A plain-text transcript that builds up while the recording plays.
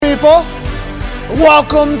people.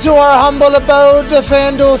 Welcome to our humble abode, the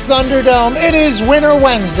FanDuel Thunderdome. It is Winter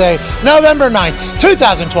Wednesday, November 9th,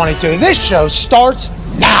 2022. This show starts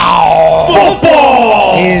now.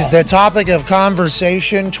 Football is the topic of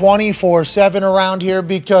conversation 24/7 around here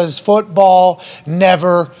because football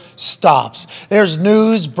never stops. There's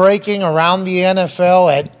news breaking around the NFL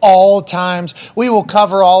at all times. We will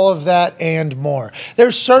cover all of that and more.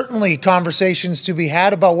 There's certainly conversations to be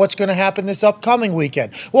had about what's going to happen this upcoming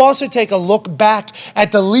weekend. We'll also take a look back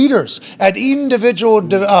at the leaders, at individual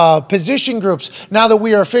position groups, now that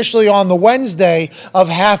we are officially on the Wednesday of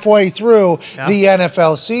halfway through the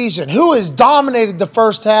NFL season. Who has dominated the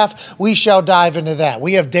first half? We shall dive into that.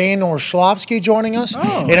 We have Dan Orlovsky joining us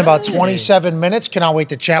in about 27 minutes. Cannot wait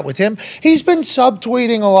to chat with him. He's been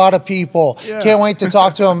subtweeting a lot of people. Can't wait to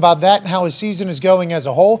talk to him about that and how his season is going as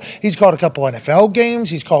a whole. He's called a couple NFL games.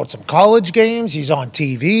 He's called some college games. He's on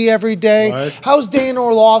TV every day. What? How's Dan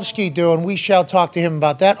Orlovsky doing? We shall talk to him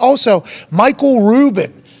about that. Also, Michael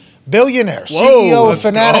Rubin, billionaire, CEO of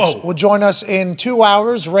Fanatics, will join us in 2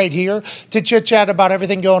 hours right here to chit-chat about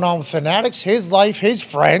everything going on with Fanatics, his life, his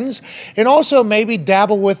friends, and also maybe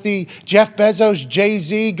dabble with the Jeff Bezos,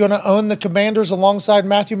 Jay-Z, going to own the Commanders alongside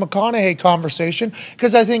Matthew McConaughey conversation,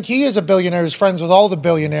 because I think he is a billionaire who's friends with all the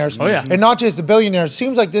billionaires, and not just the billionaires.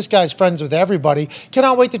 Seems like this guy's friends with everybody.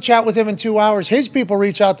 Cannot wait to chat with him in 2 hours. His people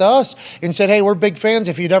reach out to us and said, hey, we're big fans.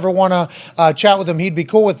 If you'd ever want to chat with him, he'd be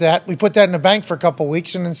cool with that. We put that in the bank for a couple of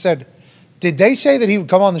weeks and then said, did they say that he would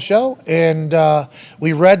come on the show? And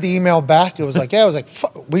we read the email back. It was like,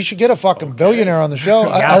 we should get a fucking billionaire on the show.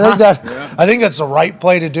 I think that's the right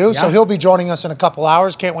play to do. So he'll be joining us in a couple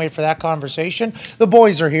hours. Can't wait for that conversation. The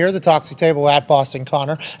boys are here. The Toxic Table at Boston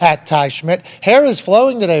Connor, at Ty Schmidt. Hair is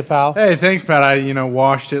flowing today, pal. Hey, thanks, Pat. I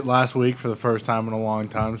washed it last week for the first time in a long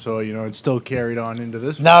time, so it's still carried on into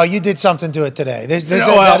this week. No, you did something to it today.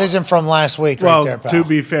 That isn't from last week, right there, pal. To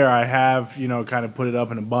be fair, I have kind of put it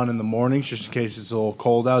up in a bun in the morning, just in case it's a little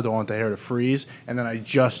cold out. Don't want the hair to freeze. And then I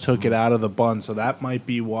just took it out of the bun, so that might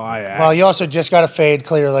be why. Well, you also just got a fade,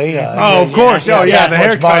 clearly. Of course. The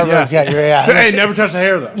haircut. Hey, never touch the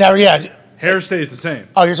hair, though. Never, Hair stays the same.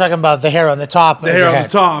 Oh, you're talking about the hair on the top. The hair on the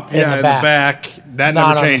top, in the back. That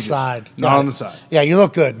not never changes. On the side. Not on the side. Yeah, you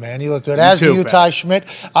look good, man. You look good. As do you, Ty Schmidt.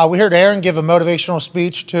 We heard Aaron give a motivational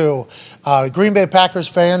speech to Green Bay Packers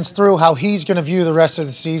fans through how he's going to view the rest of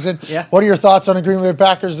the season. Yeah. What are your thoughts on the Green Bay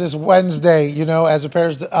Packers this Wednesday, as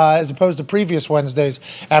opposed to previous Wednesdays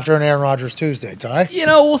after an Aaron Rodgers Tuesday, Ty?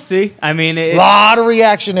 We'll see. I mean, a lot of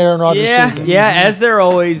reaction to Aaron Rodgers Tuesday. Yeah, as there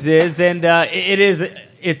always is. And it is...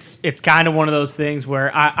 It's kind of one of those things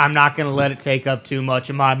where I'm not going to let it take up too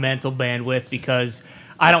much of my mental bandwidth because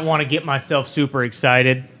I don't want to get myself super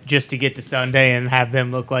excited just to get to Sunday and have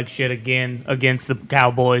them look like shit again against the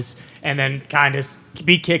Cowboys and then kind of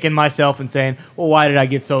be kicking myself and saying, well, why did I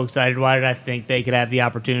get so excited? Why did I think they could have the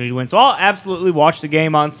opportunity to win? So I'll absolutely watch the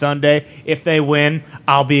game on Sunday. If they win,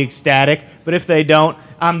 I'll be ecstatic. But if they don't,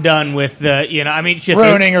 I'm done with the,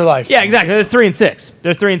 ruining your life. Yeah, exactly. They're 3-6.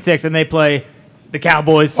 They're 3-6, and they play the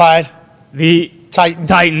Cowboys, the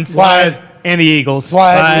Titans, and the Eagles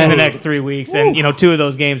in the next 3 weeks. And, 2 of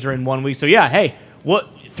those games are in 1 week. So,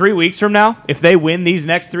 3 weeks from now, if they win these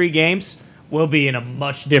next 3 games, we'll be in a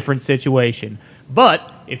much different situation.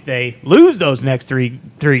 But if they lose those next three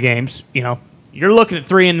games, you're looking at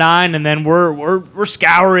 3-9, and then we're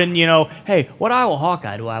scouring. Hey, what Iowa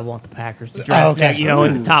Hawkeye do I want the Packers to draft?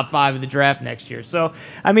 In the top 5 of the draft next year. So,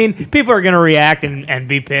 people are going to react and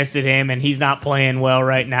be pissed at him, and he's not playing well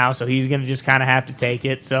right now, so he's going to just kind of have to take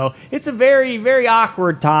it. So it's a very, very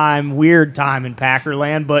awkward time, weird time in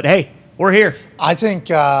Packerland. But hey, we're here. I think.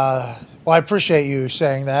 I appreciate you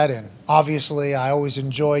saying that, and obviously, I always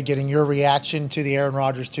enjoy getting your reaction to the Aaron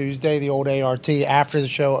Rodgers Tuesday, the old ART, after the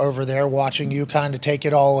show over there, watching you kind of take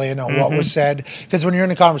it all in on what was said. Because when you're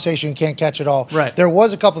in a conversation, you can't catch it all. Right. There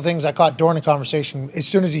was a couple of things I caught during the conversation. As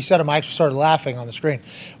soon as he said them, I actually started laughing on the screen,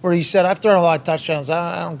 where he said, I've thrown a lot of touchdowns.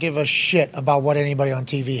 I don't give a shit about what anybody on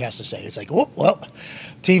TV has to say. It's like, well,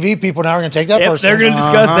 TV people now are going to take that personally. They're going to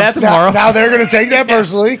discuss that tomorrow. Now they're going to take that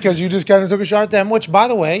personally because you just kind of took a shot at them, which, by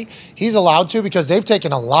the way, he's allowed to because they've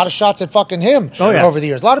taken a lot of shots at fucking him over the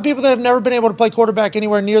years. A lot of people that have never been able to play quarterback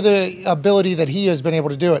anywhere near the ability that he has been able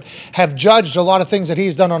to do it have judged a lot of things that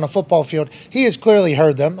he's done on a football field. He has clearly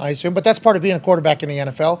heard them, I assume, but that's part of being a quarterback in the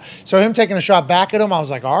NFL. So him taking a shot back at him, I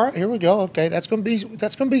was like, all right, here we go. Okay, that's going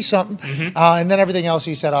to be something. And then everything else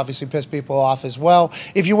he said obviously pissed people off as well.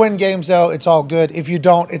 If you win games, though, it's all good. If you don't,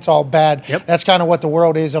 don't, it's all bad. Yep. That's kind of what the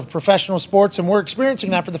world is of professional sports, and we're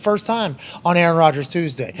experiencing that for the first time on Aaron Rodgers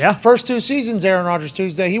Tuesday. Yeah. First 2 seasons, Aaron Rodgers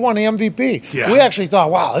Tuesday, he won the MVP. Yeah. We actually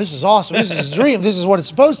thought, wow, this is awesome. This is a dream. This is what it's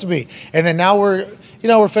supposed to be. And then now we're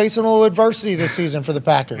facing a little adversity this season for the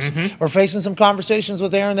Packers. We're facing some conversations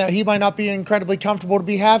with Aaron that he might not be incredibly comfortable to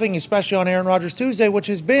be having, especially on Aaron Rodgers Tuesday, which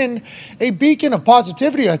has been a beacon of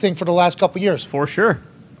positivity, I think, for the last couple of years. For sure.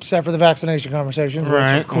 Except for the vaccination conversations,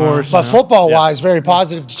 Right. which, Of course. But football-wise, very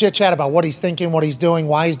positive chit-chat about what he's thinking, what he's doing,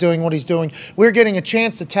 why he's doing what he's doing. We're getting a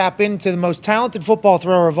chance to tap into the most talented football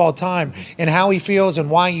thrower of all time and how he feels and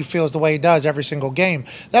why he feels the way he does every single game.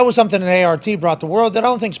 That was something that ART brought to the world that I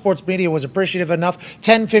don't think sports media was appreciative enough.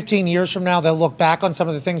 10, 15 years from now, they'll look back on some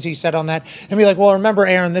of the things he said on that and be like, well, remember,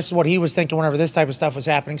 Aaron, this is what he was thinking whenever this type of stuff was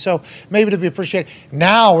happening. So maybe to be appreciated.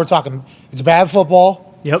 Now we're talking, it's bad football.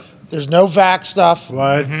 Yep. There's no vax stuff.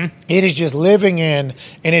 What? It is just living in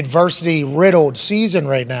an adversity-riddled season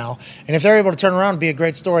right now. And if they're able to turn around and be a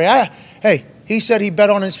great story, hey, he said he bet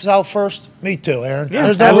on himself first. Me too, Aaron. Yeah,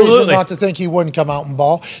 There's no absolutely. reason not to think he wouldn't come out and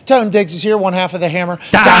ball. Tone Diggs is here, one half of the hammer.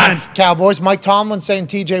 Don. Cowboys. Mike Tomlin saying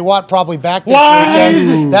T.J. Watt probably back this What?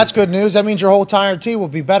 weekend. That's good news. That means your whole entire team will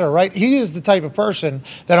be better, right? He is the type of person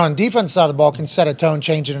that on defense side of the ball can set a tone,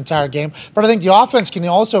 change an entire game. But I think the offense can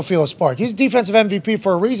also feel a spark. He's defensive MVP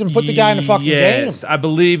for a reason. Put the guy in the fucking game. I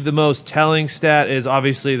believe the most telling stat is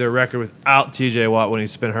obviously their record without T.J. Watt when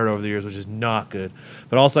he's been hurt over the years, which is not good.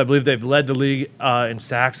 But also I believe they've led the league in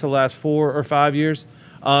sacks the last 4 or 5 years.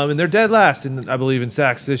 And they're dead last, I believe, in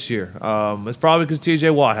sacks this year. It's probably because T.J.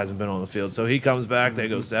 Watt hasn't been on the field. So he comes back, they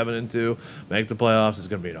go 7-2, make the playoffs. It's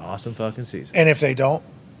going to be an awesome fucking season. And if they don't?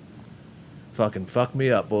 Fucking fuck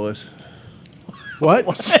me up, boys. What?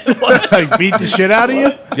 Like beat the shit out of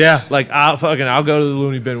you? Yeah, like I'll go to the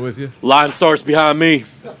loony bin with you. Line starts behind me.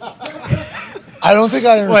 I don't think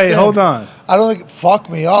I understand. Wait, hold on. I don't think fuck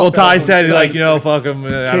me up. Well, Ty said, like, fuck him.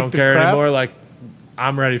 I don't the care crap? anymore. Like,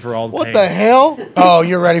 I'm ready for all the pain. What the hell? Oh,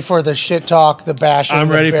 you're ready for the shit talk, the bashing. I'm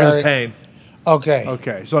the ready for bury- the pain. Okay.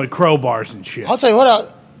 Okay, so like crowbars and shit. I'll tell you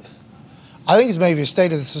what. I think it's maybe a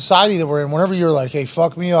state of the society that we're in. Whenever you're like, hey,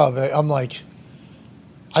 fuck me up, I'm like,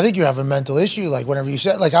 I think you have a mental issue. Like, whenever you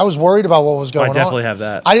said, like, I was worried about what was going on. I definitely have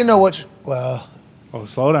that. I didn't know what, well, Oh,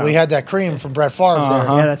 slow down. we had that cream from Brett Favre there.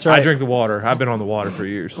 Yeah, that's right. I drink the water. I've been on the water for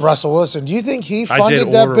years. Russell Wilson. Do you think he I did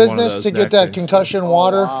funded that order one of business those to get neck that things. concussion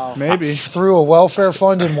water Maybe. through a welfare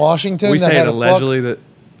fund in Washington? We that say had it a plug? allegedly that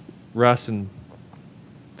Russ and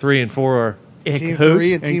 3 and 4 are. In Team cahoots.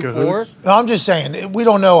 3 and In Team cahoots. 4? No, I'm just saying, we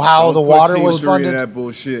don't know how Don't the put water Team was 3 in funded. that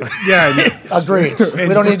bullshit. Yeah. Agreed.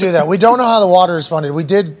 We don't need to do that. We don't know how the water is funded. We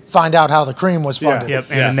did find out how the cream was Yeah. funded. Yep,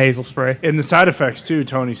 and Yeah. a nasal spray. And the side effects too.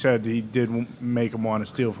 Tony said he did make him want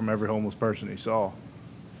to steal from every homeless person he saw.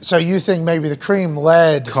 So you think maybe the cream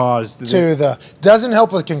led Caused to the doesn't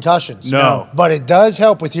help with concussions. No. But it does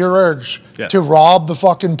help with your urge Yeah. to rob the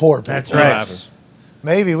fucking poor people. That's What right. happened?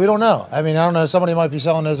 Maybe. We don't know. I mean, I don't know. Somebody might be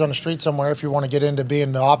selling those on the street somewhere. If you want to get into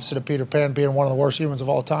being the opposite of Peter Pan, being one of the worst humans of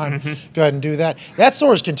all time, go ahead and do that. That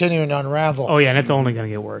story is continuing to unravel. Oh, yeah, and it's only going to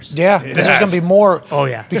get worse. Yeah, because there's going to be more. Oh,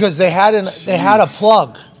 yeah. Because they had a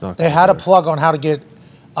plug. not They had a plug on how to get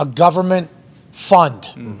a government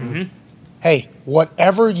fund. Hey,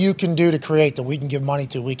 whatever you can do to create that we can give money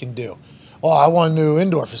to, we can do. Oh, I want a new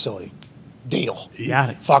indoor facility. Deal. Got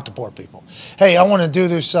it. Fuck the poor people. Hey, I want to do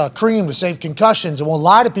this cream to save concussions, and we'll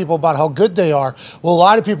lie to people about how good they are. We'll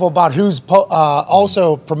lie to people about who's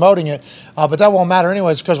also promoting it, but that won't matter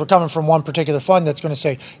anyways because we're coming from one particular fund that's going to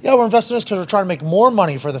say, yeah, we're investing in this because we're trying to make more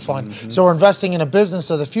money for the fund. So we're investing in a business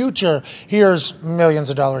of the future. Here's millions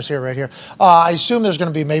of dollars here, right here. I assume there's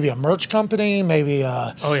going to be maybe a merch company, maybe.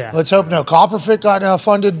 Oh, yeah. Let's hope no Copperfit got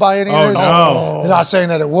funded by any of this. no. I'm not saying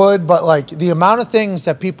that it would, but like the amount of things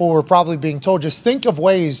that people were probably being told, just think of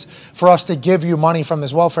ways for us to give you money from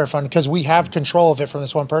this welfare fund because we have control of it from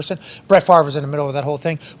this one person. Brett Favre was in the middle of that whole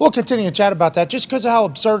thing. We'll continue to chat about that just because of how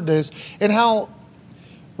absurd it is and how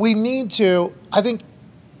we need to. I think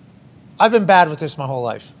I've been bad with this my whole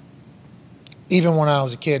life, even when I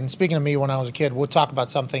was a kid. And speaking of me when I was a kid, we'll talk about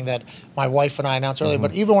something that my wife and I announced earlier,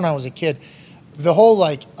 but even when I was a kid, the whole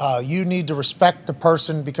you need to respect the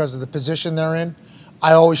person because of the position they're in.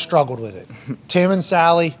 I always struggled with it. Tim and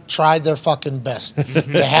Sally tried their fucking best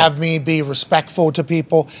to have me be respectful to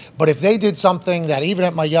people. But if they did something that even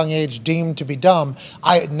at my young age deemed to be dumb,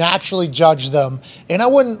 I naturally judged them. And I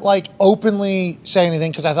wouldn't openly say anything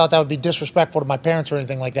because I thought that would be disrespectful to my parents or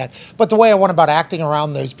anything like that. But the way I went about acting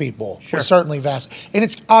around those people was certainly vast. And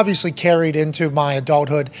it's obviously carried into my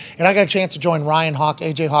adulthood. And I got a chance to join Ryan Hawk,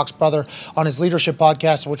 AJ Hawk's brother, on his leadership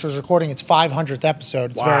podcast, which was recording its 500th episode.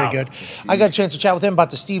 It's very good. I got a chance to chat with him. saying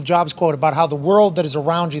about the Steve Jobs quote about how the world that is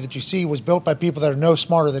around you that you see was built by people that are no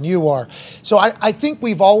smarter than you are. So I think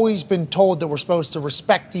we've always been told that we're supposed to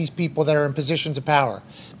respect these people that are in positions of power.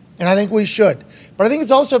 And I think we should. But I think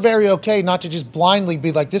it's also very okay not to just blindly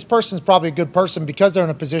be like, this person's probably a good person because they're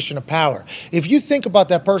in a position of power. If you think about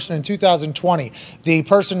that person in 2020,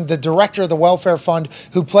 the director of the welfare fund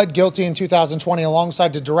who pled guilty in 2020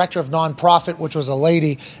 alongside the director of nonprofit, which was a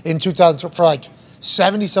lady in 2000 for like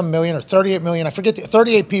 70-some million or 38 million. I forget,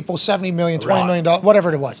 38 people, 70 million, $20 million,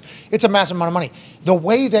 whatever it was. It's a massive amount of money. The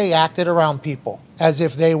way they acted around people as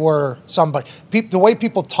if they were somebody, the way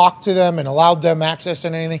people talked to them and allowed them access to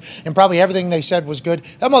anything, and probably everything they said was good.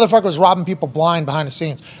 That motherfucker was robbing people blind behind the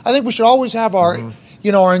scenes. I think we should always have our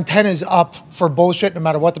antennas up for bullshit no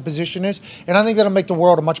matter what the position is. And I think that'll make the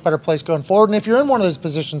world a much better place going forward. And if you're in one of those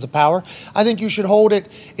positions of power, I think you should hold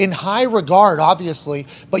it in high regard, obviously,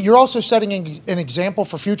 but you're also setting an example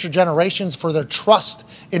for future generations for their trust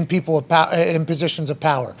in people in positions of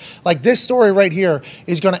power. Like this story right here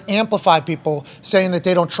is going to amplify people saying that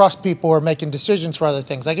they don't trust people or making decisions for other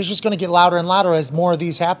things. Like it's just going to get louder and louder as more of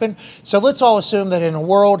these happen. So let's all assume that in a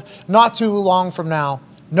world not too long from now,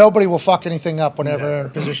 nobody will fuck anything up whenever they're in a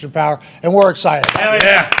position of power, and we're excited. Hell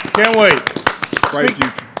yeah. Can't wait.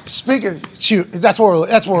 That's what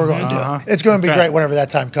we're going to do. It's going to be great whenever that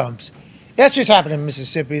time comes. That's just happening in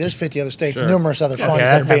Mississippi. There's 50 other states, numerous other funds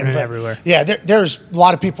that are being everywhere. Yeah, there's a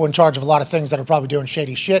lot of people in charge of a lot of things that are probably doing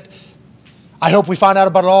shady shit. I hope we find out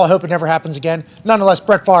about it all. I hope it never happens again. Nonetheless,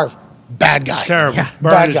 Brett Favre, bad guy. Terrible. Yeah.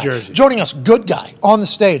 Bad guy. Jersey. Joining us, good guy on the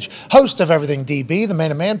stage, host of Everything DB, the Man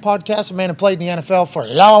to Man podcast, a man who played in the NFL for a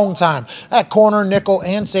long time. At corner, nickel,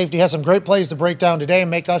 and safety. Has some great plays to break down today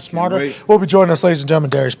and make us smarter. Will be joining us, ladies and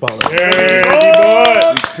gentlemen, Darius Butler.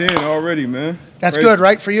 Big 10 already, man. That's crazy. Good,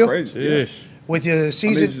 right, for you? Crazy. Yeah. With your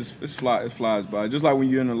season, it flies by. Just like when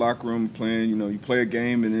you're in the locker room playing, you play a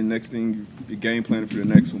game, and then next thing you're game planning for the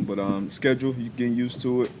next one. But schedule, you're getting used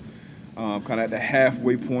to it. Kind of at the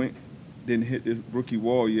halfway point. Didn't hit the rookie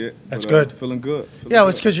wall yet. That's good. Feeling good.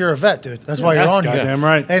 It's because you're a vet, dude. That's why you're on here. Goddamn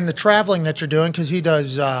right. And the traveling that you're doing, because he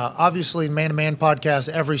does, obviously, man-to-man podcast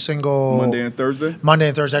every single... Monday and Thursday.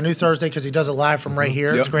 I knew Thursday because he does it live from right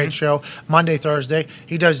here. It's a great show. Monday, Thursday.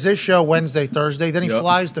 He does this show Wednesday, Thursday. Then he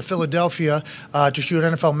flies to Philadelphia to shoot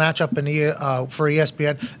an NFL matchup for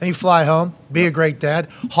ESPN. Then you fly home, be a great dad,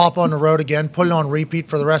 hop on the road again, put it on repeat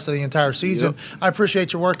for the rest of the entire season. I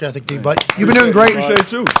appreciate your work ethic, D, but you've been doing great.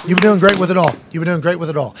 Appreciate you. You've been doing great with it all. You've been doing great with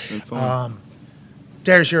it all.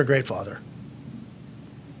 Darius, you're a great father.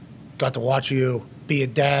 Got to watch you be a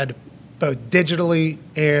dad both digitally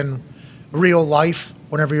and real life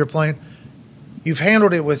whenever you're playing. You've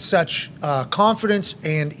handled it with such confidence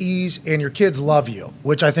and ease, and your kids love you,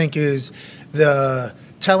 which I think is the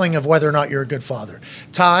telling of whether or not you're a good father.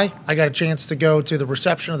 Ty, I got a chance to go to the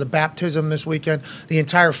reception of the baptism this weekend. The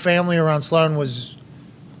entire family around Sloan was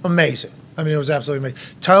amazing. I mean, it was absolutely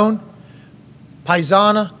amazing. Tone,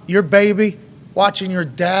 Paisana, your baby, watching your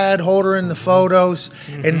dad hold her in the photos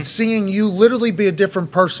and seeing you literally be a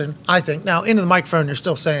different person, I think. Now, into the microphone, you're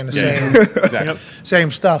still saying the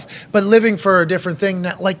same stuff. But living for a different thing,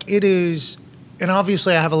 like it is, and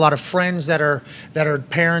obviously I have a lot of friends that are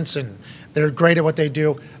parents and they're great at what they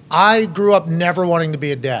do. I grew up never wanting to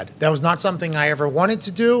be a dad. That was not something I ever wanted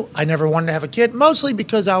to do. I never wanted to have a kid, mostly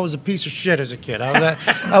because I was a piece of shit as a kid.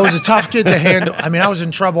 I was a tough kid to handle. I mean, I was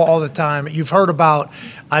in trouble all the time. You've heard about,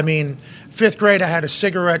 fifth grade, I had a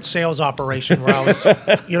cigarette sales operation where I was,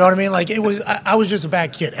 you know what I mean? Like I was just a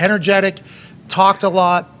bad kid. Energetic, talked a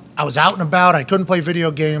lot. I was out and about. I couldn't play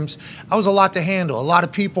video games. I was a lot to handle. A lot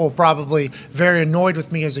of people probably very annoyed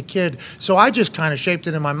with me as a kid. So I just kind of shaped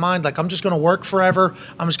it in my mind, like I'm just going to work forever.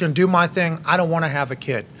 I'm just going to do my thing. I don't want to have a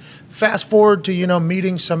kid. Fast forward to,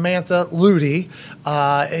 meeting Samantha Ludi,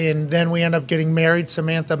 and then we end up getting married,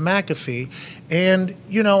 Samantha McAfee. And,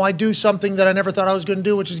 I do something that I never thought I was going to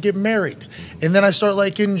do, which is get married. And then I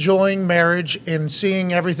start, enjoying marriage and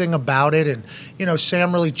seeing everything about it. And,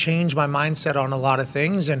 Sam really changed my mindset on a lot of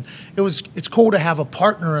things. And it's cool to have a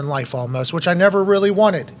partner in life almost, which I never really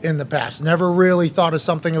wanted in the past. Never really thought of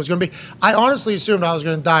something it was going to be. I honestly assumed I was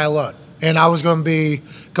going to die alone. And I was going to be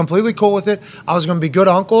completely cool with it. I was going to be good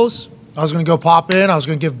uncles. I was going to go pop in. I was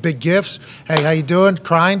going to give big gifts. Hey, how you doing?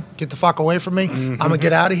 Crying? Get the fuck away from me. I'm going to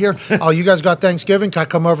get out of here. Oh, you guys got Thanksgiving? Can I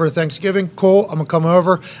come over to Thanksgiving? Cool. I'm going to come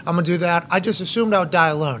over. I'm going to do that. I just assumed I would die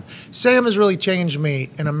alone. Sam has really changed me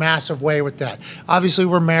in a massive way with that. Obviously,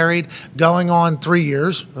 we're married, going on 3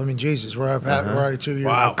 years. I mean, Jesus, we're already 2 years.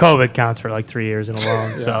 Wow. COVID counts for 3 years in a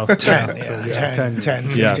row. So 10,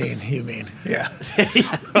 15, you mean. Yeah.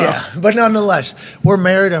 Yeah. But nonetheless, we're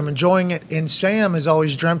married. I'm enjoying it. And Sam has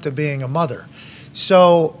always dreamt of being a mother.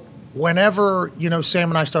 So whenever, Sam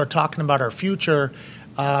and I start talking about our future,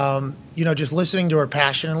 just listening to her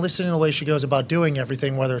passion and listening to the way she goes about doing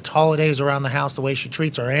everything, whether it's holidays around the house, the way she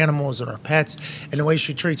treats her animals and her pets, and the way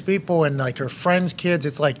she treats people and like her friends' kids,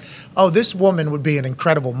 it's like, oh, this woman would be an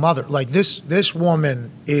incredible mother. Like this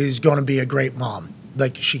woman is going to be a great mom.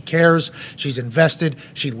 Like she cares, she's invested,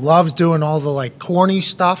 she loves doing all the like corny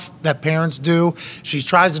stuff that parents do. She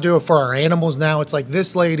tries to do it for our animals now. It's like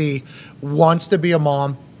this lady wants to be a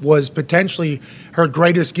mom, was potentially her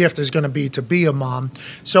greatest gift is going to be a mom.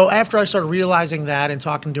 So after I started realizing that and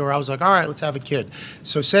talking to her, I was like, all right, let's have a kid.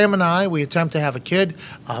 So Sam and I, we attempt to have a kid.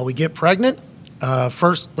 We get pregnant.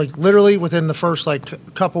 First, like literally within the first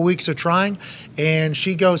like couple weeks of trying, and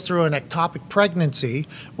she goes through an ectopic pregnancy,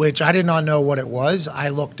 which I did not know what it was. I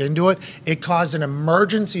looked into it. It caused an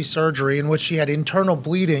emergency surgery in which she had internal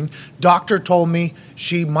bleeding. Doctor told me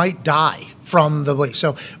she might die from the bleed.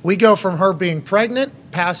 So we go from her being pregnant,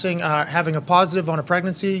 having a positive on a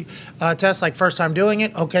pregnancy test, like first time doing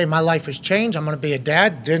it. Okay, my life has changed. I'm going to be a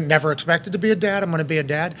dad. Never expected to be a dad. I'm going to be a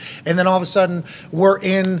dad. And then all of a sudden, we're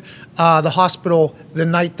in the hospital the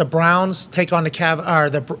night the Browns take on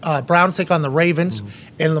the Browns take on the Ravens,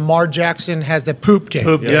 and Lamar Jackson has the poop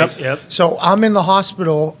game. Yep. So I'm in the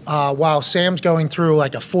hospital while Sam's going through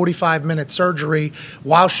like a 45-minute surgery.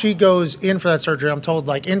 While she goes in for that surgery, I'm told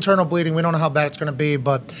like internal bleeding. We don't know how bad it's going to be,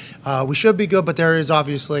 but we should be good. But there is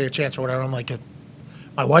obviously a chance or whatever. I'm like,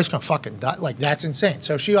 my wife's going to fucking die. Like, that's insane.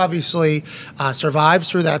 So she obviously survives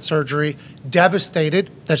through that surgery, devastated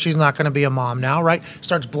that she's not going to be a mom now, right?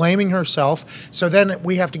 Starts blaming herself. So then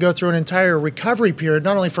we have to go through an entire recovery period,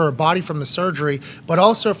 not only for her body from the surgery, but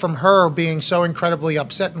also from her being so incredibly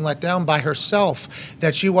upset and let down by herself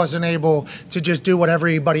that she wasn't able to just do what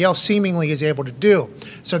everybody else seemingly is able to do.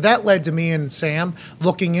 So that led to me and Sam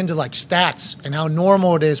looking into like stats and how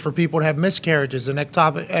normal it is for people to have miscarriages and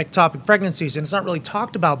ectopic pregnancies. And it's not really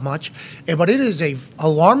talked about much, but it is a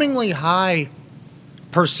alarmingly high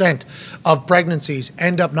percent of pregnancies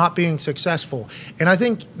end up not being successful. And I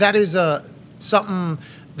think that is something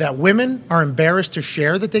that women are embarrassed to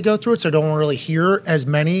share that they go through it, so don't really hear as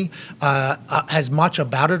much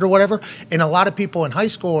about it or whatever. And a lot of people in high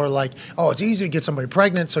school are like, oh, it's easy to get somebody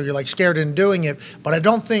pregnant, so you're like scared in doing it. But I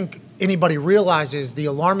don't think anybody realizes the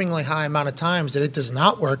alarmingly high amount of times that it does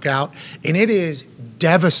not work out, and it is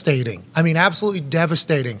devastating. I mean, absolutely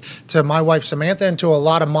devastating to my wife, Samantha, and to a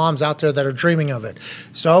lot of moms out there that are dreaming of it.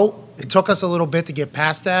 So it took us a little bit to get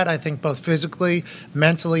past that, I think both physically,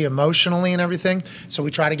 mentally, emotionally, and everything. So we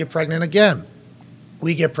try to get pregnant again.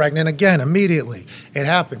 We get pregnant again immediately. It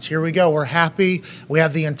happens. Here we go. We're happy. We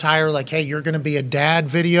have the entire like, hey, you're going to be a dad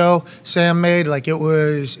video Sam made. Like it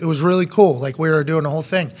was really cool. Like we were doing the whole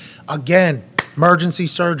thing. Again, emergency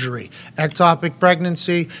surgery, ectopic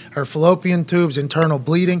pregnancy, her fallopian tubes, internal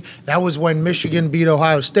bleeding. That was when Michigan beat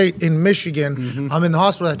Ohio State in Michigan. I'm in the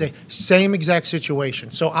hospital that day. Same exact situation.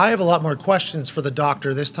 So I have a lot more questions for the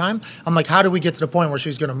doctor this time. I'm like, how do we get to the point where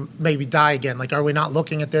she's going to maybe die again? Like, are we not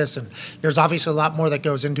looking at this? And there's obviously a lot more that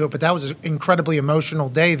goes into it, but that was an incredibly emotional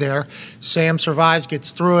day there. Sam survives,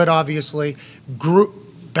 gets through it, obviously.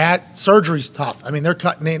 Bad surgery's tough. I mean, they're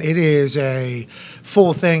cutting in. It is a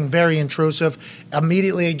full thing, very intrusive.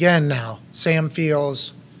 Immediately again now, Sam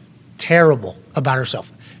feels terrible about herself.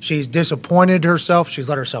 She's disappointed herself. She's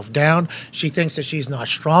let herself down. She thinks that she's not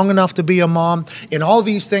strong enough to be a mom. And all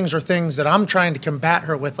these things are things that I'm trying to combat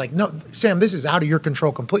her with. Like, no, Sam, this is out of your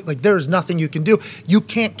control completely. Like, there is nothing you can do. You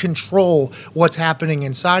can't control what's happening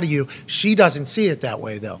inside of you. She doesn't see it that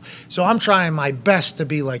way, though. So I'm trying my best to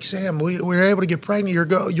be like, Sam, we were able to get pregnant.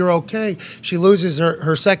 You're okay. She loses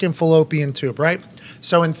her second fallopian tube, right?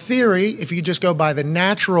 So in theory, if you just go by the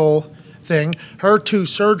natural thing, her 2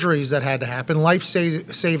 surgeries that had to happen,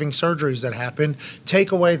 life-saving surgeries that happened,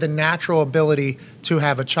 take away the natural ability to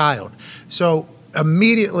have a child. So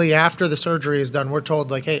immediately after the surgery is done, we're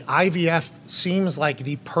told like, hey, IVF seems like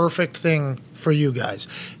the perfect thing for you guys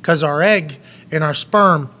because our egg and our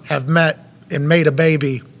sperm have met and made a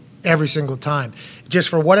baby every single time. Just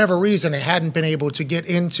for whatever reason, it hadn't been able to get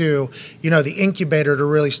into, the incubator to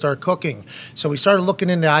really start cooking. So we started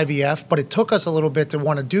looking into IVF, but it took us a little bit to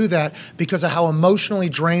want to do that because of how emotionally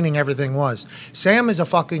draining everything was. Sam is a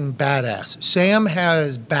fucking badass. Sam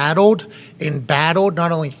has battled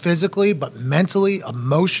not only physically, but mentally,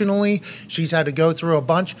 emotionally. She's had to go through a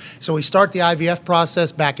bunch. So we start the IVF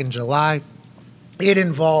process back in July. It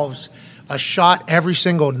involves a shot every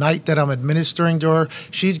single night that I'm administering to her.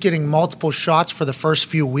 She's getting multiple shots for the first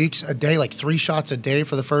few weeks a day, like 3 shots a day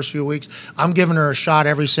for the first few weeks. I'm giving her a shot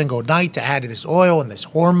every single night to add to this oil and this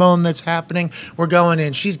hormone that's happening. We're going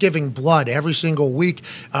in. She's giving blood every single week,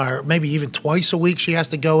 or maybe even twice a week. She has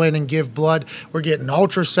to go in and give blood. We're getting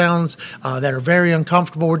ultrasounds that are very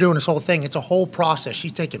uncomfortable. We're doing this whole thing. It's a whole process.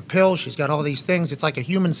 She's taking pills. She's got all these things. It's like a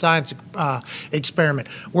human science experiment.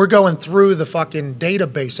 We're going through the fucking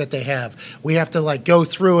database that they have. We have to like go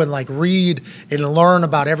through and like read and learn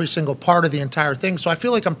about every single part of the entire thing. So I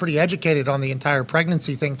feel like I'm pretty educated on the entire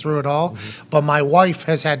pregnancy thing through it all. But my wife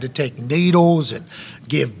has had to take needles and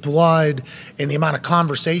give blood, and the amount of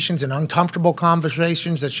conversations and uncomfortable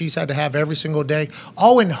conversations that she's had to have every single day,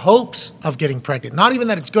 all in hopes of getting pregnant. Not even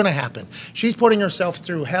that it's going to happen. She's putting herself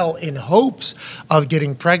through hell in hopes of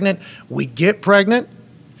getting pregnant. We get pregnant.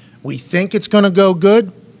 We think it's going to go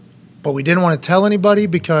good, but we didn't want to tell anybody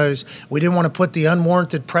because we didn't want to put the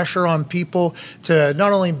unwarranted pressure on people to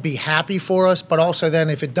not only be happy for us, but also then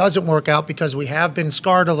if it doesn't work out, because we have been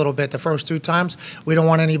scarred a little bit the first 2 times, we don't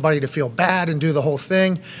want anybody to feel bad and do the whole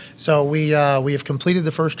thing. So we have completed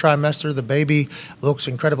the first trimester. The baby looks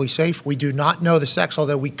incredibly safe. We do not know the sex,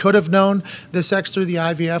 although we could have known the sex through the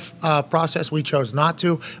IVF process. We chose not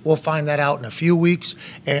to. We'll find that out in a few weeks.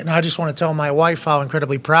 And I just want to tell my wife how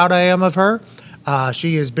incredibly proud I am of her.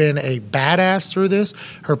 She has been a badass through this.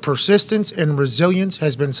 Her persistence and resilience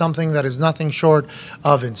has been something that is nothing short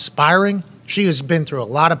of inspiring. She has been through a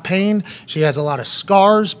lot of pain. She has a lot of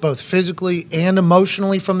scars, both physically and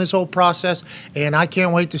emotionally from this whole process. And I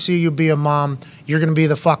can't wait to see you be a mom. You're going to be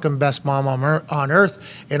the fucking best mom on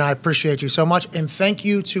earth. And I appreciate you so much. And thank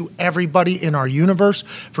you to everybody in our universe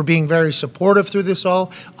for being very supportive through this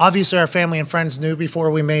all. Obviously, our family and friends knew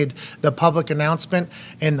before we made the public announcement.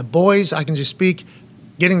 And the boys, I can just speak,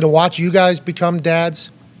 getting to watch you guys become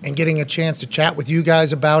dads and getting a chance to chat with you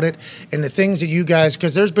guys about it and the things that you guys,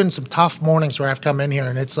 because there's been some tough mornings where I've come in here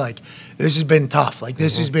and it's like, this has been tough. Like,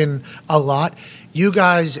 this has been a lot. You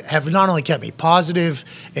guys have not only kept me positive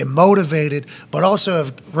and motivated, but also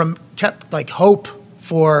have kept like hope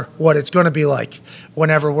for what it's going to be like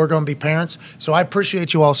whenever we're going to be parents. So I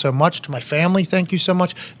appreciate you all so much. To my family, thank you so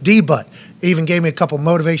much. D-Butt even gave me a couple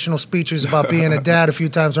motivational speeches about being a dad a few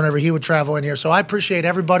times whenever he would travel in here. So I appreciate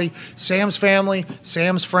everybody. Sam's family,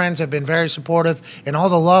 Sam's friends have been very supportive, and all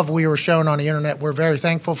the love we were shown on the internet, we're very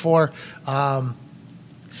thankful for.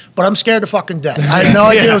 But I'm scared to fucking death. I had no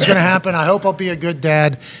idea it was going to happen. I hope I'll be a good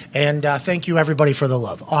dad. And thank you, everybody, for the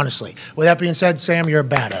love, honestly. With that being said, Sam, you're a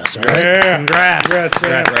badass, all right? Yeah. Congrats.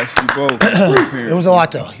 Congrats to you both. It was a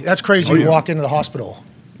lot, though. That's crazy. You walk into the hospital,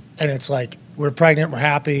 and it's like, we're pregnant, we're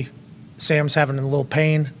happy. Sam's having a little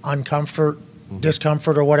pain,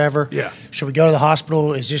 discomfort, or whatever. Yeah. Should we go to the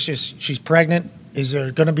hospital? Is this just, she's pregnant? Is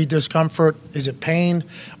there going to be discomfort? Is it pain?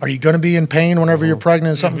 Are you going to be in pain whenever you're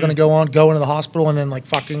pregnant? Is something going to go on? Go into the hospital, and then like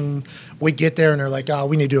fucking we get there and they're like, oh,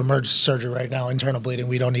 we need to do emergency surgery right now, internal bleeding.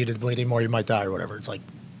 We don't need to bleed anymore. You might die or whatever. It's like,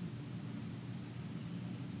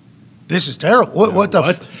 this is terrible.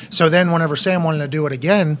 What? So then whenever Sam wanted to do it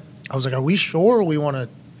again, I was like, are we sure we want to,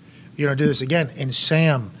 do this again? And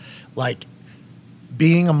Sam, like,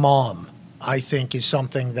 being a mom, I think is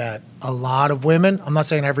something that a lot of women, I'm not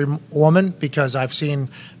saying every woman, because I've seen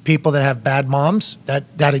people that have bad moms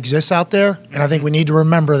that exists out there. And I think we need to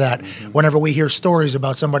remember that whenever we hear stories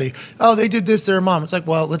about somebody, oh, they did this to their mom. It's like,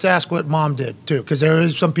 well, let's ask what mom did too. Because there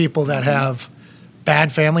is some people that have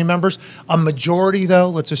bad family members. A majority though,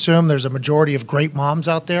 let's assume there's a majority of great moms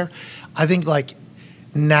out there. I think like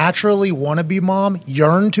naturally want to be mom,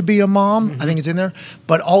 yearn to be a mom. I think it's in there.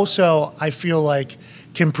 But also I feel like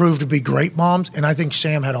can prove to be great moms, and I think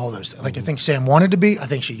Sam had all those. Like, I think Sam wanted to be, I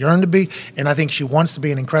think she yearned to be, and I think she wants to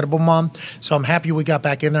be an incredible mom. So I'm happy we got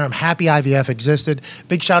back in there. I'm happy IVF existed.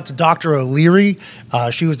 Big shout out to Dr. O'Leary.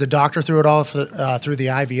 She was the doctor through it all through the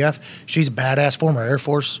IVF. She's a badass, former Air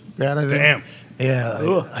Force grad, I think. Damn.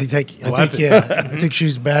 Yeah, I think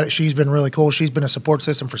she's bad. She's been really cool. She's been a support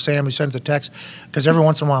system for Sam, who sends a text, because every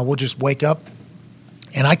once in a while we'll just wake up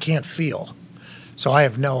and I can't feel, so I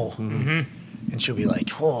have no. And she'll be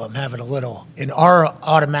like, oh, I'm having a little. And our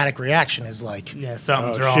automatic reaction is like, yeah,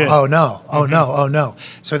 something's wrong. Shit. Oh, no. Oh, no. Oh, no.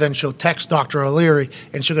 So then she'll text Dr. O'Leary,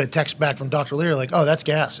 and she'll get a text back from Dr. O'Leary like, oh, that's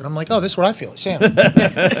gas. And I'm like, oh, this is what I feel. Sam,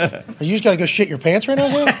 are you just got to go shit your pants right now,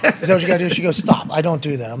 Sam? Is that what you got to do? She goes, stop. I don't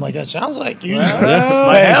do that. I'm like, that sounds like you just.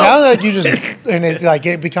 It sounds like you just. And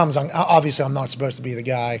it becomes, obviously, I'm not supposed to be the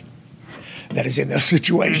guy that is in those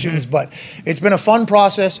situations. But it's been a fun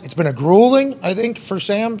process. It's been a grueling, I think, for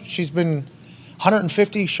Sam. She's been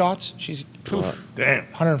 150 shots. She's damn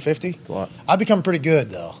 150. That's a lot. I've become pretty good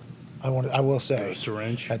though. I will say.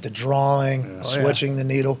 Syringe. At the drawing, switching the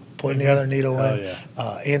needle, putting the other needle in,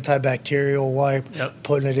 antibacterial wipe,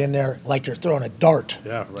 putting it in there like you're throwing a dart.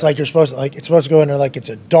 Yeah, right. It's like it's supposed to go in there like it's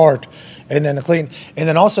a dart, and then and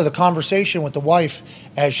then also the conversation with the wife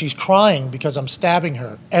as she's crying because I'm stabbing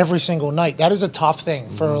her every single night. That is a tough thing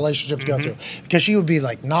for a relationship to go through, because she would be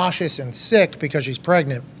like nauseous and sick because she's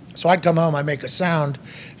pregnant. So I'd come home, I make a sound,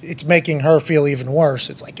 it's making her feel even worse.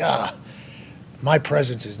 It's like, my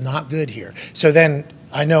presence is not good here. So then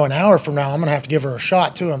I know an hour from now I'm gonna have to give her a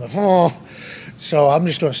shot too. I'm like, so I'm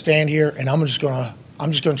just gonna stand here and I'm just gonna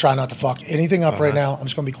try not to fuck anything up right now. I'm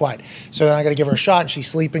just gonna be quiet. So then I gotta give her a shot, and she's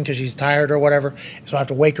sleeping because she's tired or whatever. So I have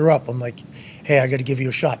to wake her up. I'm like, hey, I gotta give you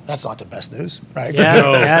a shot. That's not the best news, right?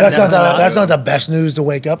 That's not the best news to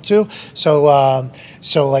wake up to. So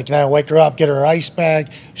like then I wake her up, get her ice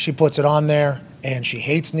bag. She puts it on there, and she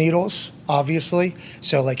hates needles, obviously.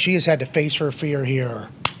 So like she has had to face her fear here,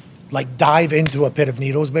 like dive into a pit of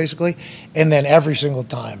needles basically, and then every single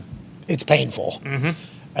time it's painful.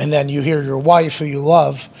 And then you hear your wife, who you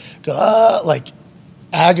love, go, like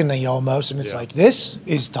agony almost. And it's like, this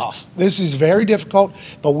is tough. This is very difficult,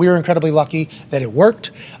 but we're incredibly lucky that it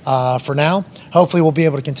worked for now. Hopefully we'll be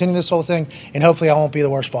able to continue this whole thing, and hopefully I won't be the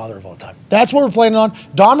worst father of all time. That's what we're planning on.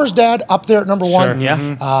 Dahmer's dad up there at number one.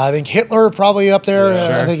 I think Hitler probably up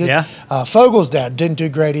there. I think Fogel's dad didn't do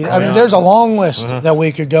great either. I mean, there's a long list that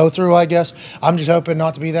we could go through, I guess. I'm just hoping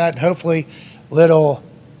not to be that. And hopefully little...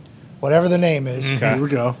 whatever the name is. Here we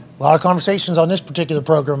go. A lot of conversations on this particular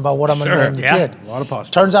program about what I'm going to name the kid. A lot of possibilities.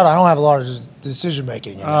 Turns out I don't have a lot of decision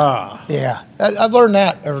making. Yeah, I've learned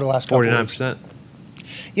that over the last couple of weeks. 49%.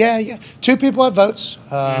 Yeah. 2 people have votes.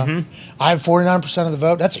 I have 49% of the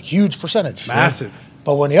vote. That's a huge percentage. Massive.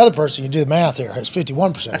 But when the other person, you do the math here, has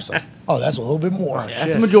 51%, it's like, oh, that's a little bit more.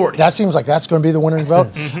 That's the majority. That seems like that's going to be the winning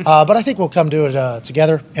vote. But I think we'll come do it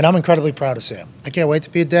together, and I'm incredibly proud of Sam. I can't wait to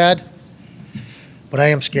be a dad. But I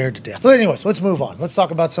am scared to death. But anyways, let's move on. Let's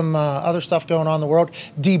talk about some other stuff going on in the world.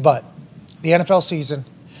 D-Butt. The NFL season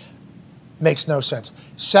makes no sense.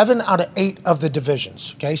 7 out of 8 of the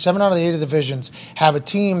divisions, okay? 7 out of the 8 of the divisions have a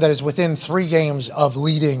team that is within 3 games of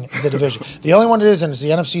leading the division. The only one that isn't is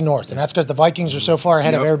the NFC North, and that's because the Vikings are so far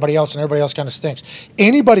ahead of everybody else, and everybody else kind of stinks.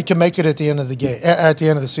 Anybody can make it at the end of the game, at the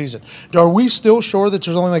end of the season. Are we still sure that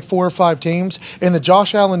there's only like 4 or 5 teams? In the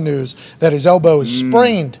Josh Allen news, that his elbow is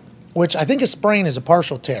sprained, which I think a sprain is a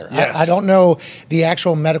partial tear. Yes. I don't know the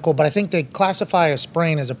actual medical, but I think they classify a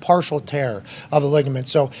sprain as a partial tear of the ligament.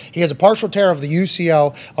 So he has a partial tear of the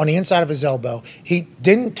UCL on the inside of his elbow. He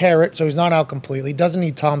didn't tear it, so he's not out completely. Doesn't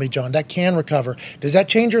need Tommy John. That can recover. Does that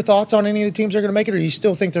change your thoughts on any of the teams that are going to make it, or do you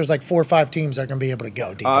still think there's like 4 or 5 teams that are going to be able to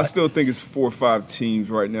go? I still think it's 4 or 5 teams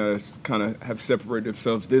right now that kind of have separated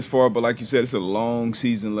themselves this far. But like you said, it's a long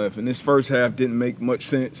season left, and this first half didn't make much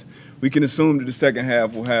sense. We can assume that the second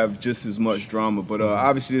half will have just as much drama. But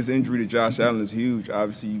obviously this injury to Josh Allen is huge.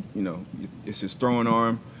 Obviously, it's his throwing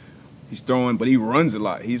arm. He's throwing, but he runs a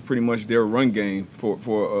lot. He's pretty much their run game for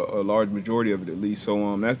a large majority of it, at least.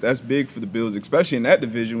 So that's big for the Bills, especially in that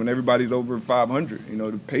division when everybody's over 500.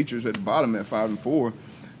 The Patriots at the bottom at 5-4.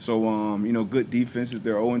 So, good defenses.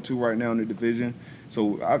 They're 0-2 right now in the division.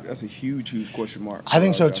 So that's a huge question mark. I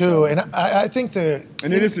think so too, and I think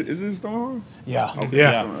And is it his throwing arm? Yeah. Okay.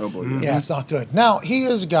 Yeah, it's not good. Now he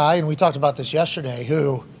is a guy, and we talked about this yesterday,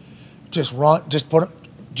 who just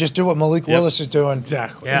do what Malik Willis is doing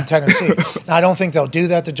in Tennessee. Now, I don't think they'll do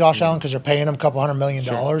that to Josh Allen because they're paying him a couple $100 million,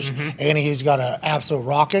 and he's got an absolute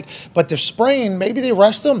rocket. But the sprain, maybe they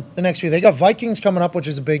rest him the next few. They got Vikings coming up, which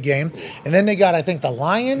is a big game, and then they got, I think, the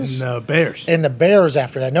Lions and the Bears. And the Bears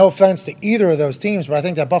after that. No offense to either of those teams, but I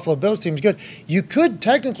think that Buffalo Bills team is good. You could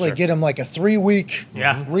technically get him like a 3-week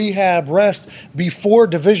rehab rest before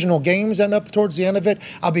divisional games end up towards the end of it.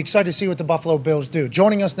 I'll be excited to see what the Buffalo Bills do.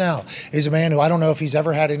 Joining us now is a man who I don't know if he's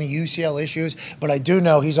ever had any UCL issues, but I do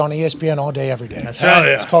know he's on ESPN all day, every day. That's right.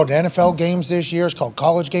 It's called NFL Games this year. It's called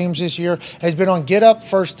College Games this year. Has been on Get Up,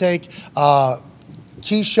 First Take,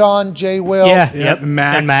 Keyshawn, J. Will.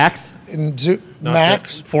 Max.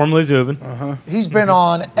 Max. Formerly Zubin. He's been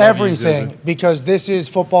on everything because this is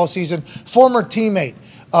football season. Former teammate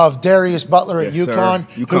of Darius Butler at UConn,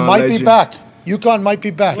 who might be back. UConn might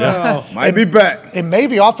be back. Well, might be back. And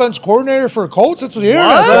maybe offense coordinator for Colts. That's what the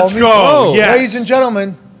internet told me. Go. Yes. Ladies and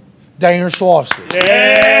gentlemen, Darius Orlovsky.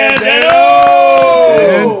 Yeah,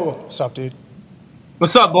 Dano! What's up, dude?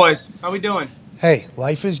 What's up, boys? How we doing? Hey,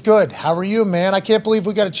 life is good. How are you, man? I can't believe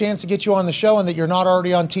we got a chance to get you on the show and that you're not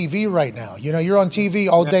already on TV right now. You're on TV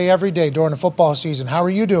all day, every day during the football season. How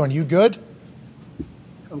are you doing? You good?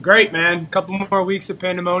 I'm great, man. A couple more weeks of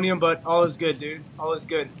pandemonium, but all is good, dude. All is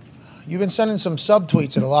good. you've been sending some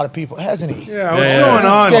subtweets at a lot of people, hasn't he? Yeah, what's going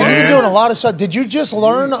on, Dan, man? you've been doing a lot of sub. Did you just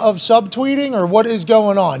learn of subtweeting, or what is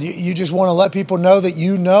going on? You just want to let people know that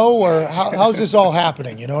you know, or how's this all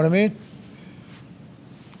happening? You know what I mean?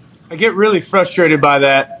 I get really frustrated by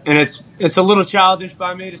that, and it's a little childish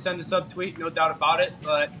by me to send a subtweet, no doubt about it.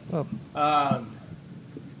 But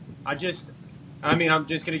I'm just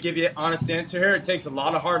going to give you an honest answer here. It takes a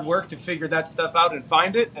lot of hard work to figure that stuff out and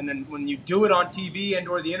find it. And then when you do it on TV and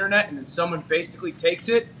or the internet, and then someone basically takes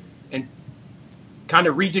it and kind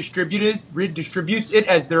of redistributes it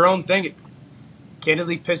as their own thing, it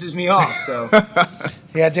candidly pisses me off. So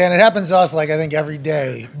Yeah, Dan, it happens to us, I think, every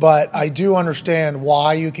day. But I do understand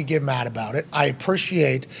why you could get mad about it. I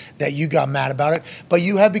appreciate that you got mad about it. But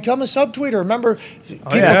you have become a subtweeter. Remember, people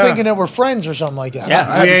thinking that we're friends or something like that.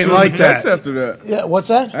 Yeah, we ain't like that. After that. Yeah, what's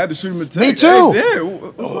that? I had to shoot him a text. Me too. Hey,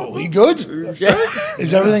 We good?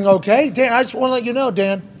 Is everything okay? Dan, I just want to let you know,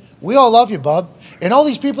 Dan, we all love you, bub. And all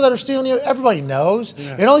these people that are stealing you, everybody knows.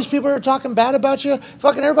 Yeah. And all these people that are talking bad about you,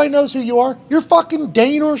 fucking everybody knows who you are. You're fucking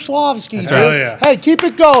Dane Orlovsky, dude. Yeah. Hey, keep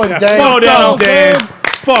it going, Dane. Slow down, Dane.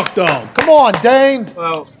 Fuck them. Come on, Dane.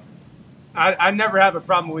 Well, I never have a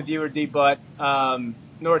problem with you or D-Butt.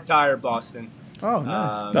 North Tire, Boston. Oh,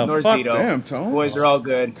 nice. North Zito. Damn, Tone. Boys are all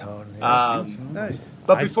good. Tone, yeah. Nice.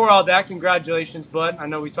 But before all that, congratulations, Bud. I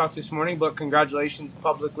know we talked this morning, but congratulations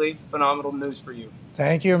publicly. Phenomenal news for you.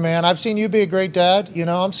 Thank you, man. I've seen you be a great dad. You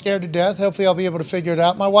know, I'm scared to death. Hopefully I'll be able to figure it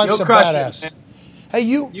out. My wife's a badass. Hey,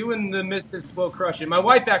 you and the missus will crush it. My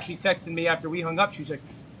wife actually texted me after we hung up. She was like,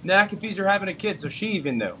 McAfee's are having a kid, so she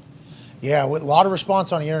even knew. Yeah, with a lot of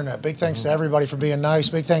response on the internet. Big thanks to everybody for being nice.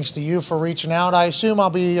 Big thanks to you for reaching out. I assume I'll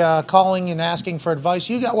be calling and asking for advice.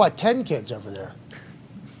 You got, what, 10 kids over there?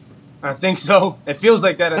 I think so. It feels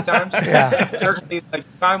like that at times. Yeah. Certainly, like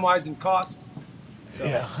time-wise and cost. So.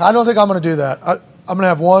 Yeah, I don't think I'm going to do that. I'm going to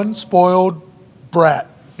have one spoiled brat.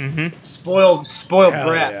 Mm-hmm. Spoiled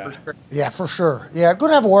brat, yeah. for sure. Yeah, for sure. Yeah,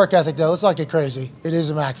 going to have a work ethic, though. Let's not get crazy. It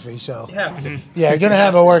is a McAfee, so. Yeah. Yeah, you're going to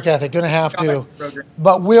have a work ethic. Going to have to.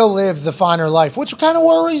 But we'll live the finer life, which kind of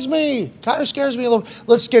worries me. Kind of scares me a little.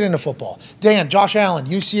 Let's get into football. Dan, Josh Allen,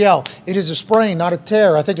 UCL. It is a sprain, not a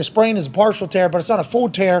tear. I think a sprain is a partial tear, but it's not a full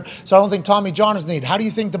tear, so I don't think Tommy John is needed. How do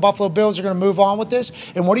you think the Buffalo Bills are going to move on with this?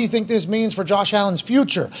 And what do you think this means for Josh Allen's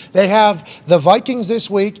future? They have the Vikings this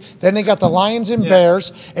week, then they got the Lions and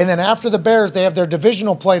Bears, and then after the Bears, they have their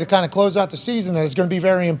divisional play to kind of close out the season that is going to be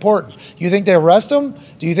very important. You think they rest him?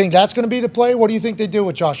 Do you think that's going to be the play? What do you think they do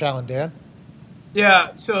with Josh Allen, Dan?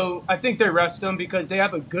 Yeah, so I think they rest him because they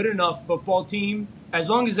have a good enough football team, as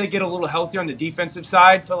long as they get a little healthier on the defensive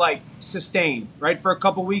side, to sustain, right, for a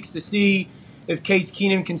couple weeks to see if Case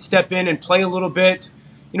Keenum can step in and play a little bit.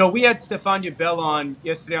 You know, we had Stefania Bell on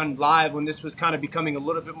yesterday on Live when this was kind of becoming a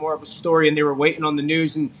little bit more of a story and they were waiting on the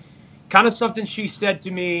news, and kind of something she said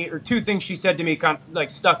to me, or two things she said to me kind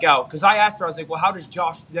of stuck out. Because I asked her, I was like, well, how does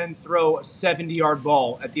Josh then throw a 70-yard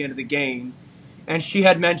ball at the end of the game? And she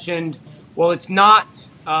had mentioned, well, it's not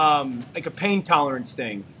like a pain tolerance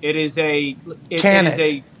thing. It is a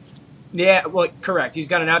yeah, well, correct. He's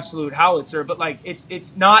got an absolute howitzer, but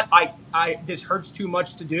it's not this hurts too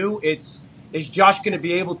much to do. Is Josh going to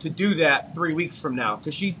be able to do that 3 weeks from now?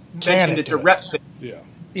 Because she mentioned it's a rep thing.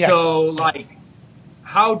 Yeah. So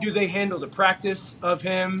how do they handle the practice of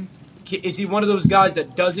him? Is he one of those guys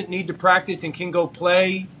that doesn't need to practice and can go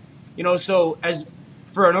play? You know, so as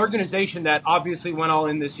for an organization that obviously went all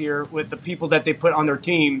in this year with the people that they put on their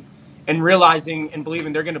team and realizing and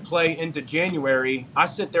believing they're going to play into January, I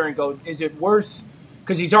sit there and go, is it worth –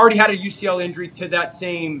 because he's already had a UCL injury to that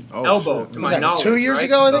same elbow, to my knowledge. 2 years right?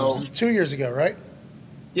 ago, I think? So, 2 years ago, right?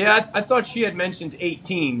 Yeah, I thought she had mentioned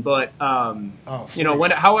 18, but you know,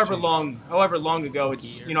 however long ago, it's,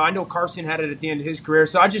 you know, I know Carson had it at the end of his career,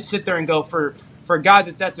 so I just sit there and go, for a guy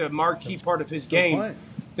that's a marquee part of his game.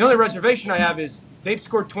 The only reservation I have is they've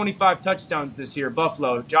scored 25 touchdowns this year,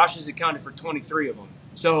 Buffalo. Josh has accounted for 23 of them.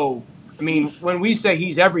 So, I mean, when we say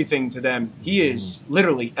he's everything to them, he is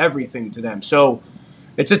literally everything to them. So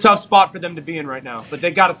it's a tough spot for them to be in right now, but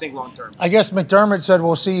they got to think long term. I guess McDermott said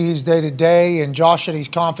we'll see he's day to day, and Josh said he's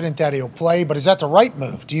confident that he'll play. But is that the right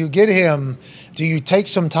move? Do you get him? Do you take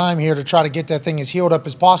some time here to try to get that thing as healed up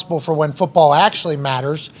as possible for when football actually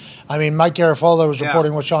matters? I mean, Mike Garafolo was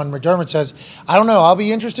reporting what Sean McDermott says. I don't know. I'll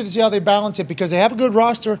be interested to see how they balance it because they have a good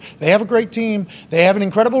roster. They have a great team. They have an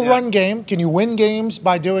incredible run game. Can you win games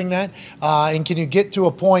by doing that? And can you get to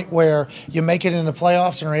a point where you make it in the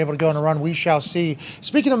playoffs and are able to go on a run? We shall see.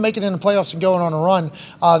 Speaking of making it in the playoffs and going on a run,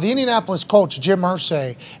 the Indianapolis coach, Jim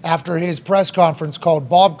Irsay, after his press conference called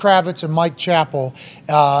Bob Kravitz and Mike Chappell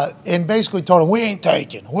and basically told told him, we ain't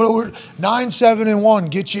taking. We're 9-7-1,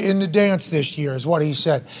 get you in the dance this year, is what he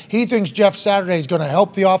said. He thinks Jeff Saturday is going to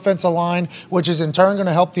help the offensive line, which is in turn going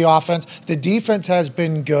to help the offense. The defense has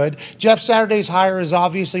been good. Jeff Saturday's hire has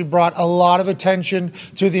obviously brought a lot of attention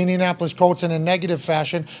to the Indianapolis Colts in a negative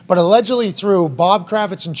fashion, but allegedly through Bob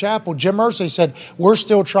Kravitz and Chappell, Jim Irsay said, we're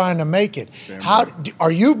still trying to make it.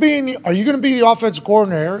 Are you going to be the offensive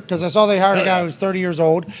coordinator? Because I saw they hired a guy who's 30 years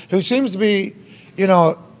old, who seems to be,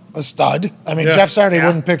 a stud. I mean, Jeff Saturday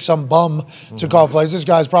wouldn't pick some bum to call plays. This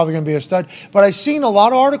guy's probably going to be a stud. But I've seen a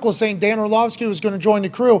lot of articles saying Dan Orlovsky was going to join the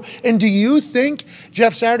crew. And do you think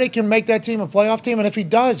Jeff Saturday can make that team a playoff team? And if he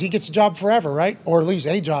does, he gets a job forever, right? Or at least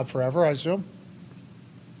a job forever, I assume.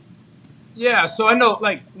 Yeah, so I know,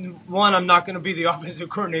 one, I'm not going to be the offensive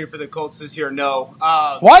coordinator for the Colts this year, no.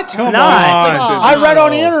 What? Come on. I read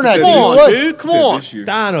on the internet. Come on.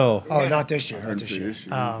 Dono. Oh, not this year. Not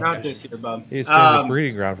this year, Bob. ESPN's a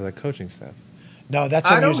breeding ground for that coaching staff. No, that's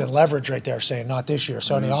him using leverage right there, saying not this year.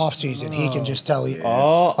 So in the offseason, he can just tell you.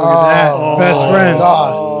 Oh, look at that. Best friend.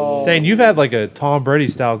 God. Dang, you've had like a Tom Brady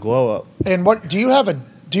style glow up. And what do you have a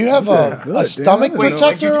stomach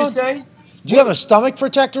protector on? Do you have a stomach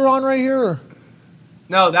protector on right here? Or?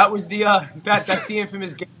 No, that was the that's the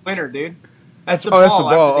infamous game winner, dude. That's the ball. That's the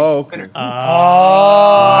ball. Oh, okay.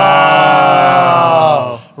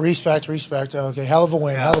 Respect. Okay, hell of a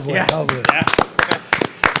win.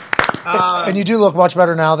 And you do look much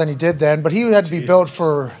better now than you did then, but he had to be built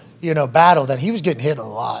for, battle. Then he was getting hit a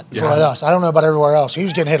lot with us. I don't know about everywhere else. He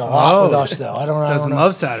was getting hit a lot with us, though. I don't know. Doesn't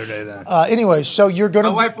love Saturday then. Anyway, so you're going to...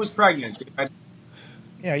 My wife was pregnant.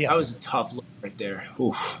 Yeah. That was a tough look right there.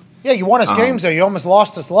 Oof. Yeah, you won us games, though. You almost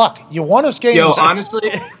lost us luck. You won us games. Yo,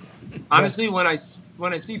 honestly, when I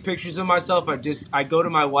see pictures of myself, I go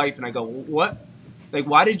to my wife and I go, what? Like,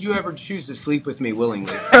 why did you ever choose to sleep with me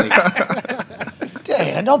willingly?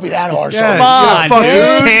 Dan, don't be that harsh. Come on,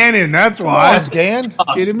 dude. Cannon, that's why. Dan.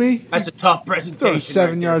 Kidding me? That's a tough presentation. Throw a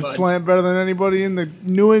 7-yard slant better than anybody in the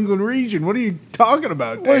New England region. What are you talking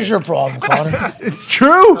about, Dan? What is your problem, Connor? It's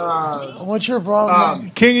true. What's your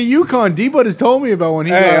problem? King of Yukon, D-Bud has told me about when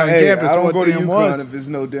he got on campus. I don't go to Yukon UConn if there's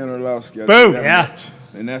no Dan Orlovsky. Boom. Yeah.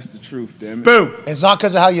 And that's the truth, damn it. Boom. It's not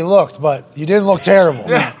because of how you looked, but you didn't look terrible.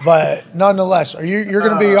 Yeah. But nonetheless, you're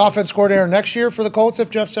going to be offense coordinator next year for the Colts if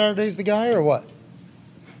Jeff Saturday's the guy, or what?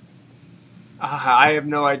 I have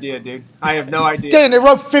no idea, dude. I have no idea. Dan, they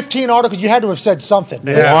wrote 15 articles. You had to have said something.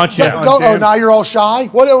 They want you. Oh, now you're all shy?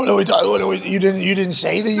 What are we talking? You didn't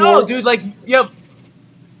say that you were? No, dude.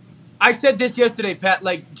 I said this yesterday, Pat.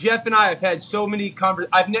 Like, Jeff and I have had so many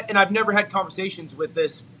I've never had conversations with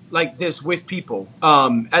this with people.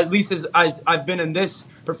 At least as I've been in this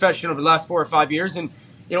profession over the last 4 or 5 years, and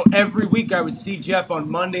every week I would see Jeff on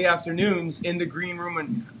Monday afternoons in the green room,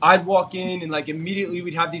 and I'd walk in and immediately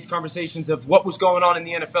we'd have these conversations of what was going on in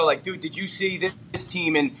the NFL. Like, dude, did you see this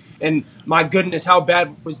team? And my goodness, how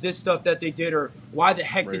bad was this stuff that they did? Or why the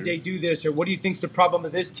heck did they do this? Or what do you think's the problem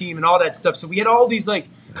of this team and all that stuff? So we had all these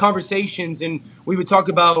conversations, and we would talk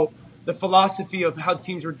about the philosophy of how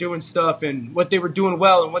teams were doing stuff and what they were doing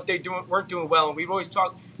well and what they weren't doing well. And we've always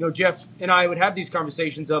talked, Jeff and I would have these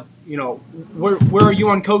conversations of, where are you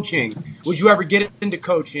on coaching? Would you ever get into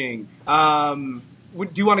coaching? Do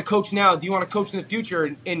you want to coach now? Do you want to coach in the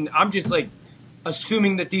future? And I'm just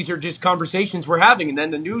assuming that these are just conversations we're having. And then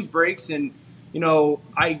the news breaks and,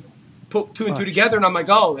 I put 2 and 2 together and I'm like,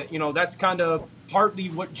 oh, that's kind of partly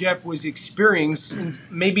what Jeff was experiencing,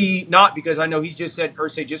 maybe not, because I know he's just said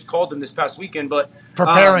Irsay just called him this past weekend, but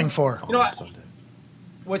preparing for.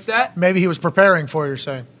 What's that? Maybe he was preparing for. You're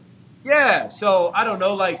saying? Yeah. So I don't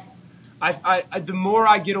know. I the more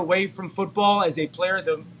I get away from football as a player,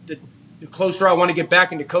 the closer I want to get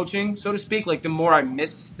back into coaching, so to speak. The more I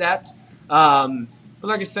miss that. But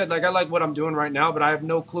like I said, I like what I'm doing right now, but I have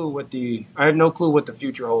no clue what the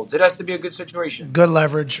future holds. It has to be a good situation. Good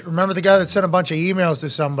leverage. Remember the guy that sent a bunch of emails to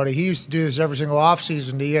somebody? He used to do this every single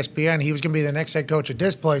offseason to ESPN. He was going to be the next head coach at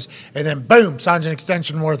this place, and then boom, signs an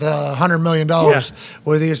extension worth $100 million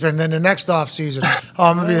with ESPN. And then the next offseason,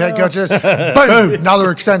 I'm going to be the head coach of this. Boom, another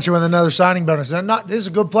extension with another signing bonus. This is a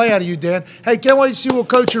good play out of you, Dan. Hey, can't wait to see what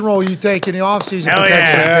coaching role you take in the offseason. Hell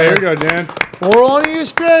yeah. Here you go, Dan. Or on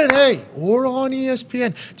ESPN, or on ESPN.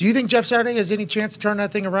 Do you think Jeff Saturday has any chance to turn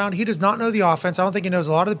that thing around? He does not know the offense. I don't think he knows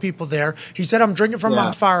a lot of the people there. He said, I'm drinking from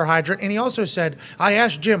my fire hydrant. And he also said, I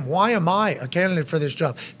asked Jim, why am I a candidate for this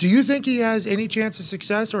job? Do you think he has any chance of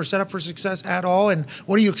success or set up for success at all? And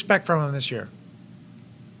what do you expect from him this year?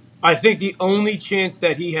 I think the only chance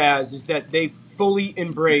that he has is that they fully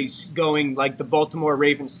embrace going the Baltimore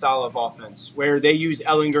Ravens style of offense, where they use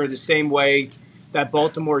Ellinger the same way that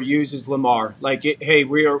Baltimore uses Lamar. Like, hey,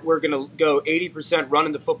 we're going to go 80%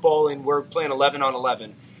 running the football, and we're playing 11 on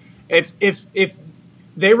 11. If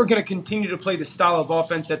they were going to continue to play the style of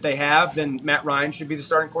offense that they have, then Matt Ryan should be the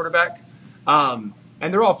starting quarterback. And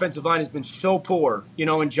their offensive line has been so poor,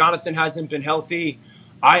 and Jonathan hasn't been healthy.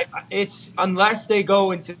 It's unless they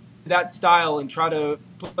go into that style and try to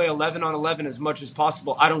play 11 on 11 as much as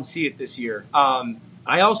possible, I don't see it this year.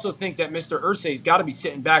 I also think that Mr. Irsay's got to be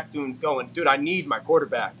sitting back going, dude, I need my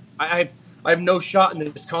quarterback. I have no shot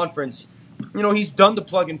in this conference. He's done the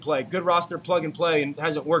plug and play, good roster plug and play, and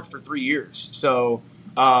hasn't worked for 3 years. So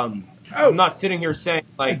I'm not sitting here saying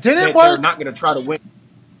like they're not going to try to win.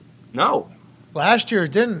 No. Last year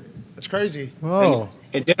it didn't. That's crazy. Whoa.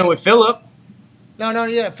 It didn't with Phillip. No,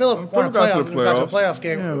 yeah. Phillip won a got to playoff. the Got to a playoffs. playoff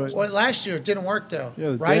game. Yeah, Well, last year it didn't work though. Yeah,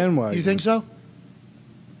 the right? bandwagon. You think so?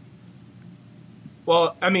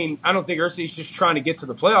 Well, I mean, I don't think Irsay's just trying to get to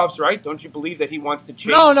the playoffs, right? Don't you believe that he wants to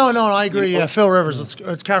change? No. I agree. Yeah, Phil Rivers.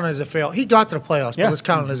 Let's count it as a fail. He got to the playoffs, but let's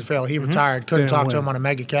count it as a fail. He retired. Couldn't Didn't talk to win. him on a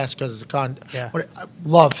mega cast because of the Yeah. But I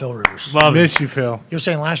love Phil Rivers. Love Miss you, Phil. You're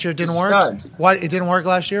saying last year it didn't work? Stud. Why it didn't work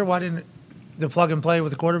last year? Why didn't the plug and play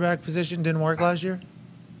with the quarterback position didn't work last year?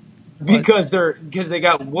 Because they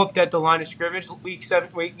got whooped at the line of scrimmage week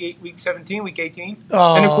 17, week 18, and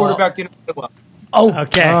the quarterback didn't play well. Oh,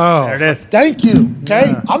 Okay, Oh. there it is. thank you. Okay,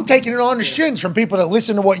 Yeah. I'm taking it on the shins from people that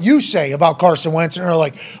listen to what you say about Carson Wentz and are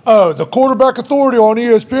like, "Oh, the quarterback authority on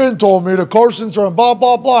ESPN told me that Carson's on blah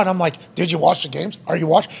blah blah." And I'm like, "Did you watch the games? Are you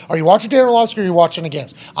watching Dan Orlovsky? Or are you watching the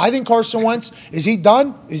games?" I think Carson Wentz is he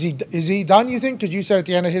done? Is he done? You think? Because you said at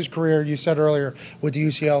the end of his career, you said earlier with the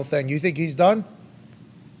UCL thing, you think he's done?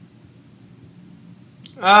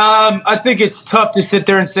 I think it's tough to sit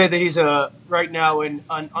there and say that he's right now an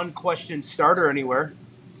unquestioned starter anywhere.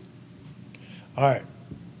 All right.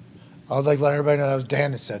 I would like to let everybody know that was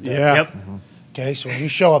Dan that said that. Yeah. Yep. Okay, so when you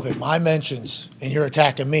show up at my mentions and you're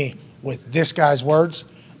attacking me with this guy's words,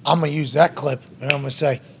 I'm going to use that clip and I'm going to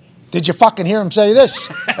say, did you fucking hear him say this?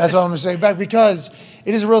 That's what I'm going to say back because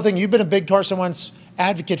it is a real thing. You've been a big Carson Wentz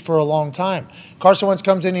advocate for a long time. Carson Wentz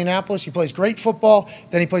comes to Indianapolis. He plays great football.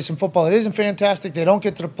 Then he plays some football that isn't fantastic. They don't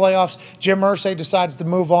get to the playoffs. Jim Irsay decides to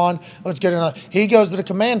move on. Let's get another. He goes to the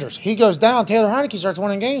Commanders. He goes down. Taylor Heineke starts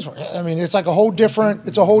winning games. I mean, it's like a whole different.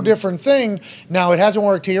 It's a whole different thing. Now it hasn't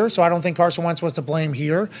worked here, so I don't think Carson Wentz was to blame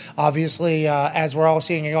here. Obviously, as we're all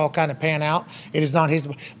seeing it all kind of pan out, it is not his.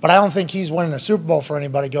 But I don't think he's winning a Super Bowl for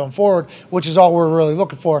anybody going forward, which is all we're really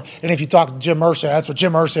looking for. And if you talk to Jim Irsay, that's what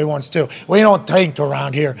Jim Irsay wants too. We don't tank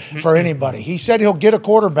around here for anybody. He said he'll get a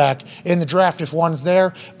quarterback in the draft if one's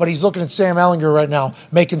there, but he's looking at Sam Ehlinger right now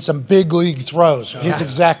making some big league throws. His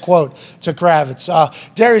exact quote to Kravitz.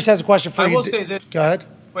 Darius has a question for I you. will say this. Go ahead.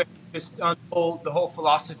 Wait, just on the whole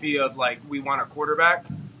philosophy of like we want a quarterback.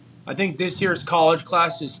 I think this year's college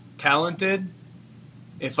class is talented.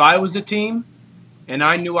 If I was a team and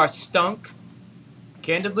I knew I stunk,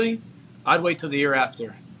 candidly, I'd wait till the year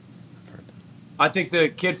after. I think the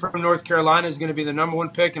kid from North Carolina is going to be the number 1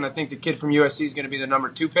 pick, and I think the kid from USC is going to be the number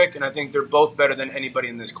 2 pick, and I think they're both better than anybody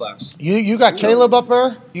in this class. You got Caleb up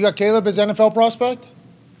there? You got Caleb as NFL prospect?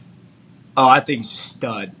 Oh, I think he's a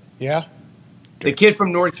stud. Yeah. The kid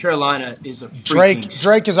from North Carolina is a freaking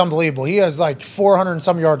Drake is unbelievable. He has like 400 and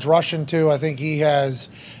some yards rushing too. I think he has.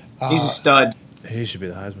 He's a stud. He should be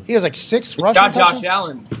the Heisman. He has like 6 He's rushing got Josh touchdowns.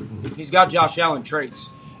 Allen. He's got Josh Allen traits.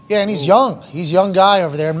 Yeah, and he's young. He's a young guy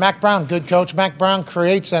over there. And Mac Brown, good coach. Mac Brown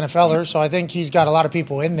creates NFLers, so I think he's got a lot of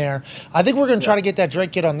people in there. I think we're going to try to get that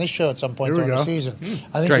Drake kid on this show at some point Here we during the go. season.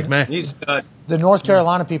 I think Drake May. He's a stud. the North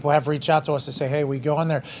Carolina people have reached out to us to say, hey, we go on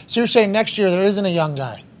there. So you're saying next year there isn't a young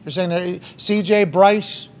guy. You're saying there, CJ,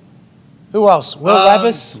 Bryce, who else? Will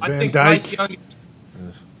Levis? I Van think Dyke. Bryce Young,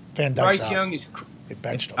 Van Dyke's Bryce out. Young is. They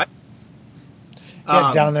benched him.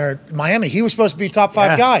 Um, Down there at Miami. He was supposed to be top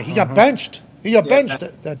 5 Yeah. guy. He got benched. He got benched.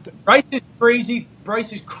 Bryce is crazy.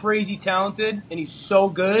 Bryce is crazy talented, and he's so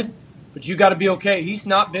good. But you got to be okay. He's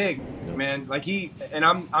not big, man. Like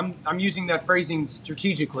I'm using that phrasing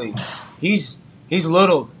strategically. He's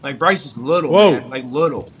little. Like Bryce is little, Whoa. man. Like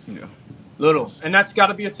little. Yeah. Little, and that's got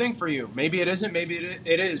to be a thing for you. Maybe it isn't. Maybe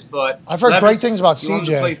it is. But I've heard great things about you want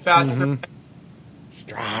him to CJ. play faster.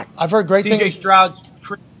 I've heard great CJ things. Stroud's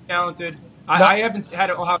crazy talented. I haven't had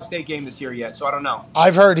an Ohio State game this year yet, so I don't know.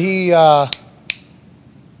 I've heard he.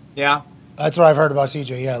 Yeah. That's what I've heard about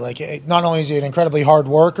CJ. Yeah, like not only is he an incredibly hard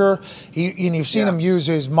worker, you've seen him use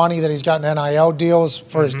his money that he's gotten NIL deals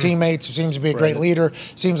for his teammates. He seems to be a great leader.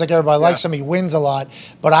 Seems like everybody likes him. He wins a lot.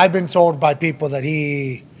 But I've been told by people that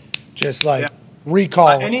he just recall.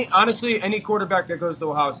 Honestly, any quarterback that goes to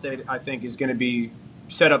Ohio State, I think, is going to be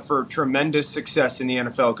set up for tremendous success in the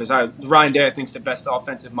NFL because Ryan Day, I think, is the best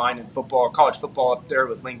offensive mind in football, college football up there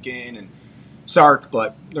with Lincoln and Sark,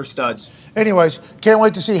 but they're studs. Anyways, can't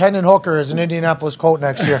wait to see Hendon Hooker as an Indianapolis Colt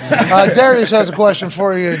next year. Darius has a question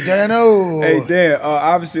for you, Dano. Hey, Dan,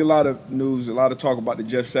 obviously a lot of news, a lot of talk about the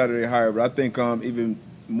Jeff Saturday hire, but I think even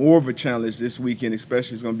more of a challenge this weekend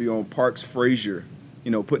especially is going to be on Parks Frazier.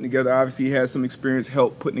 Putting together, obviously he has some experience,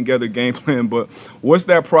 help putting together a game plan, but what's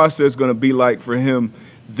that process going to be like for him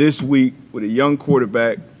this week with a young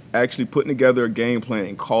quarterback actually putting together a game plan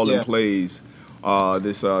and calling plays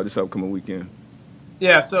this upcoming weekend?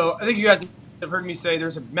 Yeah, so I think you guys have heard me say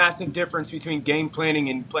there's a massive difference between game planning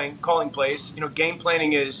and calling plays. Game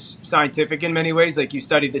planning is scientific in many ways. Like you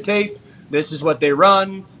study the tape, this is what they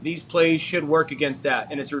run, these plays should work against that,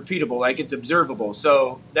 and it's repeatable, like it's observable.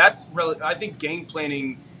 So that's really, I think game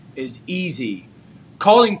planning is easy.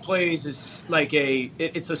 Calling plays is like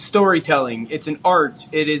it's a storytelling, it's an art,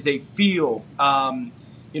 it is a feel, and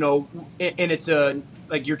it's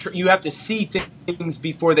you have to see things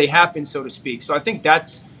before they happen, so to speak. So I think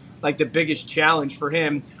that's like the biggest challenge for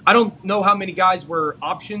him. I don't know how many guys were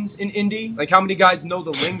options in Indy, like how many guys know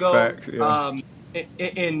the lingo. Facts, yeah.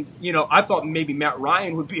 And I thought maybe Matt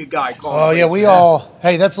Ryan would be a guy calling. Oh yeah,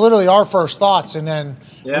 hey, that's literally our first thoughts, and then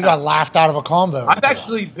we got laughed out of a combo. I've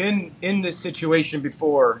actually been in this situation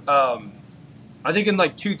before. I think in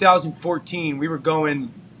like 2014, we were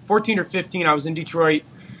going 14 or 15. I was in Detroit.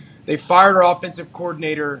 They fired our offensive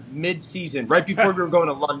coordinator mid-season, right before we were going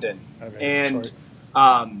to London, and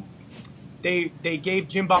they gave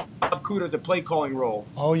Jim Bob Cooter the play calling role.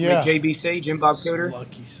 Oh yeah, JB say Jim Bob Cooter,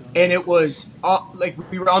 and it was like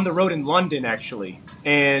we were on the road in London actually,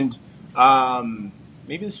 and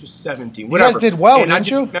maybe this was 17. Whatever. You guys did well, and didn't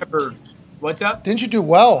you? Remember, what's up? Didn't you do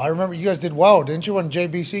well? I remember you guys did well, didn't you, when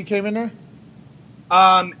JBC came in there?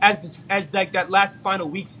 As like that last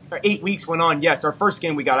final 8 weeks went on, yes, our first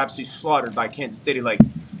game we got absolutely slaughtered by Kansas City, like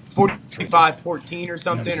 45-14 or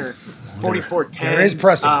something, or 44-10. There is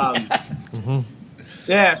precedent.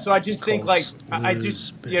 Yeah, so I just think like I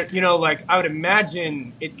would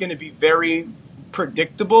imagine it's going to be very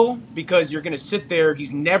predictable because you're going to sit there.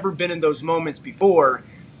 He's never been in those moments before,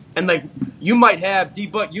 and like you might have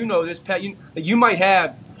D-Butt, this, Pat. You might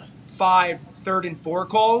have 5 3rd and 4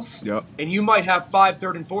 calls, and you might have 5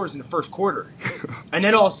 3rd and 4s in the first quarter, and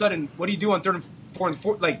then all of a sudden, what do you do on 3rd and 4 and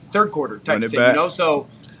 4, like third quarter type thing, So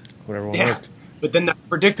whatever worked. But then that's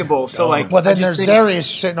predictable. So but then there's Darius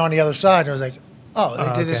sitting on the other side. And I was like,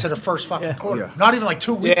 they did this in the first fucking quarter. Yeah. Not even like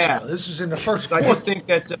 2 weeks ago. This was in the first quarter. I just think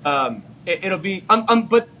that's it'll be.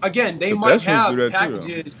 But again, they might have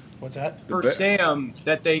packages. What's that? For Sam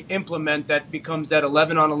that they implement that becomes that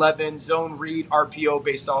 11-on-11 zone read RPO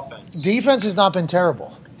based offense. Defense has not been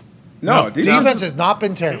terrible. No, defense has not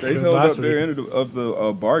been terrible. They've held up their end of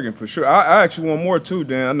the bargain for sure. I actually want more too,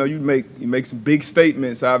 Dan. I know you make some big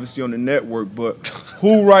statements, obviously on the network, but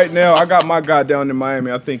who right now? I got my guy down in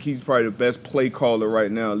Miami. I think he's probably the best play caller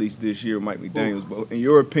right now, at least this year, Mike McDaniels. But in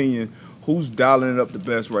your opinion, who's dialing it up the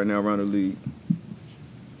best right now around the league?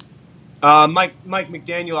 Mike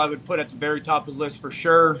McDaniel, I would put at the very top of the list for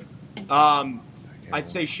sure. I'd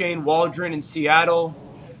say Shane Waldron in Seattle.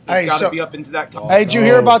 Got to be up into that. Hey, did you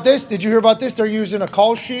hear about this? They're using a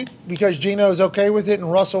call sheet because Gino's okay with it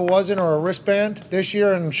and Russell wasn't, or a wristband this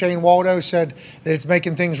year, and Shane Waldo said that it's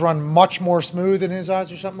making things run much more smooth in his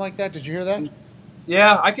eyes or something like that. Did you hear that?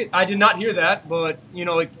 Yeah, I did not hear that, but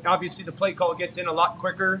obviously the play call gets in a lot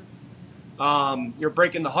quicker. You're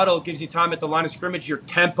breaking the huddle. It gives you time at the line of scrimmage. Your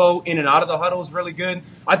tempo in and out of the huddle is really good.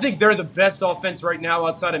 I think they're the best offense right now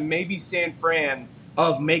outside of maybe San Fran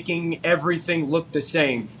of making everything look the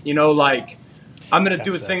same. Like I'm going to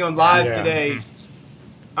do a thing on live today.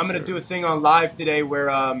 I'm going to do a thing on live today where,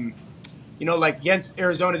 like against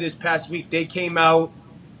Arizona this past week, they came out,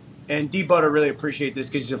 and D-Butter really appreciate this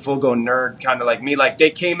because he's a full-go nerd kind of like me. Like they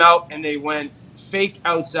came out and they went fake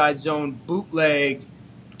outside zone, bootleg,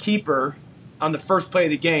 keeper on the first play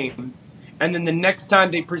of the game, and then the next time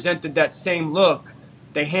they presented that same look,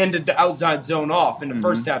 they handed the outside zone off in the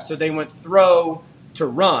first half. So they went throw to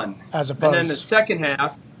run. As opposed. And then the second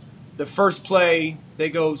half, the first play, they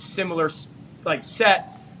go similar, like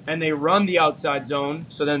set, and they run the outside zone.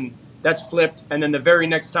 So then that's flipped. And then the very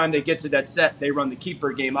next time they get to that set, they run the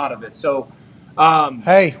keeper game out of it. So,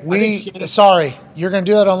 hey, sorry, you're going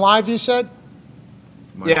to do that on live, you said?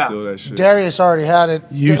 That shit. Darius already had it.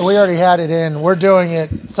 We already had it in. We're doing it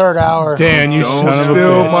third hour. Dan, you don't son of a steal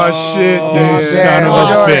bitch. my shit, Dan. Son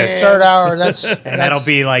of a bitch. Third hour. And that'll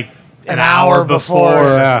be like an hour before.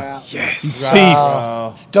 Yeah. Yes.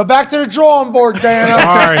 Go back to the drawing board, Dana.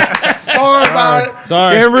 Sorry about it.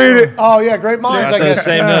 Sorry. Can't read it. Oh, yeah, great minds, I guess.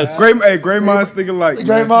 Same notes. Great minds think alike.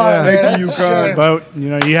 Great minds. Thank you, Con. But,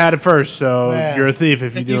 you had it first, so you're a thief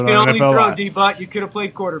if you do You it can on only NFL throw Live. D-Bot. You could have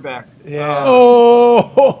played quarterback. Yeah.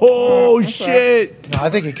 Oh, shit. No, I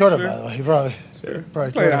think he could have, by the way. He probably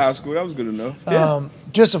Played could in have. high school. That was good enough.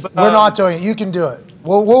 We're not doing it. You can do it.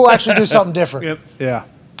 We'll actually do something different. Yep. Yeah.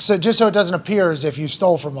 So just so it doesn't appear as if you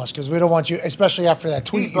stole from us, because we don't want you, especially after that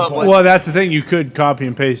tweet you put. Well, that's the thing. You could copy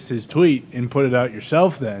and paste his tweet and put it out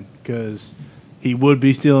yourself then, because he would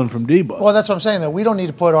be stealing from D-Buck. Well, that's what I'm saying, though. We don't need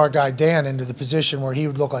to put our guy Dan into the position where he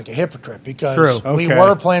would look like a hypocrite, because True. we Okay.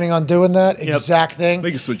 were planning on doing that exact thing. We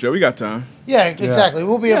can switch up. We got time. Yeah, exactly.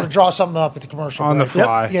 We'll be able to draw something up at the commercial On the break.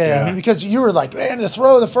 fly. Yeah, because you were like, man, the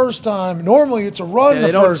throw the first time. Normally it's a run the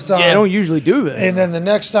first time. Yeah, they don't usually do that. And then the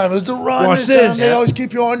next time it was the run. Watch this time. this. They always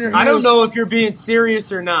keep you on your heels. I don't know if you're being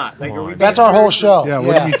serious or not. Like, are we That's being our whole serious? show. Yeah,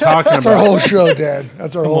 what are you talking That's our about? whole show, Dad.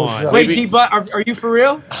 That's our whole show. Wait, D-Bot, are you for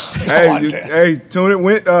real? Hey, tune it.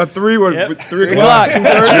 Went 3 or Yep. 3 o'clock.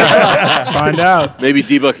 Find out. Maybe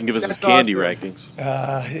D-Buck can give us his That's candy awesome.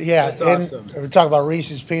 rankings. Yeah, That's and awesome. we talk about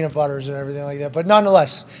Reese's peanut butters and everything like that. But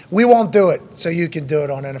nonetheless, we won't do it, so you can do it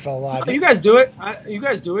on NFL Live. You guys do it. You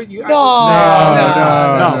guys do it. No.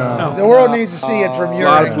 No. The world needs to see it from A your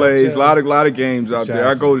lot of end, plays, too. a lot of games out there.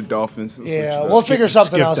 I go to Dolphins. Yeah, we'll figure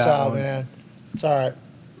something skip else that out, one. man. It's all right.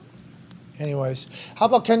 Anyways, how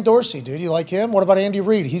about Ken Dorsey, dude? You like him? What about Andy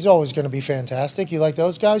Reid? He's always going to be fantastic. You like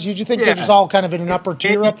those guys? You think they're Yeah. just all kind of in an upper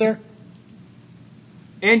tier up there?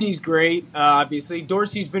 Andy's great, obviously.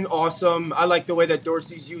 Dorsey's been awesome. I like the way that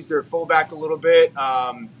Dorsey's used their fullback a little bit.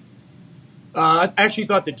 I actually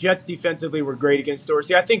thought the Jets defensively were great against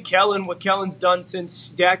Dorsey. I think what Kellen's done since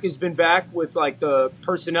Dak has been back with like the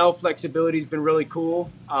personnel flexibility has been really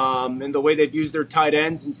cool. And the way they've used their tight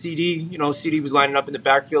ends and CD, CD was lining up in the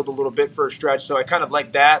backfield a little bit for a stretch. So I kind of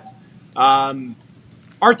like that.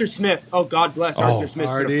 Arthur Smith. Oh, God bless Arthur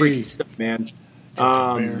Smith's been a freaky stuff, man.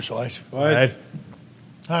 Bears, right? Right.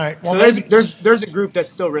 All right. Well, So maybe, there's a group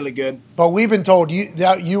that's still really good. but we've been told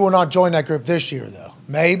you will not join that group this year, though.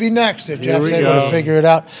 Maybe next if Here Jeff's we able to go. figure it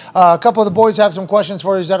out. A couple of the boys have some questions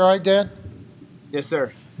for you. Is that all right, Dan? Yes,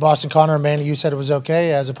 sir. Boston Connor and Manny, you said it was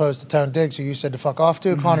okay, as opposed to Tone Diggs, who you said to fuck off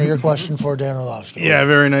to. Connor, your question for Dan Orlovsky. Yeah,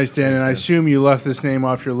 very nice, Dan. And I assume you left this name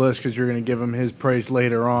off your list because you're going to give him his praise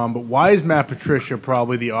later on. But why is Matt Patricia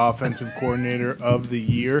probably the offensive coordinator of the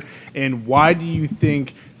year? And why do you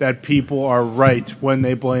think that people are right when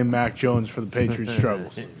they blame Mac Jones for the Patriots'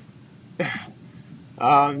 struggles? Do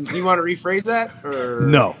you want to rephrase that? Or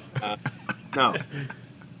No. No.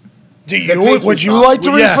 Would you like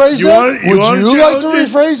to Yeah, rephrase you that? want- you Would want you to like to challenge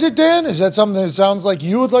it? rephrase it, Dan? Is that something that sounds like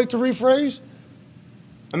you would like to rephrase?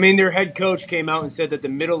 I mean, their head coach came out and said that the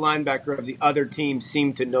middle linebacker of the other team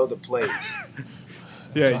seemed to know the plays.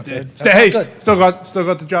 Yeah, he not did. good. That's Hey, not good. still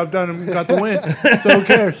got the job done and got the win. So who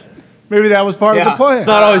cares? Maybe that was part of the Yeah. plan. It's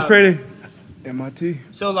not always pretty. MIT.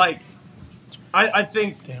 So, I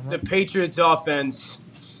think Damn the right. Patriots' offense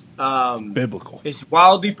Biblical. is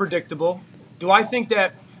wildly predictable. Do I think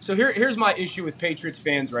that? So here's my issue with Patriots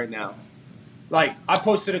fans right now. Like, I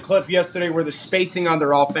posted a clip yesterday where the spacing on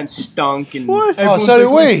their offense stunk. And What? Oh, so did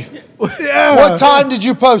we. Yeah. What time did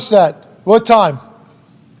you post that? What time?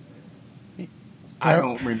 I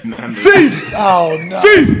don't remember. Oh, no.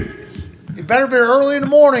 You better be early in the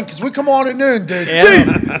morning because we come on at noon, dude.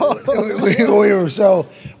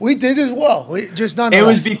 We did as well. We just none. It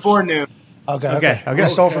was before noon. Okay. We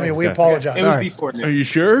stole from you. We apologize. It was All right. before noon. Are you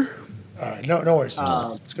sure? All right. No worries.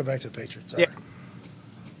 Let's go back to the Patriots. All Yeah. right.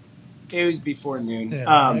 It was before noon.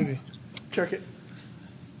 Yeah, maybe. Check it.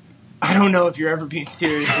 I don't know if you're ever being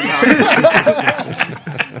serious or not.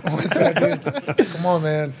 What's that, dude? Come on,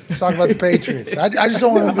 man. Let's talk about the Patriots. I just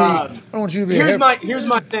don't want to be. I don't want you to be. Here's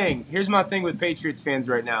my thing. Here's my thing with Patriots fans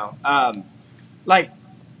right now.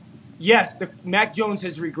 Yes, Mac Jones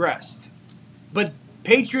has regressed, but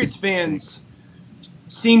Patriots fans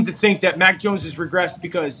seem to think that Mac Jones has regressed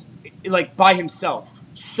because, by himself,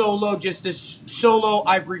 just this solo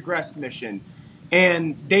I've regressed mission,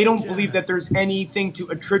 and they don't believe that there's anything to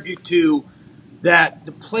attribute to that.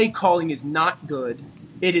 The play calling is not good.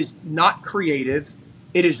 It is not creative.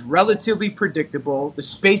 It is relatively predictable. The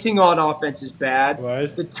spacing on offense is bad.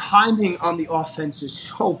 Right. The timing on the offense is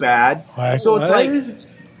so bad. Right. So it's like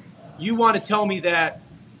you want to tell me that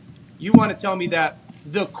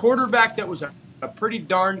the quarterback that was a pretty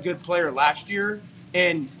darn good player last year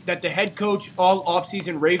and that the head coach all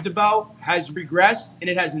offseason raved about has regressed, and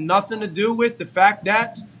it has nothing to do with the fact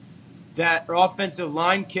that our offensive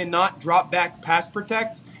line cannot drop back pass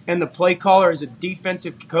protect. and the play caller is a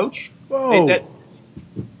defensive coach. Whoa.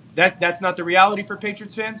 That's not the reality for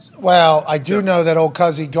Patriots fans? Well, I do know that old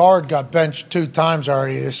Cuzzy guard got benched 2 times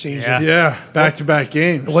already this season. Yeah, back-to-back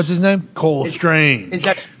games. What's his name? Cole Strange.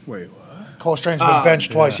 Wait, what? Cole Strange's been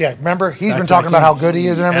benched twice. Yeah, remember? He's been talking about how good he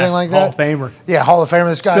is and everything like that. Hall of Famer. Yeah, Hall of Famer.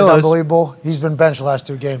 This guy's Still is. unbelievable. He's been benched the last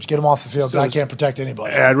 2 games. Get him off the field. Guy can't protect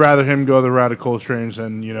anybody. I'd rather him go the route of Cole Strange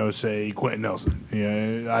than, say, Quentin Nelson.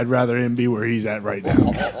 Yeah, I'd rather him be where he's at right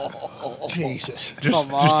now. Jesus. Just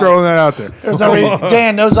throwing that out there. There's no reason.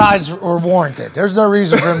 Dan, those eyes were warranted. There's no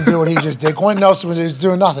reason for him to do what he just did. Quentin Nelson was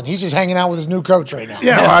doing nothing. He's just hanging out with his new coach right now.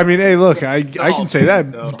 Yeah, well, I mean, hey, look, I can say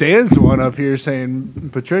that. Dan's the one up here saying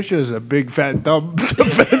Patricia's a big, fat, dumb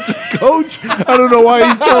defensive coach. I don't know why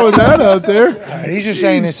he's throwing that out there. Right, he's just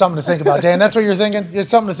saying it's something to think about. Dan, that's what you're thinking? It's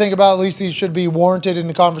something to think about. At least these should be warranted in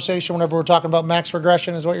the conversation whenever we're talking about max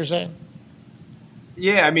regression is what you're saying?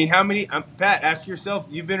 Yeah, I mean, how many Pat, ask yourself,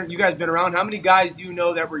 you guys been around, how many guys do you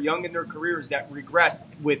know that were young in their careers that regressed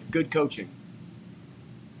with good coaching?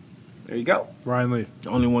 There you go. Ryan Leaf. The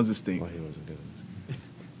only ones that stink.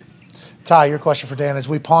 Ty, your question for Dan as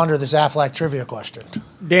we ponder this Aflac trivia question.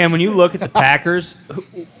 Dan, when you look at the Packers,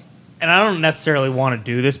 and I don't necessarily want to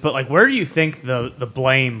do this, but like, where do you think the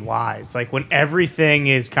blame lies? Like, when everything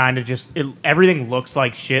is kind of everything looks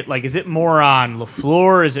like shit. Like, is it more on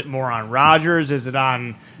LaFleur? Is it more on Rodgers? Is it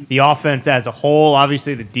on the offense as a whole?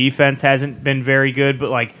 Obviously, the defense hasn't been very good, but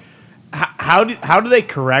like, how do they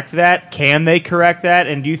correct that? Can they correct that?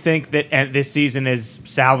 And do you think that this season is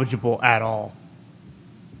salvageable at all?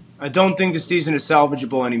 I don't think the season is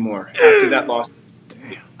salvageable anymore after that loss.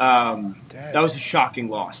 That was a shocking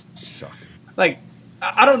loss. Like,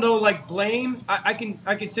 I don't know, like, blame. I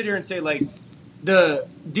can sit here and say, like, the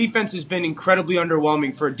defense has been incredibly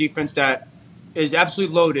underwhelming for a defense that is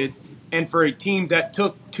absolutely loaded and for a team that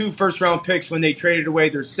took 2 first-round picks when they traded away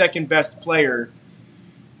their second-best player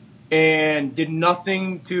and did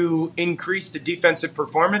nothing to increase the defensive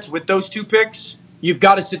performance with those 2 picks. You've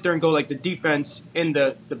got to sit there and go, like, the defense and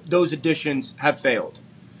those additions have failed.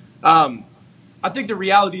 I think the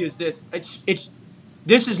reality is this.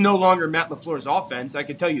 This is no longer Matt LaFleur's offense. I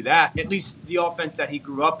can tell you that. At least the offense that he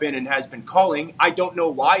grew up in and has been calling. I don't know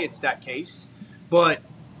why it's that case, but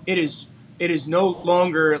it is no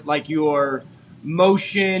longer like your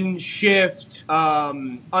motion, shift,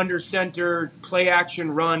 under center, play action,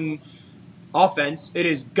 run offense. It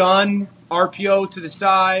is gun, RPO to the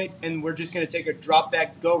side, and we're just going to take a drop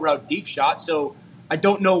back, go route, deep shot. So I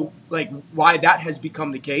don't know like why that has become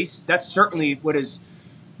the case. That's certainly what has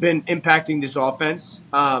been impacting this offense.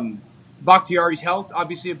 Bakhtiari's health,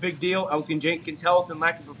 obviously a big deal. Elton Jenkins' health and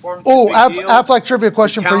lack of performance. Oh, Aflac trivia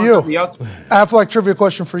question for you. Aflac trivia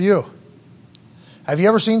question for you. Have you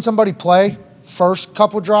ever seen somebody play first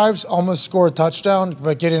couple drives, almost score a touchdown,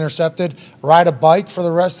 but get intercepted, ride a bike for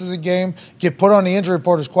the rest of the game, get put on the injury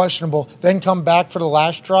report as questionable, then come back for the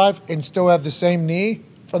last drive and still have the same knee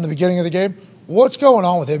from the beginning of the game? What's going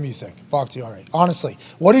on with him, you think, Bakhtiari? Honestly,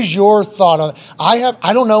 what is your thought on it?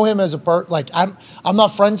 I don't know him as a I'm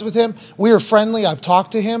not friends with him. We are friendly. I've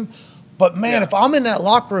talked to him. But, man, if I'm in that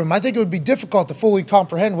locker room, I think it would be difficult to fully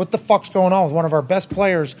comprehend what the fuck's going on with one of our best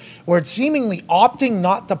players where it's seemingly opting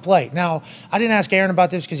not to play. Now, I didn't ask Aaron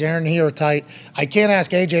about this because Aaron and he are tight. I can't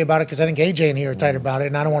ask AJ about it because I think AJ and he are tight about it,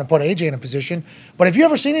 and I don't want to put AJ in a position. But have you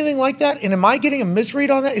ever seen anything like that? And am I getting a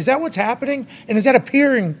misread on that? Is that what's happening? And is that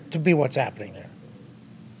appearing to be what's happening there?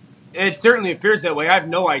 It certainly appears that way. I have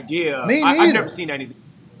no idea. Me neither. I've never seen anything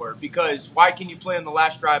before because why can you play on the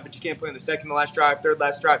last drive, but you can't play on the second to last drive, third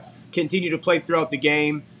last drive, continue to play throughout the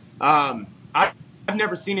game? I've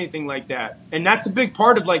never seen anything like that. And that's a big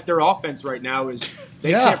part of like their offense right now is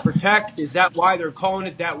they can't protect. Is that why they're calling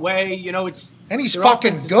it that way? You know, it's and he's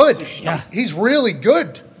fucking good. Yeah. He's really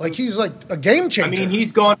good. Like he's like a game changer. I mean,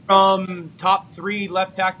 he's gone from top 3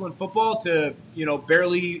 left tackle in football to, you know,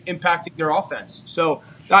 barely impacting their offense. So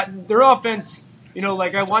their offense, you know,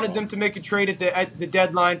 like I wanted them to make a trade at the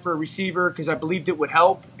deadline for a receiver because I believed it would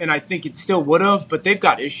help, and I think it still would have. But they've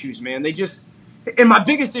got issues, man. And my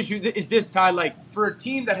biggest issue is this, Ty. Like for a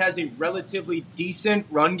team that has a relatively decent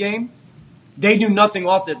run game, they do nothing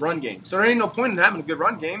off that run game. So there ain't no point in having a good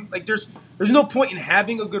run game. Like there's no point in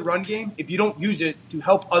having a good run game if you don't use it to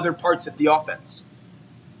help other parts of the offense.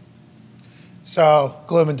 So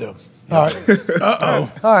gloom and doom. All right. All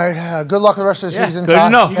right. Good luck with the rest of the season, good Ty.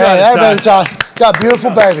 enough. Hey, everybody, Ty. got a beautiful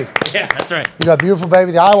baby. Yeah, that's right. You got a beautiful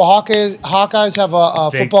baby. The Iowa Hawkeyes have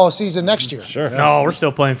a football season next year. Sure. No, we're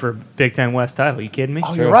still playing for Big Ten West title. Are you kidding me?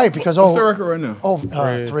 Oh, you're right. Because What's the record right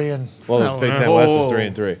now? 3 and. Well, No, Big Ten whoa, West whoa,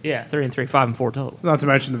 is 3-3. Yeah, 3-3, 5-4 total. Not to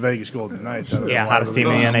mention the Vegas Golden Knights. Yeah, hottest team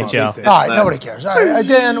in the NHL. All right, nobody cares. All right,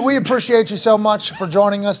 Dan, we appreciate you so much for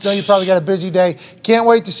joining us. Know you probably got a busy day. Can't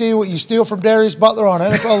wait to see what you steal from Darius Butler on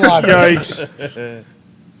NFL Live. Yikes.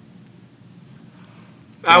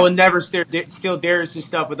 I will never steal Darius'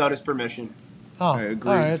 stuff without his permission. Oh, I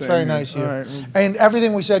agree. all right. That's Same very here. nice of you. All right. And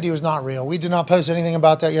everything we said to you was not real. We did not post anything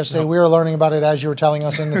about that yesterday. We were learning about it as you were telling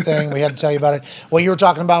us in the thing. We had to tell you about it. What you were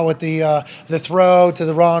talking about with the throw to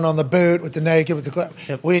the run on the boot with the naked with the clip.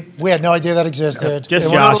 Yep. We had no idea that existed. Just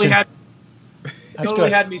It Josh. was- Totally That's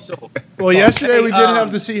good. had me sold. Well, yesterday we did Hey,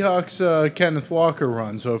 have the Seahawks Kenneth Walker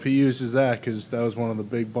run, so if he uses that, because that was one of the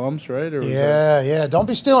big bumps, right? Or was that- Yeah. Don't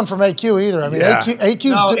be stealing from AQ either. I mean, Yeah. AQ's.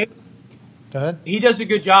 No, Go ahead. he does a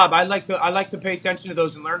good job. I like to pay attention to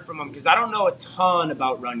those and learn from him because I don't know a ton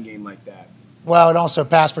about run game like that. Well, and also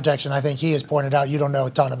pass protection. I think he has pointed out you don't know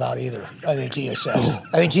a ton about either. I think he has said.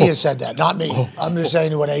 I think he has said that, not me. I'm just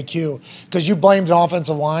saying what AQ, because you blamed an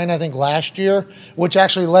offensive line, I think, last year, which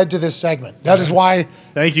actually led to this segment. That is why.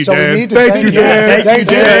 Thank you, so Dan. we need to Thank you, Dan. Thank you,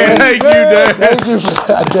 Dan. Thank you, Dan. Thank you for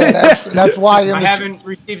that, Dan. That's why. I haven't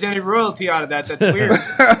received any royalty out of that. That's weird.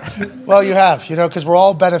 Well, you have, because we're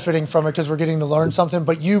all benefiting from it because we're getting to learn something.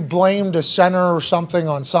 But you blamed a center or something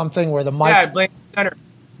on something where the mic. Yeah, I blame the center.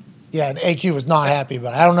 Yeah, and AQ was not happy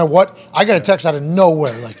about it. I don't know what. I got a text out of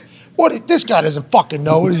nowhere like, what? This guy doesn't fucking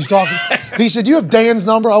know what he's talking. He said, "You have Dan's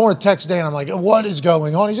number? I want to text Dan." I'm like, "What is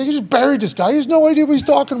going on?" He's like, "You just buried this guy. He has no idea what he's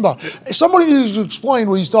talking about. Somebody needs to explain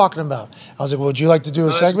what he's talking about." I was like, "Well, would you like to do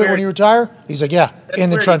a segment when you retire?" He's like, "Yeah, That's in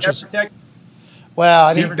the weird. trenches." He never texted- Well,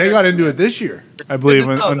 I didn't. They got into it this year, I believe,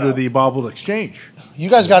 Didn't know, under though. the bobbled exchange. You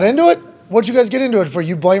guys got into it? What'd you guys get into it for?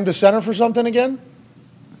 You blamed the center for something again?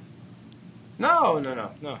 No.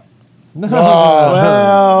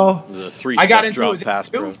 Well, It was a I got three-step into drop it pass,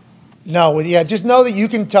 bro. No, just know that you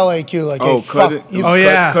can tell AQ like, Oh, "Hey, fuck cutting. you."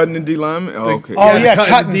 Cutting the D lineman. Oh, okay. Oh, Yeah, cutting.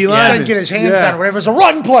 cutting He D-lineman. said get his hands Yeah. down or whatever. It's a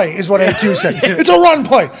run play is what AQ said. It's a run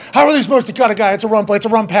play. How are they supposed to cut a guy? It's a run play. It's a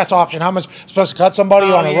run pass option. How am I supposed to cut somebody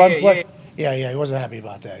Oh, on a yeah, run yeah, play? Yeah. He wasn't happy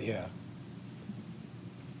about that, yeah.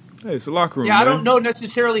 Hey, it's a locker room. Yeah, I man. don't know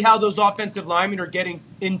necessarily how those offensive linemen are getting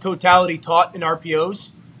in totality taught in RPOs.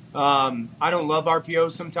 I don't love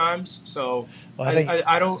RPOs sometimes, so Well,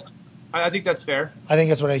 I don't. I think that's fair. I think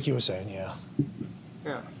that's what AQ was saying, yeah.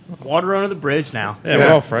 Yeah. Water under the bridge now. Yeah,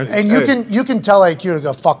 we're all friends. And you can tell AQ to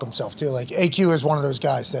go fuck himself too. Like AQ is one of those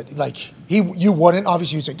guys that like you wouldn't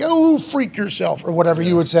obviously you say go freak yourself or whatever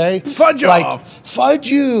you would say. Fudge like, off. Fudge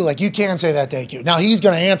you. Like you can't say that to AQ. Now he's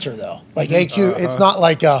gonna answer though. Like AQ, it's not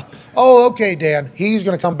like oh okay Dan. He's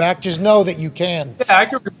gonna come back. Just know that you can. Yeah,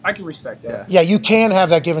 I can respect that. Yeah, you can have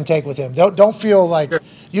that give and take with him. Don't feel like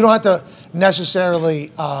you don't have to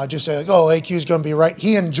necessarily just say like, oh AQ's gonna be right.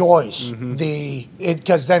 He enjoys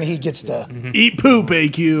because then he gets to eat poop,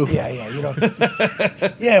 AQ.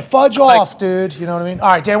 yeah, fudge off, dude. You know what I mean? All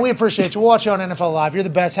right, Dan, we appreciate you. We'll watch you on NFL Live. You're the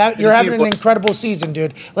best. You're having an incredible season,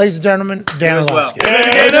 dude. Ladies and gentlemen, Dan as well. Orlovsky.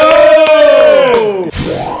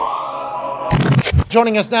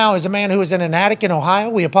 Joining us now is a man who is in an attic in Ohio.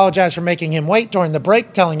 We apologize for making him wait during the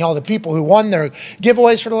break, telling all the people who won their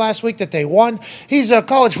giveaways for the last week that they won. He's a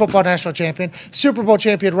college football national champion, Super Bowl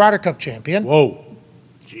champion, Ryder Cup champion. Whoa.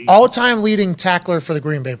 All-time leading tackler for the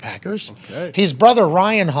Green Bay Packers. Okay. His brother,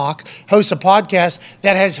 Ryan Hawk, hosts a podcast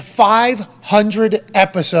that has 500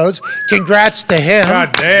 episodes. Congrats to him.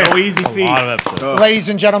 God damn. No easy feat. A lot of episodes. Ladies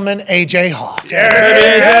and gentlemen, AJ Hawk.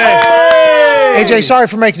 Yeah. AJ, sorry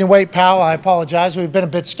for making you wait, pal. I apologize. We've been a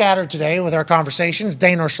bit scattered today with our conversations.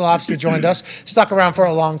 Dane Orlovsky joined us, stuck around for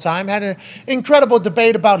a long time, had an incredible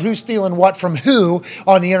debate about who's stealing what from who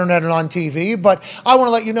on the internet and on TV. But I want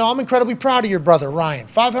to let you know I'm incredibly proud of your brother, Ryan.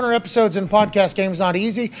 500 episodes in podcast game is not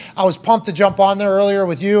easy. I was pumped to jump on there earlier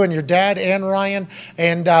with you and your dad and Ryan,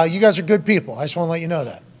 and you guys are good people. I just want to let you know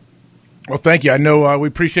that. Well, thank you. I know we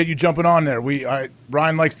appreciate you jumping on there.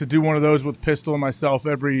 Ryan likes to do one of those with Pistol and myself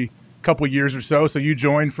every couple years or so. So you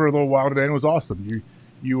joined for a little while today, and it was awesome.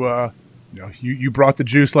 You brought the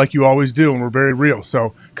juice like you always do, and we're very real.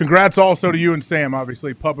 So congrats also to you and Sam,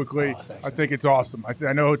 obviously publicly. I think it's awesome.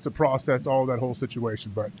 I know it's a process, all that whole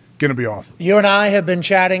situation, but going to be awesome. You and I have been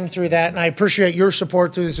chatting through that, and I appreciate your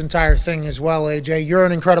support through this entire thing as well, AJ. You're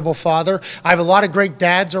an incredible father. I have a lot of great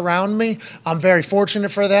dads around me. I'm very fortunate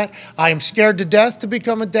for that. I am scared to death to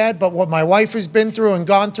become a dad, but what my wife has been through and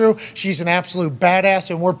gone through, she's an absolute badass,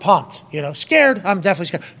 and we're pumped. Scared? I'm definitely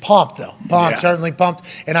scared. Pumped, though. Pumped, certainly pumped,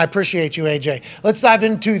 and I appreciate you, AJ. Let's dive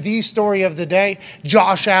into the story of the day,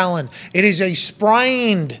 Josh Allen. It is a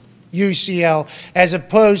sprained UCL as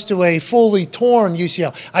opposed to a fully torn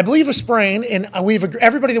UCL. I believe a sprain, and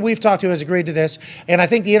everybody that we've talked to has agreed to this, and I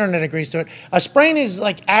think the internet agrees to it. A sprain is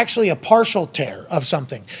like actually a partial tear of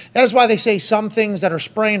something. That is why they say some things that are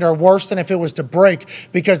sprained are worse than if it was to break,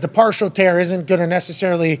 because the partial tear isn't going to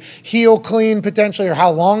necessarily heal clean potentially, or how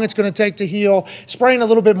long it's going to take to heal. Sprain a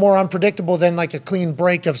little bit more unpredictable than like a clean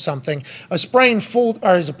break of something. A sprain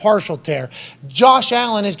is a partial tear. Josh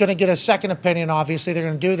Allen is going to get a second opinion. Obviously, they're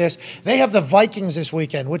going to do this. They have the Vikings this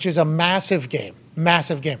weekend, which is a massive game.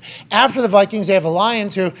 Massive game. After the Vikings, they have the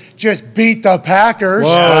Lions, who just beat the Packers.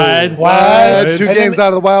 What? 2 games out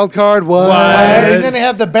of the wild card. What? And then they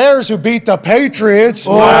have the Bears, who beat the Patriots.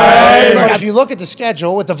 But if you look at the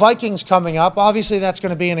schedule, with the Vikings coming up, obviously that's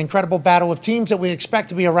going to be an incredible battle with teams that we expect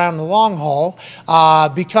to be around the long haul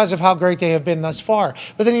because of how great they have been thus far.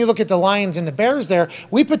 But then you look at the Lions and the Bears there,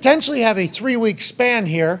 we potentially have a 3-week span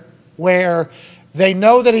here where they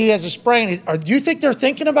know that he has a sprain. Do you think they're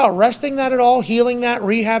thinking about resting that at all, healing that,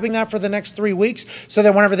 rehabbing that for the next 3 weeks, so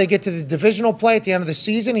that whenever they get to the divisional play at the end of the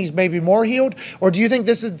season, he's maybe more healed? Or do you think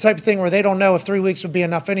this is the type of thing where they don't know if 3 weeks would be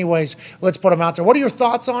enough anyways? Let's put him out there. What are your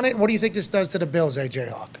thoughts on it, and what do you think this does to the Bills, AJ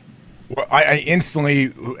Hawk? Well, I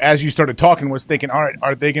instantly, as you started talking, was thinking, all right,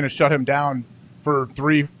 are they going to shut him down for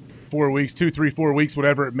 3-4 weeks, 2-3-4 weeks,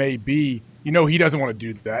 whatever it may be? He doesn't want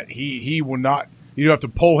to do that. He will not. You have to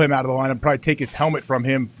pull him out of the line and probably take his helmet from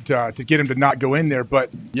him to get him to not go in there. But,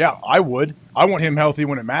 yeah, I would. I want him healthy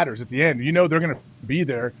when it matters at the end. They're going to be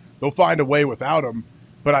there. They'll find a way without him.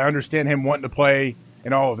 But I understand him wanting to play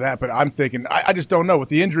and all of that. But I'm thinking, I just don't know. With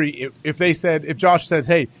the injury, if Josh says,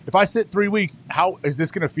 hey, if I sit 3 weeks, how is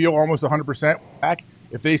this going to feel almost 100% back?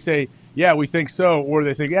 If they say, yeah, we think so, or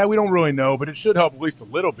they think, yeah, we don't really know, but it should help at least a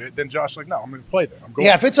little bit, then Josh like, no, I'm going to play that. I'm going.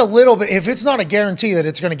 Yeah, if it's a little bit, if it's not a guarantee that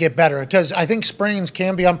it's going to get better, because I think sprains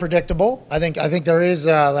can be unpredictable. I think there is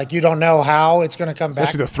you don't know how it's going to come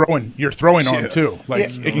back. Especially your throwing arm too.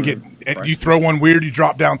 It can get. You throw one weird, you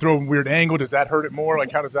drop down, throw a weird angle. Does that hurt it more?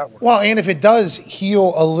 Like, how does that work? Well, and if it does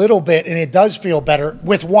heal a little bit and it does feel better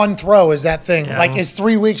with one throw, is that thing. Yeah. Like, is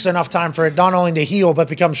 3 weeks enough time for it not only to heal but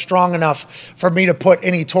become strong enough for me to put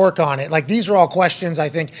any torque on it? Like, these are all questions I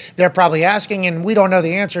think they're probably asking, and we don't know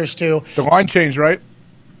the answers to. The line changed, right?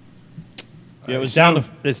 Yeah, it was down to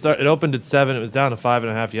it opened at 7. It was down to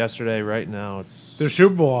 5.5 yesterday. Right now, it's their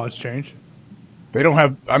Super Bowl odds changed. They don't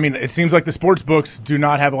have. I mean, it seems like the sports books do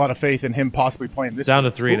not have a lot of faith in him possibly playing this. Down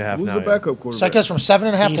to 3.5 who's now. Who's the backup quarterback? So it goes from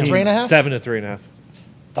 7.5 to 3.5. 7 to 3.5.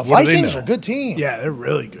 The Vikings are a good team. Yeah, they're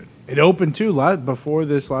really good. It opened too before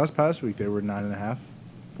this past week. They were 9.5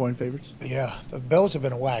 point favorites. Yeah, the Bills have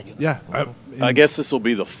been a wagon. Yeah, I guess this will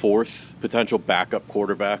be the 4th potential backup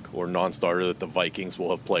quarterback or non-starter that the Vikings will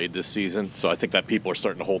have played this season. So I think that people are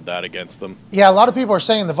starting to hold that against them. Yeah, a lot of people are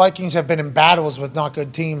saying the Vikings have been in battles with not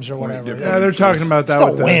good teams or whatever. Yeah, they're talking about that.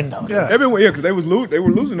 Still win though. Yeah, because they were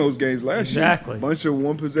losing those games last year. Exactly. Bunch of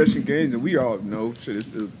one possession games, and we all know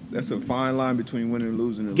that's a fine line between winning and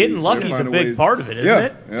losing. Getting lucky is a big part of it, isn't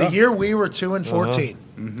it? Yeah. The year we were 2-14.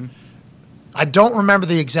 Mm-hmm. I don't remember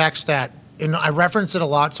the exact stat, and I reference it a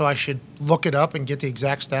lot, so I should look it up and get the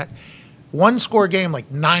exact stat. 1-score game,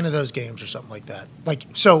 like 9 of those games or something like that.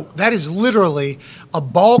 So that is literally a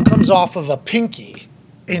ball comes off of a pinky,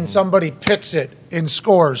 and somebody picks it and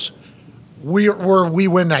scores. We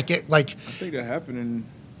win that game. I think that happened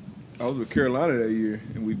I was with Carolina that year,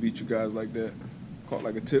 and we beat you guys like that. Caught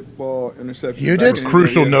like a tip ball interception. You did?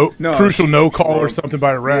 Crucial no call or something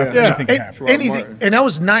by a ref. Yeah. Anything, and that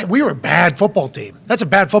was 9. We were a bad football team. That's a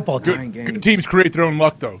bad football team. Good teams create their own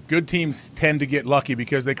luck, though. Good teams tend to get lucky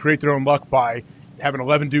because they create their own luck by having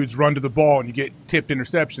 11 dudes run to the ball and you get tipped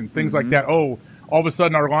interceptions, things like that. Oh, all of a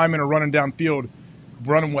sudden our linemen are running downfield,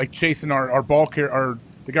 chasing our ball carrier,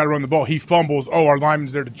 the guy running the ball, he fumbles. Oh, our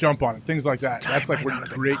lineman's there to jump on it. Things like that. That's like where you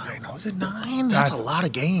create. Was it 9? That's a lot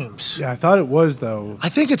of games. Yeah, I thought it was though. I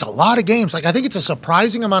think it's a lot of games. I think it's a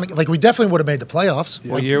surprising amount of. We definitely would have made the playoffs.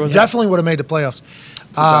 What year was definitely would have made the playoffs.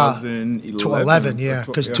 2011, yeah,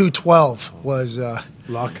 because 2-12 was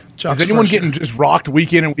luck. Is anyone getting just rocked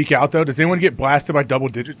week in and week out though? Does anyone get blasted by double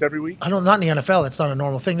digits every week? I don't. Not in the NFL. That's not a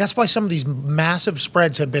normal thing. That's why some of these massive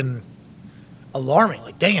spreads have been alarming.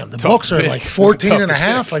 Like, damn, the books are like 14 and a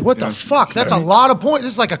half. Like, what the fuck? That's a lot of points.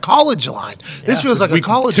 This is like a college line. This feels like a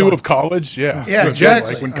college two line. of college, yeah. Yeah,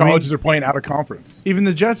 exactly. Like when colleges are playing out of conference. Even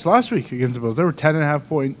the Jets last week against the Bills, they were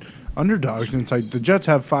 10.5-point underdogs, and it's like the Jets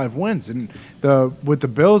have 5 wins. And with the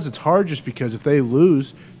Bills, it's hard just because if they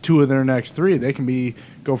lose 2 of their next 3, they can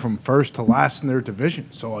go from first to last in their division.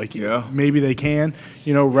 So like, maybe they can,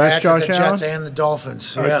 rest Josh the Allen. Jets and the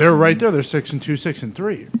Dolphins. They're right there. They're 6-2,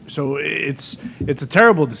 6-3. So it's a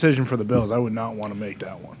terrible decision for the Bills. I would not want to make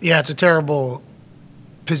that one. Yeah, it's a terrible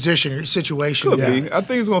situation. Could be. I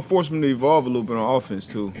think it's going to force him to evolve a little bit on offense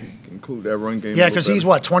too. Include that run game. Yeah, because he's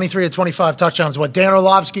 23 of 25 touchdowns. What Dan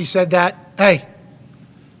Orlovsky said that. Hey,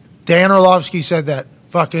 Dan Orlovsky said that.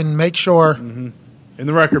 Fucking make sure. Mm-hmm. In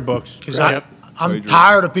the record books. Because I'm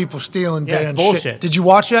tired of people stealing Dan's shit. Did you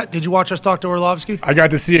watch that? Did you watch us talk to Orlovsky? I got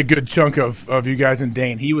to see a good chunk of you guys and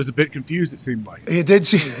Dane. He was a bit confused, it seemed like. It did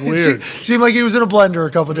seem like he was in a blender a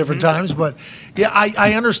couple different times. But, yeah,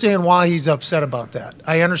 I understand why he's upset about that.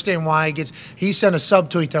 I understand why he sent a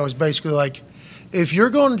subtweet that was basically like, if you're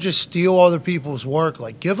going to just steal other people's work,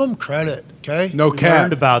 like, give them credit, okay? No cap. We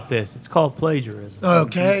learned about this. It's called plagiarism.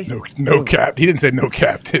 Okay. No cap. He didn't say no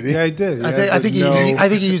cap, did he? Yeah, he did. I think he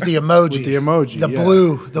used the emoji. With the emoji,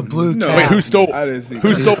 the blue cap. Wait, who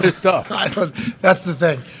stole his stuff? That's the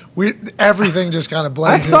thing. Everything just kind of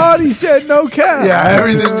blends in. I thought he said no cap. Yeah,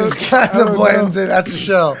 everything just kind of blends in. That's the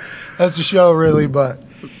show. That's the show, really, but.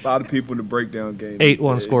 A lot of people in the breakdown game. 8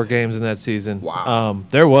 one-score games in that season. Wow.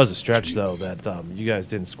 There was a stretch though that you guys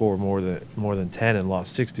didn't score more than 10 and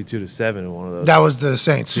lost 62-7 in one of those. That was the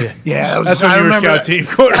Saints. Yeah, that's when you were scout team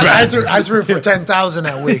quarterback. I threw for 10,000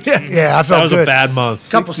 that week. Yeah, I felt good. That was a bad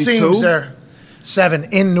month. Couple seams there. 7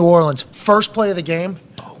 in New Orleans. First play of the game.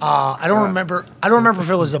 I don't remember if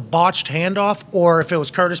it was a botched handoff or if it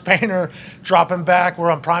was Curtis Painter dropping back.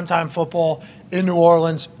 We're on primetime football in New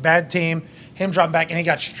Orleans. Bad team. Him dropping back, and he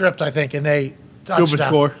got stripped, I think, and they touchdown.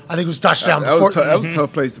 Score. I think it was touchdown. That was a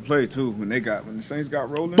tough place to play too. When the Saints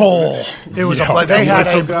got rolling. It was they had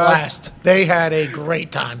a blast. They had a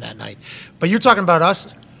great time that night. But you're talking about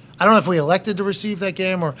us. I don't know if we elected to receive that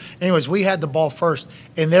game or, anyways, we had the ball first,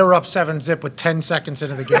 and they were up 7-zip with 10 seconds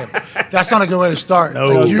into the game. That's not a good way to start. No,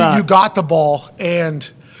 like, you got the ball, and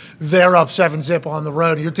they're up 7-zip on the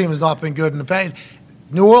road. Your team has not been good in the paint.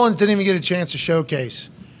 New Orleans didn't even get a chance to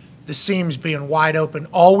showcase the seams being wide open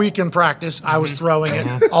all week in practice. I was throwing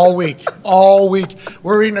it all week.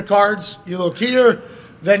 We're reading the cards. You look here,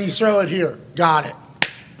 then you throw it here. Got it.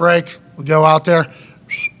 Break. We go out there.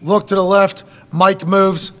 Look to the left. Mike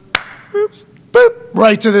moves. Boop, boop,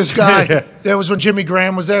 right to this guy. That was when Jimmy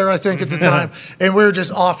Graham was there, I think, at the time. And we were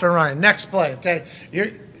just off and running. Next play, okay?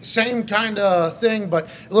 Same kind of thing, but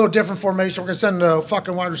a little different formation. We're going to send the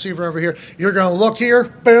fucking wide receiver over here. You're going to look here,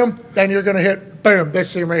 boom, then you're going to hit, boom,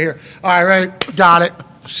 this team right here. All right, got it.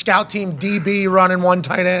 Scout team DB running one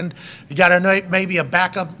tight end. You got maybe a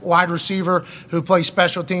backup wide receiver who plays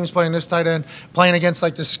special teams playing this tight end, playing against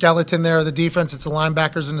like the skeleton there of the defense. It's the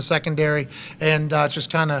linebackers in the secondary. And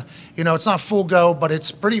just kind of, it's not full go, but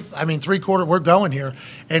it's pretty, 3/4, we're going here.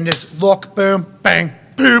 And it's look, boom, bang,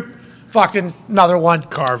 boop. Fucking another one.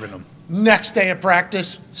 Carving them. Next day of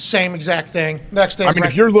practice, same exact thing. Next day.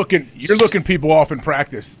 If you're looking people off in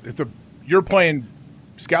practice. You're playing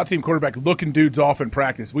scout team quarterback, looking dudes off in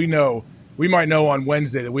practice. We might know on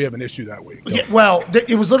Wednesday that we have an issue that week. Yeah, well,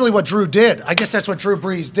 it was literally what Drew did. I guess that's what Drew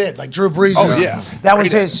Brees did. Like Drew Brees. That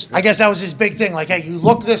was his. I guess that was his big thing. Like, hey, you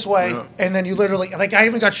look this way, and then you literally. Like, I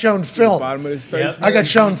even got shown film. Bottom of his face. I got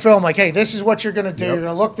shown film. Like, hey, this is what you're going to do. You're going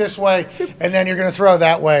to look this way, and then you're going to throw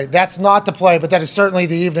that way. That's not the play, but that is certainly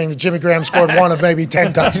the evening that Jimmy Graham scored one of maybe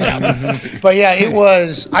 10 touchdowns. But yeah, it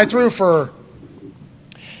was. I threw for.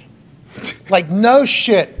 Like, no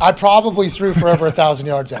shit, I probably threw for over 1,000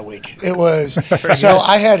 yards that week. It was so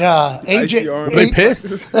I had AJ. Were they pissed?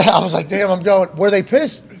 I was like, damn, I'm going. Were they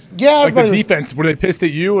pissed? Yeah, like the defense. Were they pissed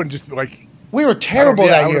at you and just like? We were terrible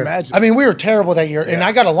that year. Imagine. We were terrible that year, and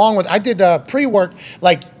I got along with. I did pre-work,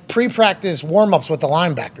 like pre-practice warm-ups with the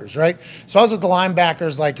linebackers, right? So I was with the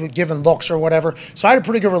linebackers, like giving looks or whatever. So I had a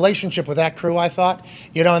pretty good relationship with that crew, I thought,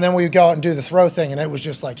 and then we'd go out and do the throw thing, and it was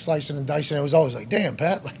just like slicing and dicing. It was always like, damn,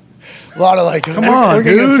 Pat. Like, a lot of like, come on, we're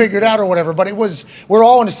going to get it figured out or whatever. But we're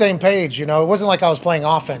all on the same page, It wasn't like I was playing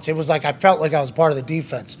offense. It was like I felt like I was part of the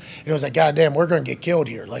defense. It was like, goddamn, we're going to get killed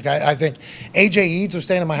here. Like I think AJ Eads was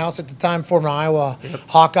staying in my house at the time, former Iowa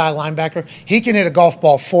Hawkeye linebacker. He can hit a golf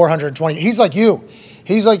ball 420. He's like you.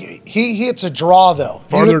 He's like he hits a draw though.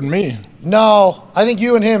 Farther than me. No, I think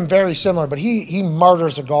you and him very similar, but he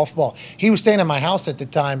murders a golf ball. He was staying at my house at the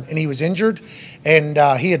time, and he was injured, and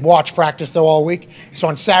he had watched practice though all week. So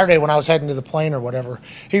on Saturday when I was heading to the plane or whatever,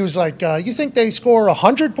 he was like, "You think they score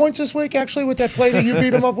 100 points this week? Actually, with that play that you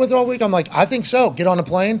beat them up with all week?" I'm like, "I think so. Get on the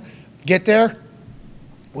plane, get there."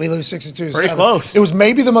 We lose 62-7. Pretty close. It was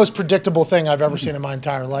maybe the most predictable thing I've ever seen in my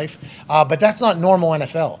entire life, but that's not normal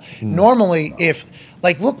NFL. Normally,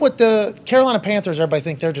 look what the Carolina Panthers, everybody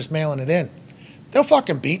think they're just mailing it in. They'll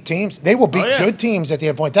fucking beat teams. They will beat good teams at the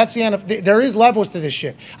end point. That's the NFL. There is levels to this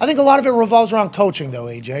shit. I think a lot of it revolves around coaching, though,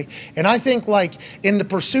 AJ. And I think, in the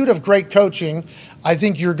pursuit of great coaching, I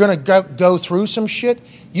think you're going to go through some shit.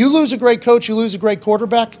 You lose a great coach, you lose a great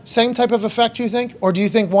quarterback. Same type of effect, you think? Or do you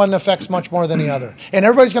think one affects much more than the other? And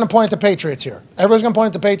everybody's going to point at the Patriots here.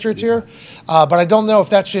 But I don't know if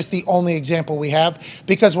that's just the only example we have.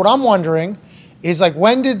 Because what I'm wondering is,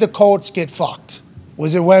 when did the Colts get fucked?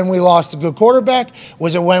 Was it when we lost a good quarterback?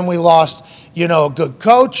 Was it when we lost, a good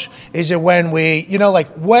coach? Is it when we,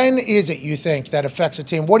 when is it you think that affects a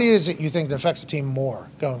team? What is it you think that affects a team more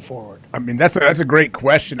going forward? I mean, that's a great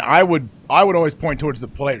question. I would always point towards the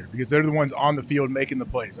player because they're the ones on the field making the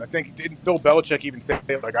plays. I think didn't Bill Belichick even say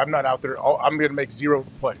I'm not out there. I'm going to make 0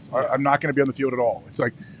 plays. I'm not going to be on the field at all. It's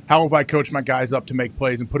like, how have I coached my guys up to make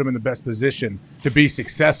plays and put them in the best position to be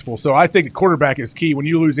successful? So I think the quarterback is key. When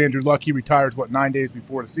you lose Andrew Luck, he retires 9 days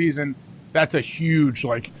before the season. That's a huge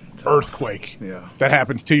earthquake that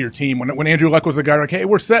happens to your team. When Andrew Luck was the guy hey,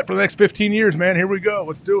 we're set for the next 15 years, man. Here we go.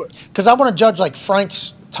 Let's do it. Because I want to judge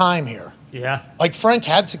Frank's time here. Yeah. Frank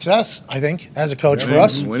had success, I think, as a coach for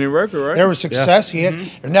us. Winning record, right? There was success. Yeah. He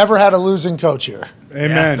had, never had a losing coach here.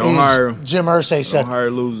 Amen. Don't hire Jim Irsay said. Don't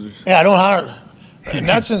hire losers. Yeah, don't hire. And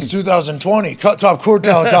that's since 2020. Top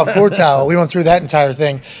quartile. We went through that entire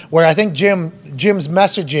thing where I think Jim's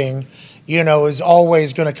messaging, is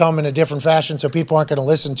always going to come in a different fashion, so people aren't going to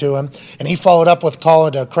listen to him. And he followed up with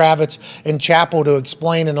calling to Kravitz and Chappell to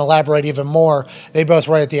explain and elaborate even more. They both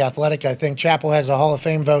write at The Athletic, I think. Chappell has a Hall of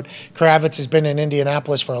Fame vote. Kravitz has been in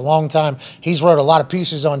Indianapolis for a long time. He's wrote a lot of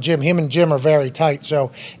pieces on Jim. Him and Jim are very tight,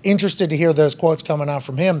 so interested to hear those quotes coming out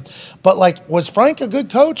from him. But, was Frank a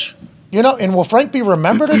good coach? And will Frank be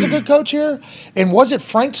remembered as a good coach here? And was it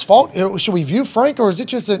Frank's fault? Should we view Frank, or is it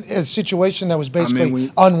just a situation that was basically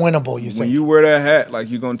unwinnable, you think? When you wear that hat,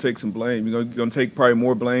 you're going to take some blame. You're going to take probably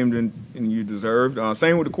more blame than you deserved.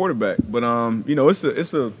 Same with the quarterback. But,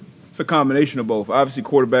 it's a combination of both. Obviously,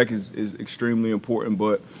 quarterback is extremely important,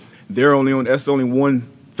 but that's only one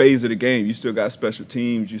phase of the game. You still got special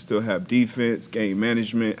teams. You still have defense, game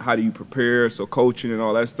management. How do you prepare? So coaching and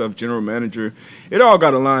all that stuff, general manager. It all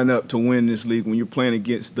got to line up to win this league when you're playing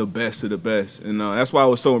against the best of the best. And that's why I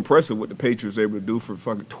was so impressive what the Patriots were able to do for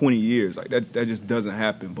fucking 20 years. That just doesn't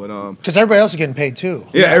happen. But because everybody else is getting paid too.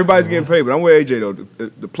 Yeah, everybody's getting paid. But I'm with AJ though.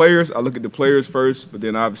 The players, I look at the players first, but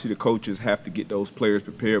then obviously the coaches have to get those players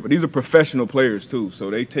prepared. But these are professional players too, so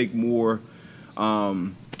they take more.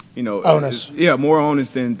 Onus. More onus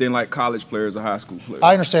than college players or high school players.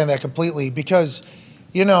 I understand that completely because,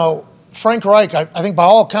 Frank Reich, I think by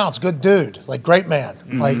all accounts, good dude, great man.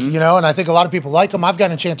 And I think a lot of people like him. I've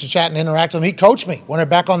gotten a chance to chat and interact with him. He coached me when I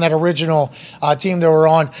back on that original team that we're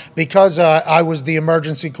on because I was the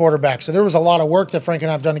emergency quarterback. So there was a lot of work that Frank and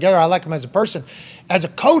I have done together. I like him as a person. As a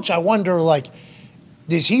coach, I wonder,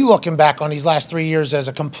 is he looking back on these last 3 years as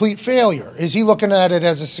a complete failure? Is he looking at it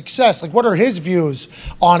as a success? What are his views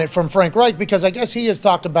on it from Frank Reich? Because I guess he has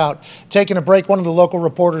talked about taking a break. One of the local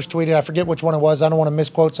reporters tweeted, I forget which one it was. I don't want to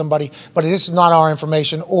misquote somebody, but this is not our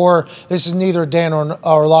information, or this is neither Dan or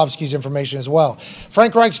Orlovsky's information as well.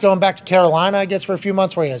 Frank Reich's going back to Carolina, I guess, for a few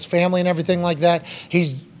months where he has family and everything like that.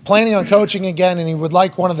 He's planning on coaching again, and he would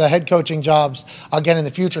like one of the head coaching jobs again in the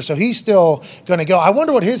future. So he's still going to go. I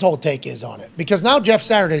wonder what his whole take is on it, because now Jeff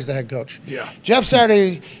Saturday's the head coach. Yeah. Jeff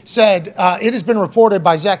Saturday said, it has been reported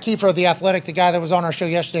by Zach Kiefer of The Athletic, the guy that was on our show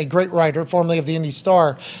yesterday, great writer, formerly of the Indy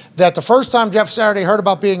Star, that the first time Jeff Saturday heard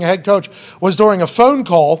about being a head coach was during a phone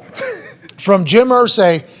call from Jim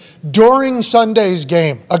Irsay during Sunday's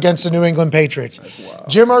game against the New England Patriots.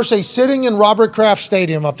 Jim Irsay sitting in Robert Kraft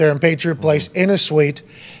Stadium up there in Patriot Place in a suite.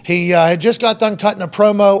 He had just got done cutting a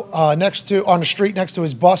promo on the street next to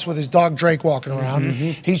his bus with his dog Drake walking around.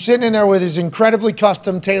 He's sitting in there with his incredibly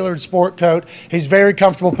custom tailored sport coat, his very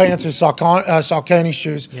comfortable pants, his Saucony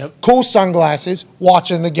shoes, cool sunglasses,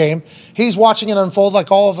 watching the game. He's watching it unfold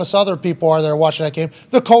like all of us other people are there watching that game.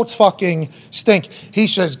 The Colts fucking stink. He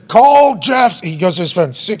says, call Jeff. He goes to his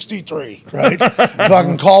phone, 63, right?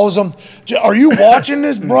 Fucking calls him. Are you watching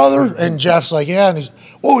this, brother? And Jeff's like, yeah. And he's,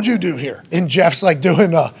 what would you do here? And Jeff's like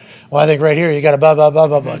doing, well, I think right here you got to blah, blah, blah,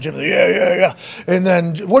 blah, blah. Jeff's like, yeah. And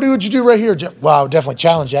then what would you do right here, Jeff? Wow, definitely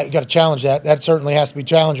challenge that. You got to challenge that. That certainly has to be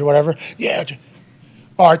challenged or whatever. Yeah.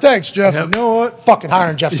 All right, thanks, Jeff. You know what? Fucking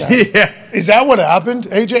hiring Jeff Saturday. Yeah. Is that what happened,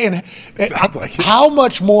 AJ? And Sounds like it. how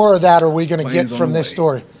much more of that are we going to get from this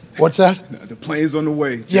story? What's that? The plane's on the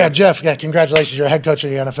way. Jeff. Yeah, Jeff, congratulations. You're a head coach of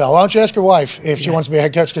the NFL. Why don't you ask your wife if she wants to be a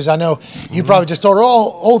head coach? Because I know you probably just told her,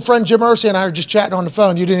 old friend Jim Irsay and I were just chatting on the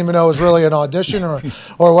phone. You didn't even know it was really an audition or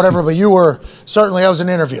whatever, but you were certainly, that was an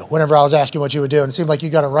interview whenever I was asking what you would do, and it seemed like you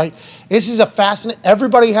got it right. This is a fascinating,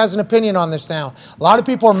 everybody has an opinion on this now. A lot of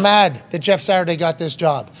people are mad that Jeff Saturday got this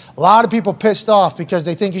job. A lot of people pissed off because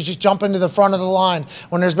they think he's just jumping to the front of the line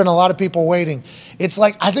when there's been a lot of people waiting. It's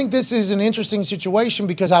like, I think this is an interesting situation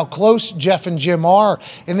because how close Jeff and Jim are.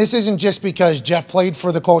 And this isn't just because Jeff played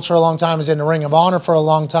for the Colts for a long time, is in the Ring of Honor for a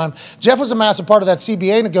long time. Jeff was a massive part of that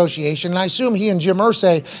CBA negotiation, and I assume he and Jim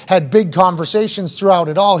Irsay had big conversations throughout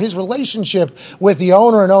it all. His relationship with the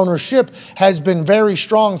owner and ownership has been very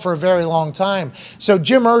strong for a very long time. So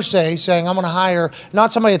Jim Irsay saying, I'm going to hire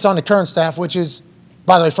not somebody that's on the current staff, which is,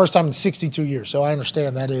 by the way, first time in 62 years, so I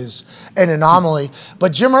understand that is an anomaly.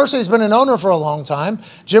 But Jim Irsay's been an owner for a long time.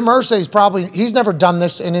 Jim Irsay's he's never done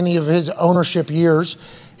this in any of his ownership years.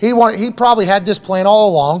 He probably had this plan all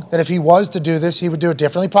along, that if he was to do this, he would do it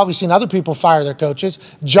differently. Probably seen other people fire their coaches,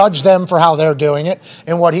 judge them for how they're doing it,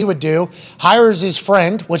 and what he would do. Hires his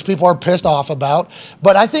friend, which people are pissed off about.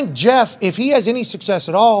 But I think Jeff, if he has any success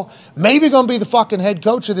at all, maybe going to be the fucking head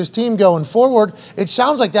coach of this team going forward. It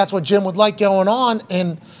sounds like that's what Jim would like going on.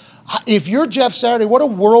 And if you're Jeff Saturday, what a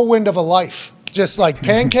whirlwind of a life. Just like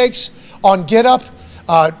pancakes on Get Up.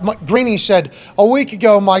 Greeny said, a week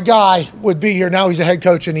ago, my guy would be here. Now he's a head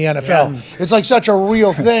coach in the NFL. Yeah. It's like such a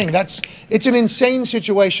real thing. It's an insane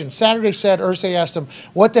situation. Saturday said, Irsay asked him,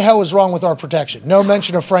 what the hell is wrong with our protection? No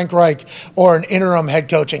mention of Frank Reich or an interim head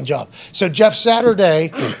coaching job. So Jeff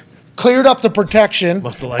Saturday cleared up the protection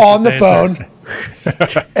on the phone.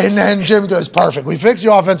 And then Jim goes, perfect. We fixed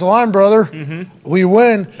the offensive line, brother. Mm-hmm. We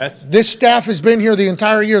win. This staff has been here the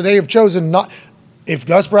entire year. They have chosen not. If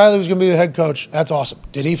Gus Bradley was going to be the head coach, that's awesome.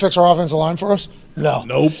 Did he fix our offensive line for us? No.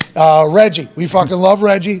 Nope. Reggie, we fucking love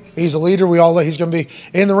Reggie. He's a leader. He's going to be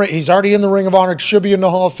in the ring. He's already in the Ring of Honor. Should be in the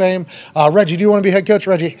Hall of Fame. Reggie, do you want to be head coach,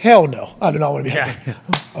 Reggie? Hell no. I do not want to be head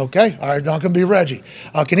coach. Okay. All right. Not going to be Reggie.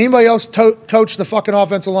 Can anybody else coach the fucking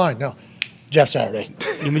offensive line? No. Jeff Saturday.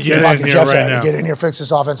 Get in here right now. Get in here, fix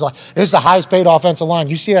this offensive line. This is the highest paid offensive line.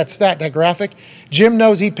 You see that stat, that graphic? Jim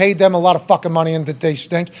knows he paid them a lot of fucking money and that they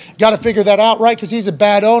stink. Got to figure that out, right? Because he's a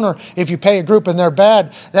bad owner. If you pay a group and they're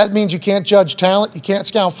bad, that means you can't judge talent. You can't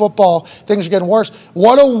scout football. Things are getting worse.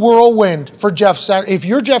 What a whirlwind for Jeff Saturday. If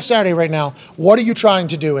you're Jeff Saturday right now, what are you trying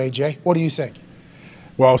to do, AJ? What do you think?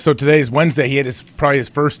 Well, so today is Wednesday. He had probably his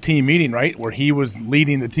first team meeting, right, where he was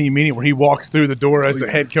leading the team meeting, where he walks through the door as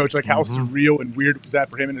the head coach. Like, how surreal and weird was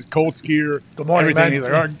that for him in his Colts gear? Good morning, man. He's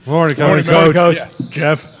like, morning, coach. Yeah.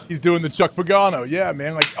 Jeff. He's doing the Chuck Pagano. Yeah,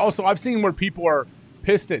 man. Like, also, I've seen where people are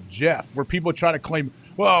pissed at Jeff, where people try to claim,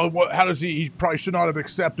 well, how does he probably should not have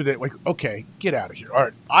accepted it. Like, okay, get out of here. All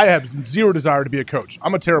right, I have zero desire to be a coach.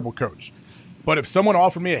 I'm a terrible coach. But if someone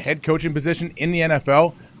offered me a head coaching position in the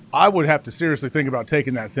NFL, I would have to seriously think about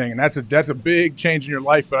taking that thing, and that's a big change in your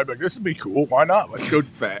life. But I'd be like, this would be cool. Why not? Let's go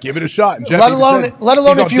give it a shot. And let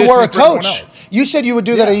alone if you were a coach. You said you would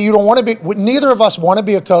do that. You don't want to be. Neither of us want to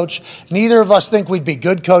be a coach. Neither of us think we'd be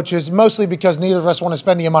good coaches. Mostly because neither of us want to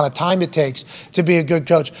spend the amount of time it takes to be a good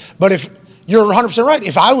coach. But if you're 100% right,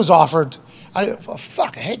 if I was offered. A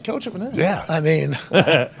head coach of an NFL. Yeah. I mean.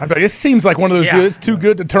 It seems like one of those good. It's too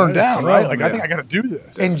good to turn down, right? Like, I think I got to do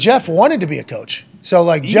this. And Jeff wanted to be a coach. So,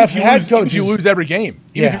 like, Jeff had coaches. You lose every game.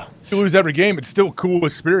 If you lose every game, it's still a cool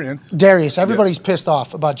experience. Darius, everybody's pissed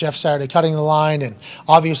off about Jeff Saturday cutting the line, and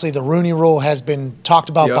obviously the Rooney Rule has been talked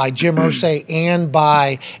about by Jim Irsay and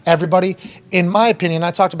by everybody. In my opinion,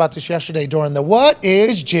 I talked about this yesterday during the What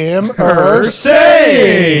is Jim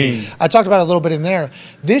Irsay? I talked about it a little bit in there.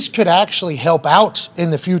 This could actually help out in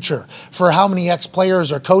the future for how many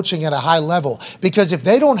ex-players are coaching at a high level, because if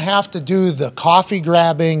they don't have to do the coffee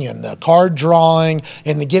grabbing and the card drawing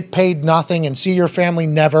and to get paid nothing and see your family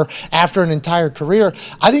never after an entire career,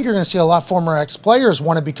 I think you're going to see a lot of former ex-players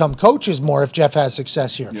want to become coaches more if Jeff has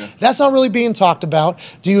success here. Yeah. That's not really being talked about.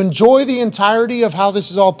 Do you enjoy the entirety of how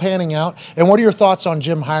this is all panning out? And what are your thoughts on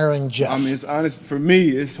Jim hiring Jeff? I mean, it's honest. For me,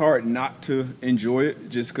 it's hard not to enjoy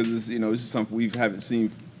it just because it's, this is something we haven't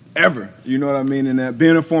seen ever. You know what I mean? And that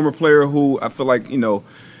being a former player who I feel like,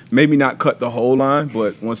 maybe not cut the whole line,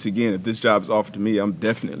 but once again, if this job is offered to me, I'm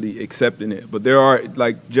definitely accepting it. But there are,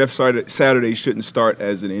 like Jeff Saturday shouldn't start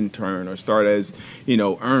as an intern or start as,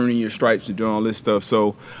 earning your stripes and doing all this stuff.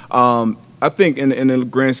 So I think in the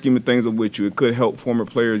grand scheme of things, I'm with you. It could help former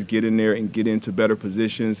players get in there and get into better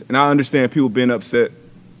positions. And I understand people being upset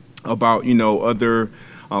about, other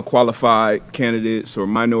qualified candidates or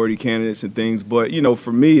minority candidates and things. But,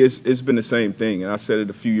 for me, it's been the same thing. And I said it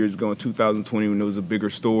a few years ago in 2020 when it was a bigger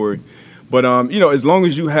story. But, as long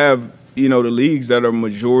as you have, the leagues that are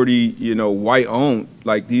majority, white-owned,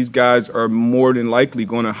 like these guys are more than likely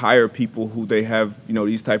going to hire people who they have,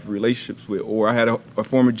 these type of relationships with. Or I had a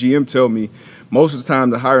former GM tell me most of the time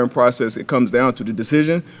the hiring process, it comes down to the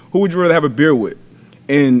decision, who would you rather have a beer with?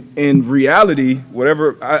 In reality,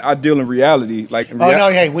 whatever I deal in reality,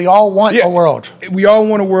 we all want a world. We all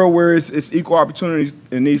want a world where it's equal opportunities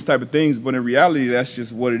in these type of things, but in reality, that's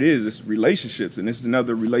just what it is. It's relationships, and it's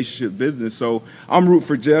another relationship business. So I'm rooting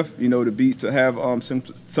for Jeff, to have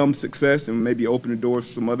some success and maybe open the doors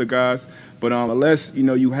for some other guys. But unless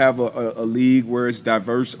you have a league where it's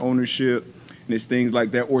diverse ownership and it's things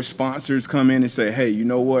like that, or sponsors come in and say, hey, you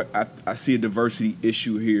know what, I see a diversity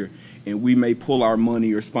issue here. And we may pull our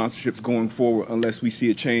money or sponsorships going forward unless we see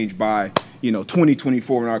a change by,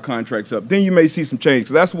 2024 when our contract's up. Then you may see some change,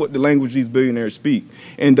 because that's what the language these billionaires speak.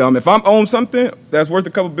 And if I'm own something that's worth a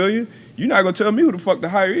couple billion, you're not going to tell me who the fuck to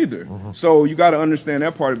hire either. Mm-hmm. So you got to understand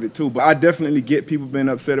that part of it too. But I definitely get people being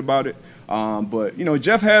upset about it. But,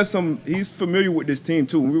 Jeff has he's familiar with this team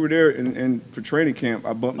too. When we were there and for training camp,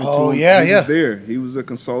 I bumped into him. He was there. He was a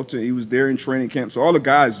consultant. He was there in training camp. So all the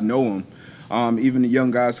guys know him. Even the young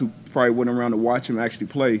guys who probably went around to watch him actually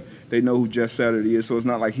play, they know who Jeff Saturday is. So it's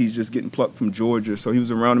not like he's just getting plucked from Georgia. So he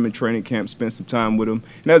was around him in training camp, spent some time with him.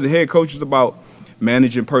 And as a head coach, it's about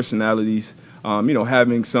managing personalities,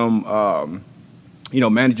 having some,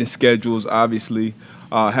 managing schedules, obviously,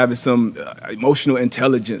 having some emotional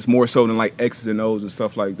intelligence more so than like X's and O's and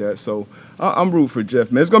stuff like that. So I'm rooting for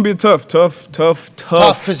Jeff, man. It's going to be a tough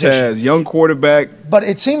position. Task. Young quarterback. But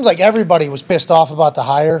it seems like everybody was pissed off about the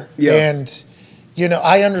hire. Yeah. And,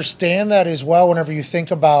 I understand that as well whenever you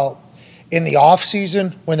think about in the off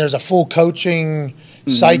season when there's a full coaching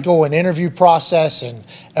cycle and interview process and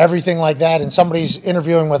everything like that, and somebody's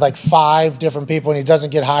interviewing with like 5 different people and he doesn't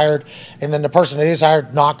get hired, and then the person that is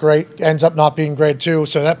hired, not great, ends up not being great too,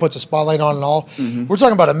 so that puts a spotlight on it all. We're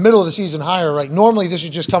talking about a middle of the season hire, right? Normally this is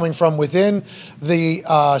just coming from within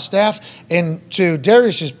the staff. And to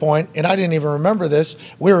Darius's point, and I didn't even remember this,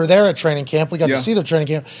 we were there at training camp, we got to see their training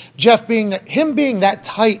camp. Jeff being that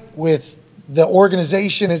tight with the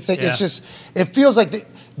organization, it's just, it feels like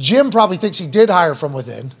Jim probably thinks he did hire from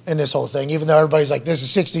within in this whole thing, even though everybody's like, this is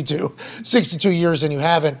 62 years and you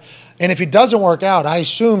haven't. And if it doesn't work out, I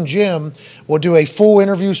assume Jim will do a full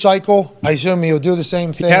interview cycle. I assume he'll do the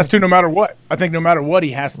same thing. He has to no matter what. I think no matter what,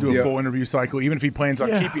 he has to do a full interview cycle. Even if he plans on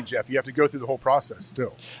keeping Jeff, you have to go through the whole process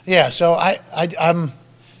still. Yeah, so I'm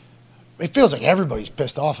it feels like everybody's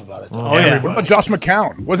pissed off about it, though. Oh, yeah. What about Josh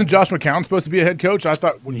McCown? Wasn't Josh McCown supposed to be a head coach? I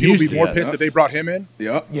thought would people be more pissed that they brought him in?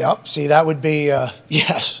 Yep. See, that would be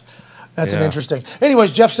yes. That's an interesting.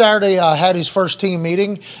 Anyways, Jeff Saturday had his first team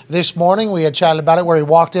meeting this morning. We had chatted about it where he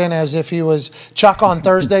walked in as if he was Chuck on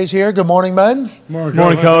Thursdays here. Good morning, man.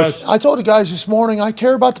 Morning, Coach. I told the guys this morning, I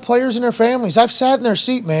care about the players and their families. I've sat in their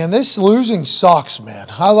seat, man. This losing sucks, man.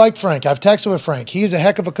 I like Frank. I've texted with Frank. He's a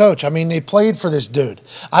heck of a coach. I mean, they played for this dude.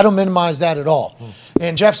 I don't minimize that at all.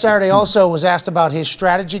 And Jeff Saturday also was asked about his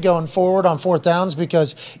strategy going forward on 4th downs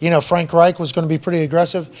because, Frank Reich was going to be pretty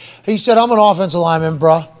aggressive. He said, I'm an offensive lineman,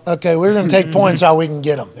 bro. Okay, we're going to take points how we can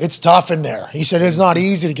get them. It's tough in there. He said it's not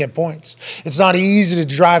easy to get points. It's not easy to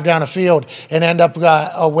drive down a field and end up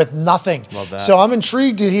with nothing. So I'm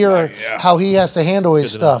intrigued to hear how he has to handle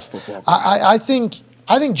his stuff. I think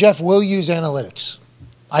Jeff will use analytics.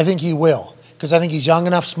 I think he will. Because I think he's young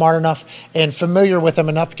enough, smart enough, and familiar with them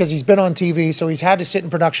enough because he's been on TV, so he's had to sit in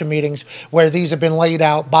production meetings where these have been laid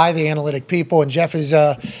out by the analytic people, and Jeff is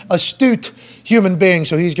a astute human being,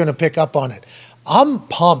 so he's going to pick up on it. I'm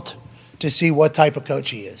pumped to see what type of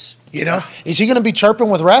coach he is. Is he going to be chirping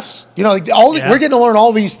with refs? We're getting to learn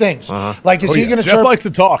all these things. Like, is he going to chirp? Jeff likes to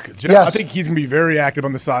talk. Jeff, I think he's going to be very active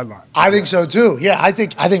on the sideline. I think so too. Yeah, I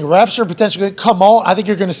think refs are potentially going to come on. I think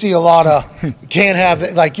you're going to see a lot of can't have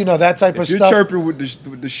that type of stuff. You're chirping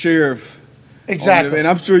with the sheriff. Exactly. And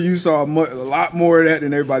I'm sure you saw a lot more of that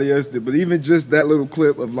than everybody else did. But even just that little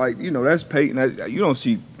clip of that's Peyton. You don't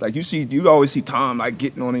see you always see Tom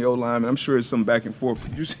getting on the O-line. And I'm sure it's some back and forth.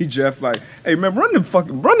 But you see Jeff hey man, run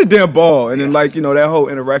the damn ball. And then that whole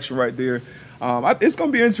interaction right there. It's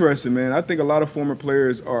going to be interesting, man. I think a lot of former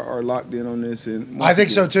players are locked in on this. And I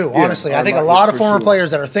think so, too, honestly. I think a lot of former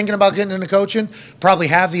players that are thinking about getting into coaching probably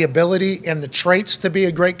have the ability and the traits to be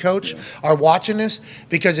a great coach are watching this,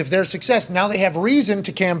 because if there's success, now they have reason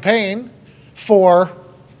to campaign for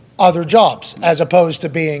other jobs as opposed to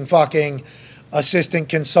being fucking assistant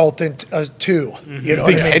consultant too. You know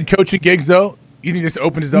what I mean? Head coaching gigs, though? You think this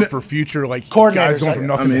opens it up for future coordinators guys going from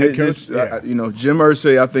nothing to head coach? Jim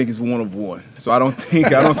Irsay, I think, is one of one. So I don't think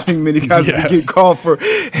many guys can get called for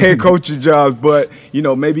head coaching jobs, but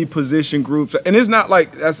maybe position groups. And it's not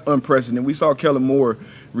like that's unprecedented. We saw Kellen Moore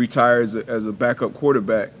retire as a backup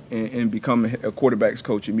quarterback and become a quarterback's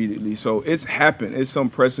coach immediately. So it's happened. It's some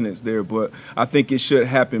precedence there, but I think it should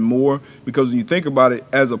happen more, because when you think about it,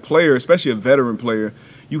 as a player, especially a veteran player,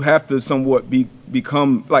 you have to somewhat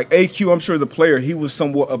become like AQ. I'm sure as a player, he was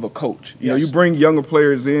somewhat of a coach. You bring younger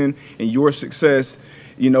players in, and your success,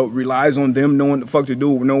 relies on them knowing what the fuck to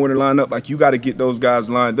do, knowing where to line up. Like, you got to get those guys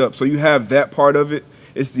lined up. So you have that part of it.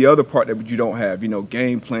 It's the other part that you don't have,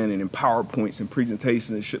 game planning and PowerPoints and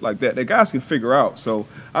presentations and shit like that guys can figure out. So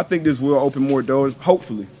I think this will open more doors,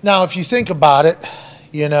 hopefully. Now, if you think about it,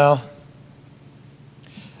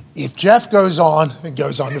 if Jeff goes on and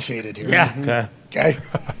goes undefeated here. Okay.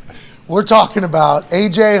 We're talking about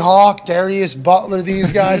A.J. Hawk, Darius, Butler,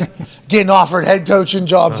 these guys getting offered head coaching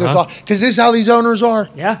jobs. Because this is how these owners are.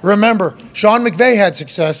 Yeah. Remember, Sean McVay had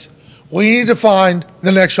success. We need to find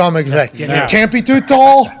the next Sean McVay. Can't be too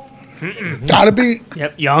tall. Gotta be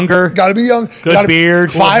younger. Gotta be young. Good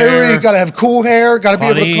beard. Fiery. Gotta have cool hair. Gotta be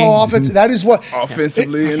able to call offense. That is what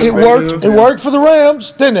offensively. It worked. It worked for the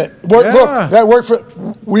Rams, didn't it? Look, that worked for.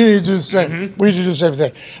 We need to do the same. We need to do the same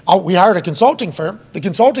thing. We hired a consulting firm. The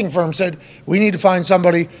consulting firm said we need to find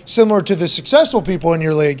somebody similar to the successful people in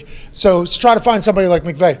your league. So let's try to find somebody like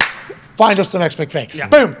McVay. Find us the next McVay. Yeah.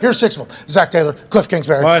 Boom. Here's 6 of them. Zach Taylor, Cliff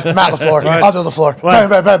Kingsbury, Matt LaFleur, other LaFleur. Bam,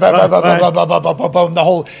 bam, bam, bam, bam, bam, bam, bam, bam, bam, the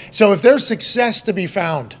whole. So if there's success to be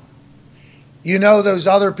found, those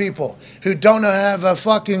other people who don't have a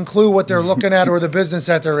fucking clue what they're looking at or the business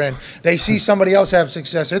that they're in. They see somebody else have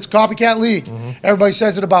success. It's a copycat league. Everybody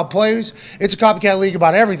says it about plays. It's a copycat league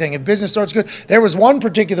about everything. If business starts good. There was one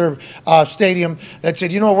particular stadium that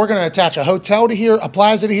said, we're going to attach a hotel to here, a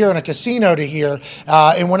plaza to here, and a casino to here.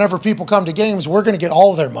 And whenever people come to games, we're going to get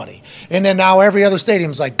all of their money. And then now every other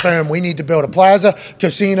stadium's like, boom, we need to build a plaza,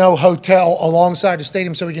 casino, hotel alongside the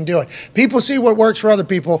stadium so we can do it. People see what works for other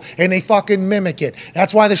people, and they fucking mimic it.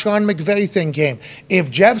 That's why the Sean McVay thing came.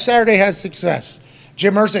 If Jeff Saturday has success,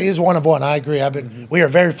 Jim Irsay is one of one. I agree. We are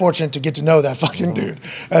very fortunate to get to know that fucking dude,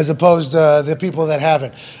 as opposed to the people that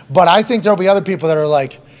haven't. But I think there'll be other people that are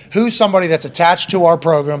like, who's somebody that's attached to our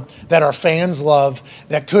program that our fans love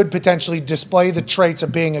that could potentially display the traits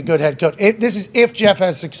of being a good head coach? This is if Jeff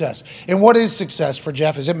has success. And what is success for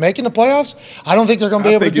Jeff? Is it making the playoffs? I don't think they're going to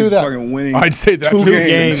be able to do that. Winning. I'd say that 2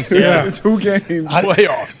 games. Yeah. 2 games.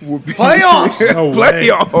 Playoffs. Playoffs. No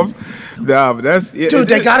Playoffs. Nah, but that's it. Dude,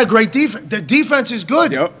 they got a great defense. The defense is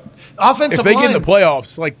good. Yep. Offensive if they line. get in the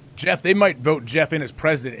playoffs, like Jeff, they might vote Jeff in as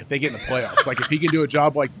president if they get in the playoffs. Like, if he can do a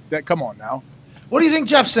job like that, come on now. What do you think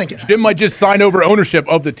Jeff's thinking? Jim might just sign over ownership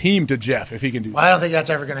of the team to Jeff if he can do that. Well, I don't think that's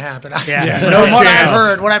ever going to happen. No From what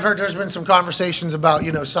I've heard, there's been some conversations about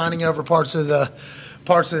signing over parts of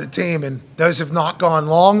the team, and those have not gone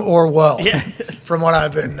long or well. From what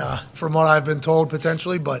I've been told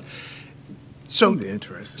potentially, but. So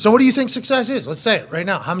interesting. So what do you think success is? Let's say it right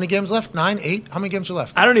now. How many games left? 9, 8? How many games are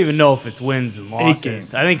left? I don't even know if it's wins and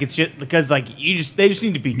losses. I think it's just because they just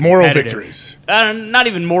need to be moral victories. Not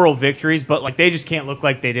even moral victories, but they just can't look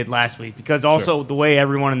like they did last week. Because also the way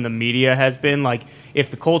everyone in the media has been, if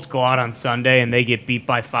the Colts go out on Sunday and they get beat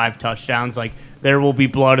by 5 touchdowns, there will be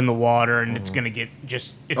blood in the water, and it's going to get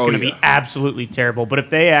be absolutely terrible. But if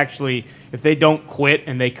they don't quit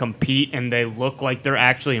and they compete and they look like they're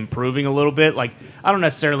actually improving a little bit, I don't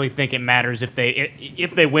necessarily think it matters if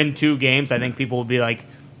they win 2 games. I think people will be like,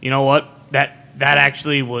 you know what, that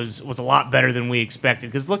actually was a lot better than we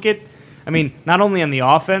expected. Because not only on the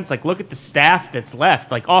offense, look at the staff that's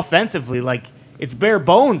left. Offensively, it's bare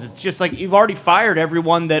bones. It's just you've already fired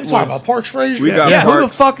everyone that was. Talking about Parks Frazier. Who the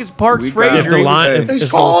fuck is Parks Frazier? He's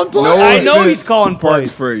calling plays. I know he's calling plays.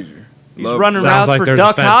 Parks Frazier. He's running routes for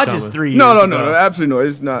Duck Hodges 3 years ago. No, absolutely no.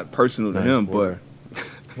 It's not personal to him, but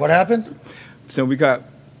what happened? So we got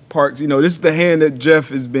Parks. This is the hand that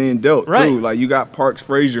Jeff is being dealt too. You got Parks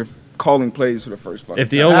Frazier calling plays for the first fucking. If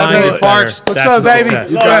the O-line gets Parks, better, let's go,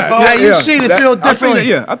 baby. You see the field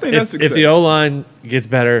differently. I think that's success. If the O-line gets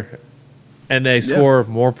better and they score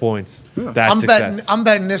more points. That's success. I'm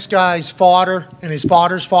betting this guy's fodder and his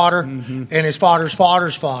fodder's fodder and his fodder's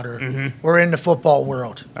fodder's fodder. We're in the football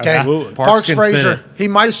world. Okay, Absolutely. Parks can Frazier. spin He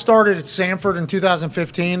might have started at Sanford in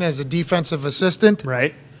 2015 as a defensive assistant,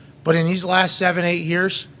 Right. but in these last 7-8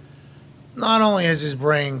 years, not only has his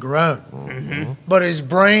brain grown, but his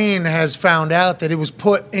brain has found out that it was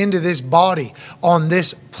put into this body on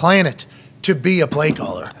this planet to be a play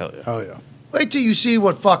caller. Hell yeah. Oh yeah. Wait till you see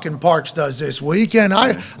what fucking Parks does this weekend.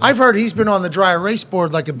 I've heard he's been on the dry erase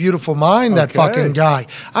board like a beautiful mind, that fucking guy.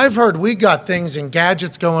 I've heard we got things and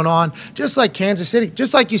gadgets going on, just like Kansas City.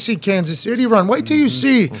 Just like you see Kansas City run. Wait till you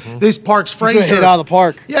see this Parks Frazier. Hit out of the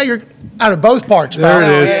park. Yeah, you're out of both parks, There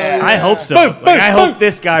pal. it is. I hope so. I hope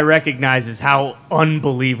this guy recognizes how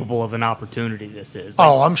unbelievable of an opportunity this is. Like,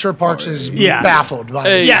 Oh, I'm sure Parks is Yeah. baffled by Hey,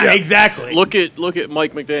 this. yeah, exactly. Look at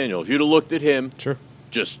Mike McDaniel. If you'd have looked at him, Sure.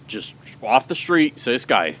 just off the street, say this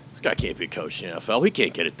guy can't be a coach in the NFL. He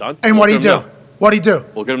can't get it done. And Look what'd he at do? him now. What'd he do?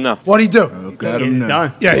 Look at him now. What'd he do? Got Get him it now.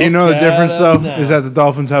 done. Yeah, you know the difference though is that the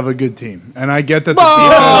Dolphins have a good team, and I get that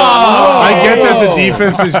the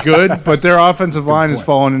defense is good, but their offensive line has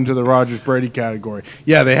fallen into the Rodgers Brady category.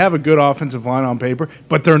 Yeah, they have a good offensive line on paper,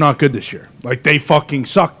 but they're not good this year. Like they fucking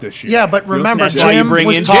suck this year. Yeah, but remember, That's why you Jim bring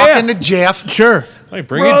was in talking to Jeff. Sure. Like,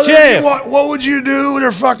 bring Brother, in Jeff. what would you do?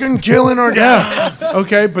 They're fucking killing our guy.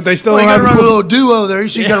 Okay, but they still Well, you don't got to have run a little duo there.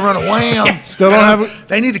 You got to run a wham. Still don't have a-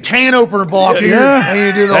 They need a can opener block here. Yeah. And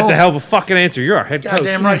you do the That's whole. a hell of a fucking answer. You're our head coach.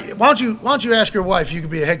 Goddamn right. Why don't you ask your wife if you could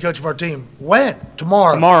be a head coach of our team? When?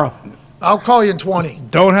 Tomorrow. Tomorrow. I'll call you in 20.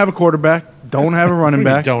 don't have a quarterback, don't have a running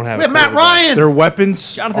back. Don't have We have Matt Ryan. Their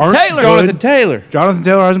weapons Jonathan aren't Taylor. good. Jonathan Taylor. Jonathan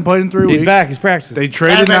Taylor hasn't played in 3 weeks. He's back. He's practicing. They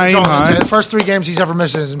traded Naeem Hines. The first 3 games he's ever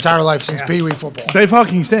missed in his entire life since Pee Wee football. They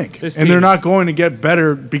fucking stink, This and they're team- not going to get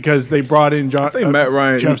better because they brought in I think Matt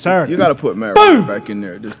Ryan. Jeff Saturday. You got to put Matt Ryan back in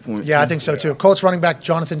there at this point. Yeah, I think so too. Colts running back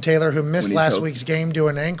Jonathan Taylor, who missed When he's last healthy. week's game due to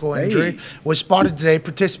an ankle injury, was spotted today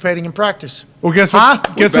participating in practice. Well, guess what?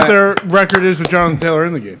 Huh? Guess what their record is with Jonathan Taylor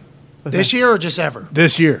in the game This year or just ever?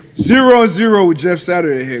 this year. 0-0 with Jeff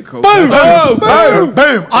Saturday head coach.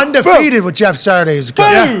 Boom! Undefeated with Jeff Saturday as a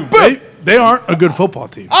coach. Yeah, they aren't a good football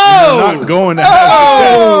team. They're not going to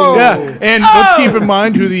have Yeah, and let's keep in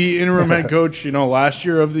mind who the interim head coach, last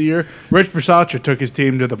year of the year, Rich Bisaccia took his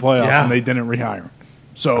team to the playoffs, Yeah. and they didn't rehire him.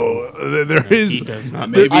 So there is. He does not.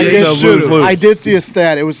 Maybe I they did, should've. I did see a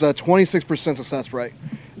stat. It was a 26% success rate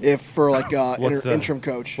if for like What's that? interim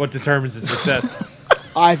coach. What determines the success?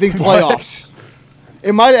 I think playoffs.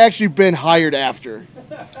 It might have actually been hired after.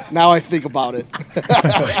 Now I think about it.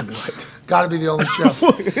 Got to be the only show.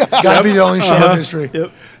 Got to be the only show in history.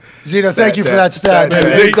 Yep. Zito, thank you for that stat. Stat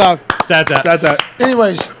dude. Big time. Stat that. that.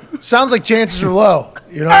 Anyways, sounds like chances are low.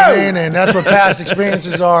 You know what I mean? And that's what past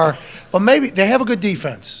experiences are. But maybe they have a good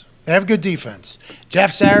defense. They have a good defense.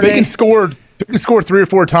 Jeff Saturday. They can score 3 or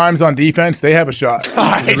 4 times on defense. They have a shot.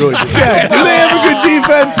 They really do. Yeah, do they have a good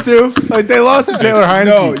defense too? Like they lost to Taylor Heineke.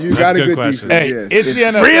 No, you got a a good good question. defense. Hey, yes. it's the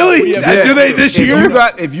NFL. Really? Yeah. Do they this year?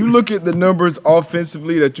 If you look at the numbers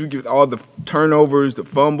offensively that you get, all the turnovers, the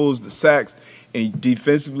fumbles, the sacks, and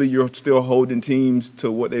defensively you're still holding teams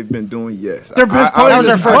to what they've been doing, yes. Their best that player was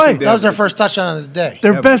their doesn't play. first. That was their first touchdown of the day.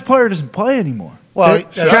 Their best player doesn't play anymore. Well,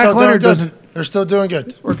 Shaq they're still doing Leonard good. doesn't. They're still doing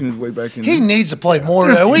good. Working his way back in. He needs to play more.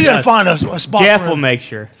 We got to find a spot. Jeff for will him. make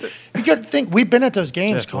sure. You got to think. We've been at those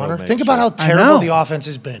games, Jeff will Connor. make Think about how know. terrible the offense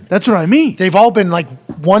has been. That's what I mean. They've all been like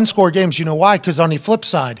one-score games. You know why? Because on the flip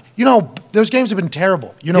side, those games have been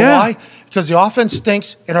terrible. You know Yeah. why? Because the offense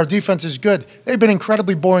stinks and our defense is good. They've been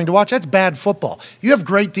incredibly boring to watch. That's bad football. You have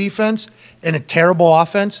great defense and a terrible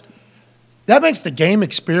offense. That makes the game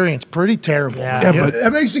experience pretty terrible. Yeah. Yeah, but-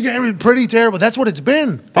 that makes the game pretty terrible. That's what it's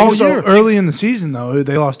been all Also, year. early in the season, though,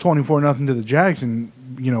 they lost 24-0 to the Jags, and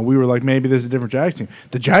we were like, maybe this is a different Jags team.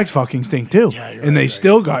 The Jags fucking stink too, Yeah, you're and they right,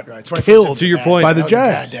 still got Right. killed. To your point, by the That was a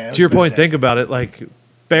bad Jags. day. That was To your a bad point, day. think about it. Like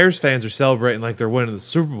Bears fans are celebrating like they're winning the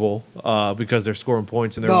Super Bowl because they're scoring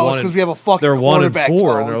points and they're No, it's one. 'cause we have a fucking They're 1 and quarterback,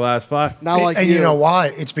 4 in Tone. their last 5. Not like and you know why?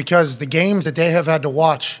 It's because the games that they have had to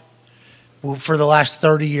watch for the last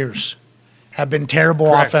 30 years have been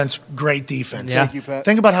terrible offense, great defense. Yeah. Thank you, Pat.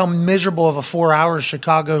 Think about how miserable of a 4 hours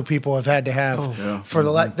Chicago people have had to have for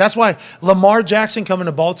the. That's why Lamar Jackson coming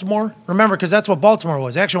to Baltimore. Remember, because that's what Baltimore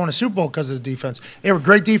was. They actually won a Super Bowl because of the defense. They were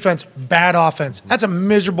great defense, bad offense. That's a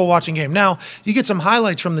miserable watching game. Now you get some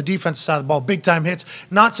highlights from the defensive side of the ball, big time hits.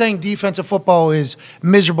 Not saying defensive football is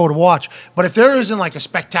miserable to watch, but if there isn't like a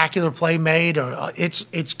spectacular play made, or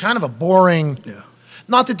it's kind of a boring. Yeah.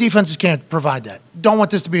 Not that defenses can't provide that. Don't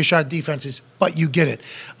want this to be a shot at defenses, but you get it.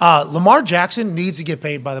 Lamar Jackson needs to get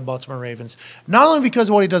paid by the Baltimore Ravens, not only because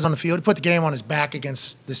of what he does on the field, he put the game on his back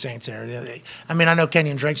against the Saints there. I mean, I know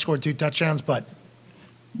Kenyon Drake scored 2 touchdowns, but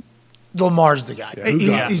Lamar's the guy.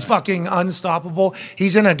 He's fucking unstoppable.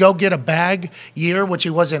 He's in a go-get-a-bag year, which he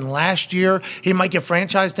was in last year. He might get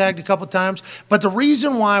franchise tagged a couple times. But the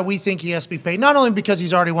reason why we think he has to be paid, not only because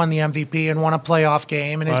he's already won the MVP and won a playoff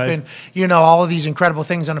game and has been, all of these incredible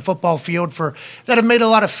things on the football field that have made a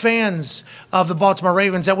lot of fans of the Baltimore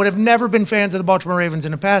Ravens that would have never been fans of the Baltimore Ravens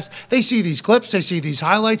in the past. They see these clips, they see these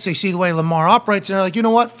highlights, they see the way Lamar operates, and they're like, you know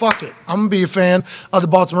what? Fuck it. I'm going to be a fan of the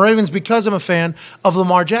Baltimore Ravens because I'm a fan of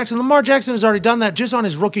Lamar Jackson. Lamar Jackson has already done that just on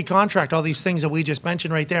his rookie contract, all these things that we just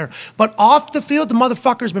mentioned right there. But off the field, the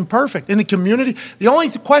motherfucker's been perfect. In the community, the only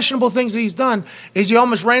questionable things that he's done is he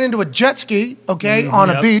almost ran into a jet ski, on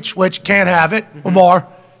a beach, which can't have it. Lamar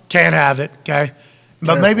can't have it, okay?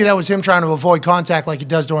 But maybe that was him trying to avoid contact like he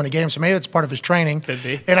does during the game, so maybe that's part of his training. Could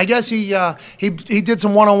be. And I guess he did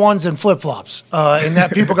some one-on-ones and flip-flops, and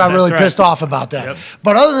that people got really pissed off about that.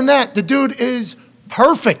 But other than that, the dude is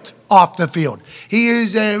perfect off the field. He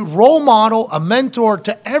is a role model, a mentor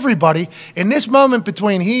to everybody. In this moment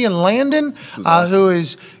between he and Landon, who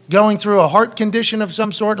is going through a heart condition of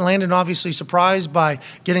some sort, and Landon obviously surprised by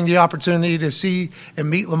getting the opportunity to see and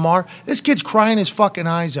meet Lamar, this kid's crying his fucking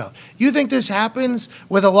eyes out. You think this happens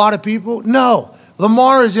with a lot of people? No.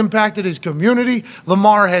 Lamar has impacted his community.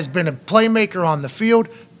 Lamar has been a playmaker on the field.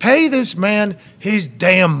 Pay this man his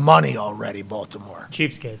damn money already, Baltimore.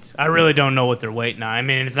 Cheapskates. I really don't know what they're waiting on. I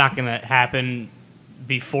mean, it's not going to happen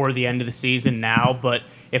before the end of the season now, but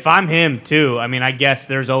if I'm him too, I mean, I guess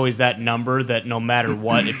there's always that number that no matter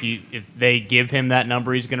what, if they give him that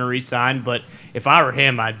number, he's going to re-sign. But if I were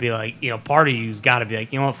him, I'd be like, part of you's got to be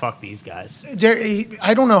like, what, fuck these guys.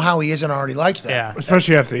 I don't know how he isn't already like that. Yeah,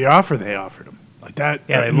 especially after the offer they offered him. Like that,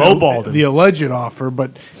 they lowballed him. The alleged offer,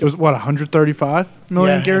 but it was what, 135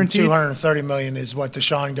 million guaranteed. 230 million is what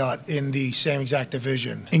Deshaun got in the same exact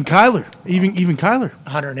division. And Kyler, even Kyler,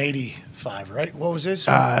 185, right? What was his?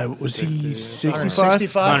 Was he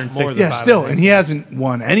 65? 165. Yeah, still, and he hasn't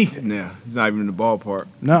won anything. Yeah, he's not even in the ballpark.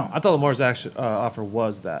 No, I thought Lamar's actual offer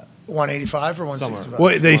was that. 185 or 165?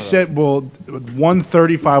 Well, they said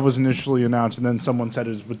 135 was initially announced, and then someone said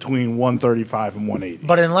it was between 135 and 180.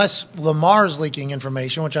 But unless Lamar's leaking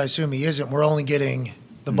information, which I assume he isn't, we're only getting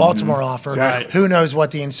the Baltimore offer. Exactly. Who knows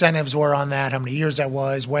what the incentives were on that, how many years that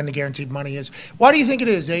was, when the guaranteed money is. Why do you think it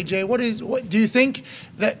is, AJ? What do you think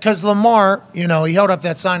that, because Lamar, he held up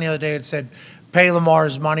that sign the other day and said, pay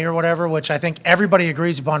Lamar's money or whatever, which I think everybody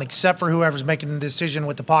agrees upon except for whoever's making the decision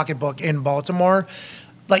with the pocketbook in Baltimore.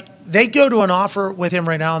 Like, they go to an offer with him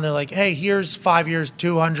right now, and they're like, hey, here's 5 years,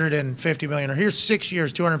 $250 million, or here's 6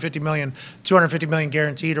 years, $250 million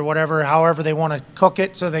guaranteed, or whatever, however they want to cook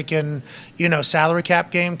it so they can, salary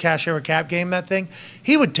cap game, cash over cap game, that thing.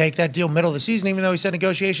 He would take that deal middle of the season, even though he said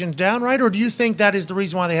negotiations down, right? Or do you think that is the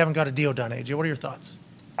reason why they haven't got a deal done, AJ? What are your thoughts?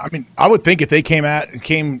 I mean, I would think if they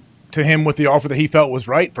came to him with the offer that he felt was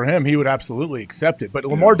right for him, he would absolutely accept it. But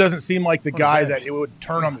Lamar doesn't seem like the guy that it would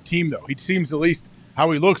turn on the team, though. He seems, at least how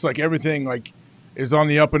he looks, like everything is on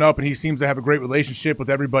the up and up, and he seems to have a great relationship with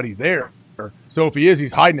everybody there. So if he is,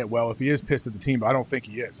 he's hiding it well. If he is pissed at the team, but I don't think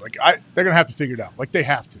he is. They're going to have to figure it out. They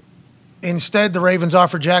have to. Instead, the Ravens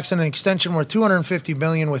offered Jackson an extension worth $250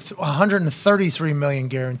 million with $133 million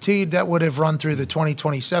guaranteed. That would have run through the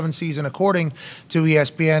 2027 season, according to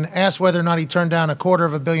ESPN. Asked whether or not he turned down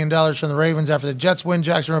 $250 million from the Ravens after the Jets win,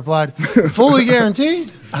 Jackson replied, "Fully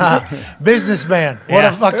guaranteed." Businessman. What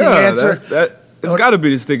a fucking answer. It's got to be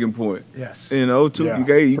the sticking point. Yes. You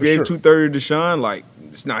gave 230 to Deshaun.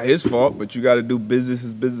 It's not his fault, but you got to do business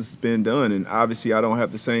as business is being done. And obviously, I don't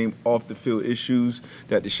have the same off-the-field issues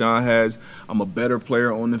that Deshaun has. I'm a better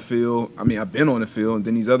player on the field. I mean, I've been on the field, and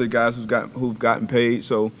then these other guys who've gotten paid.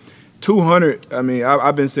 So 200, I mean,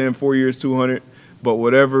 I've been saying 4 years, 200. But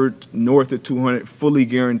whatever north of 200, fully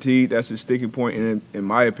guaranteed, that's a sticking point. And in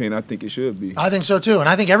my opinion, I think it should be. I think so, too. And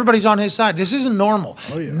I think everybody's on his side. This isn't normal.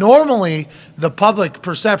 Oh, yeah. Normally, the public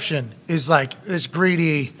perception is like this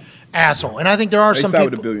greedy asshole. And I think there are some people.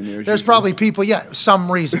 With the billionaires, there's probably people, some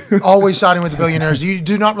reason, always siding with the billionaires. You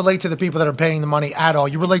do not relate to the people that are paying the money at all.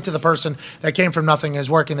 You relate to the person that came from nothing, is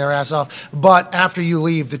working their ass off. But after you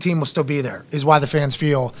leave, the team will still be there, is why the fans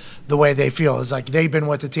feel the way they feel. It's like they've been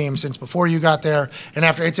with the team since before you got there. And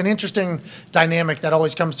after, it's an interesting dynamic that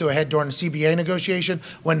always comes to a head during the CBA negotiation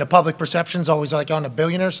when the public perception is always on the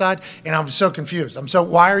billionaire side. And I'm so confused. I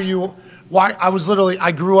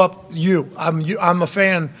grew up I'm a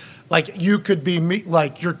fan. You could be me,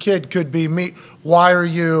 your kid could be me. Why are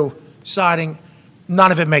you siding?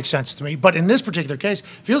 none of it makes sense to me. But in this particular case, it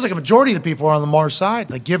feels like a majority of the people are on Lamar's side.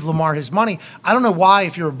 Like, give Lamar his money. I don't know why,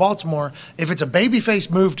 if you're in Baltimore, if it's a babyface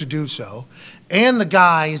move to do so, and the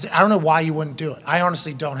guy is, I don't know why you wouldn't do it. I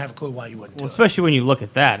honestly don't have a clue why you wouldn't do it. Especially when you look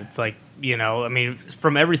at that. It's like, you know, I mean,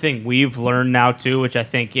 from everything we've learned now, too, which I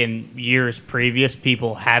think in years previous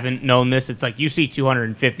people haven't known this, it's like you see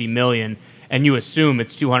 $250 million and you assume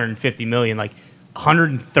it's $250 million. Like,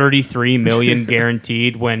 $133 million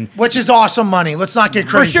guaranteed which is awesome money. Let's not get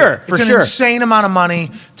crazy. For sure. It's an insane amount of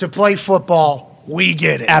money to play football. We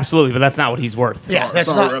get it. Absolutely, but that's not what he's worth. Yeah,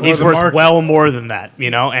 that's not. He's worth well more than that, you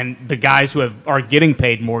know. And the guys who are getting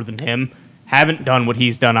paid more than him haven't done what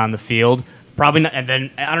he's done on the field. Probably not. And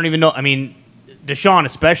then I don't even know. I mean, Deshaun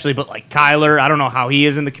especially, but like Kyler, I don't know how he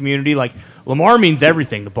is in the community. Like Lamar means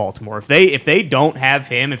everything to Baltimore. If they don't have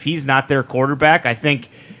him, if he's not their quarterback, I think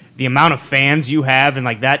the amount of fans you have and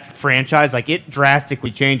like that franchise, like it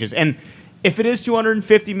drastically changes. And if it is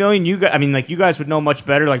 $250 million, you guys would know much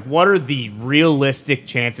better. Like, what are the realistic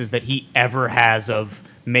chances that he ever has of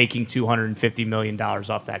making $250 million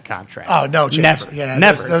off that contract? Oh, no chance. Never. Yeah,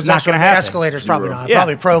 never. Those not going to happen. Escalators, probably not. Yeah.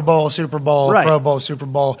 Probably Pro Bowl, Super Bowl, right. Pro Bowl, Super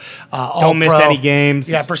Bowl. Don't miss any games.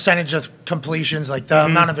 Yeah, percentage of completions, like the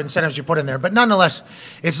amount of incentives you put in there. But nonetheless,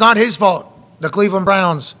 it's not his fault. The Cleveland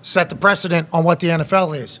Browns set the precedent on what the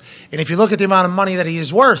NFL is. And if you look at the amount of money that he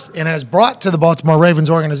is worth and has brought to the Baltimore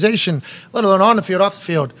Ravens organization, let alone on the field, off the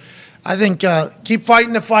field, I think keep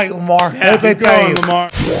fighting the fight, Lamar. Yeah, keep going,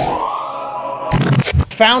 Lamar.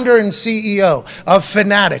 Founder and CEO of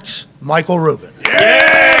Fanatics, Michael Rubin.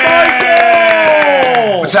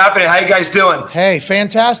 What's happening? How you guys doing? Hey,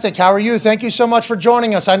 fantastic. How are you? Thank you so much for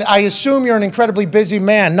joining us. I assume you're an incredibly busy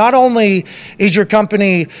man. Not only is your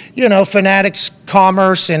company, you know, Fanatics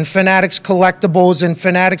Commerce and Fanatics Collectibles and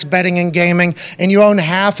Fanatics Betting and Gaming, and you own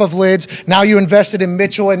half of Lids. Now you invested in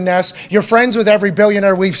Mitchell & Ness. You're friends with every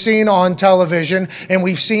billionaire we've seen on television and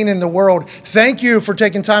we've seen in the world. Thank you for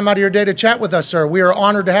taking time out of your day to chat with us, sir. We are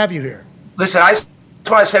honored to have you here. Listen, I just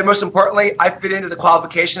want to say, most importantly, I fit into the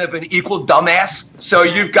qualification of an equal dumbass. So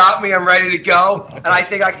you've got me. I'm ready to go. Okay. And I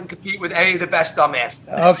think I can compete with any of the best dumbasses.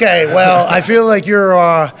 Okay, well, I feel like you're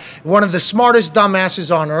one of the smartest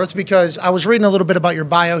dumbasses on earth, because I was reading a little bit about your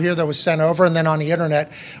bio here that was sent over and then on the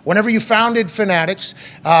internet. Whenever you founded Fanatics,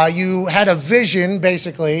 you had a vision,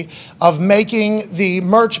 basically, of making the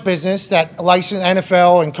merch business that licensed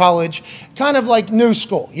NFL and college kind of like new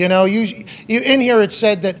school. You know, you in here it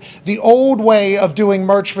said that the old way of doing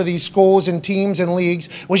merch for these schools and teams and leagues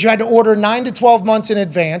was you had to order 9 to 12 months in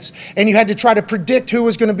advance, and you had to try to predict who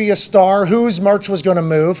was going to be a star, whose merch was going to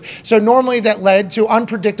move. So normally that led to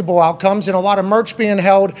unpredictable outcomes and a lot of merch being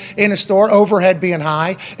held in a store, overhead being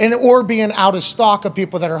high, or being out of stock of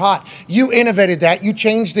people that are hot. You innovated that. You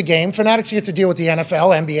changed the game. Fanatics gets to deal with the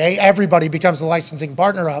NFL, NBA. Everybody becomes a licensing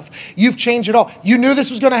partner of. You've changed it all. You knew this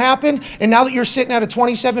was going to happen, and now that you're sitting at a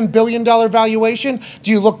 $27 billion valuation,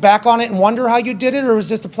 do you look back on it and wonder how you did it, or was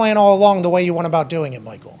this the plan all along, the way you went about doing it,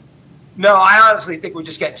 Michael? No, I honestly think we're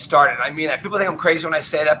just getting started. I mean, people think I'm crazy when I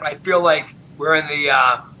say that, but I feel like we're at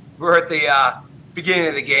the beginning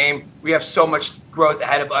of the game. We have so much growth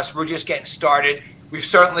ahead of us. We're just getting started. We've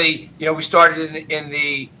certainly, we started in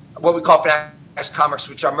the what we call Fanatics Commerce,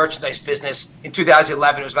 which is our merchandise business. In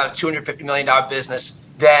 2011, it was about a $250 million business.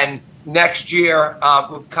 Then next year,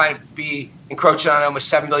 we'll kind of be encroaching on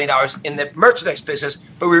almost $7 billion in the merchandise business,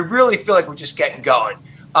 but we really feel like we're just getting going.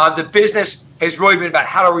 The business has really been about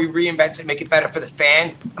how do we reinvent it and make it better for the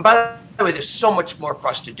fan. And by the way, there's so much more for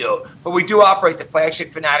us to do. But we do operate the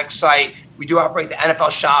flagship Fanatics site. We do operate the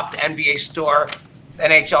NFL shop, the NBA store, the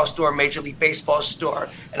NHL store, Major League Baseball store,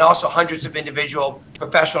 and also hundreds of individual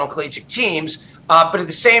professional and collegiate teams. But at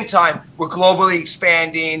the same time, we're globally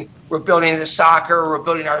expanding. We're building into soccer. We're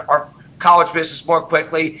building our college business more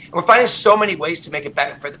quickly. And we're finding so many ways to make it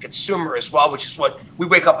better for the consumer as well, which is what we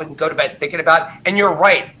wake up and go to bed thinking about. And you're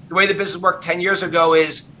right. The way the business worked 10 years ago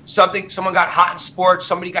is someone got hot in sports,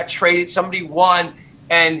 somebody got traded, somebody won,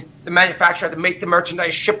 and the manufacturer had to make the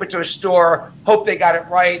merchandise, ship it to a store, hope they got it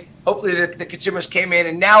right. Hopefully the consumers came in,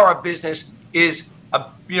 and now our business is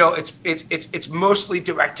it's mostly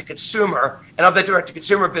direct to consumer, and of the direct to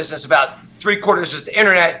consumer business, about 3/4 is the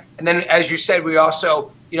internet. And then, as you said, we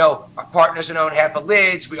also, our partners and own half of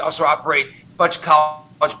Lids. We also operate a bunch of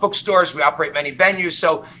college bookstores. We operate many venues,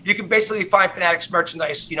 so you can basically find Fanatics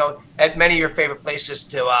merchandise, at many of your favorite places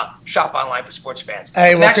to shop online for sports fans.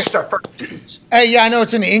 Hey, and that's just our first business. Hey, yeah, I know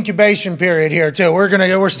it's an incubation period here too.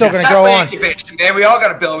 We're still gonna grow on. Incubation, man. We all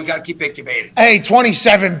got to build. We got to keep incubating. Hey,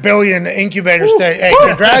 27 billion incubator state. Hey,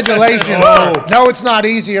 congratulations. No, it's not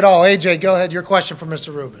easy at all. AJ, go ahead. Your question for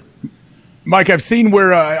Mr. Rubin. Mike, I've seen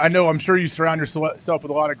where I'm sure you surround yourself with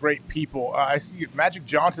a lot of great people. I see Magic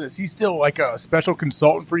Johnson. Is he still like a special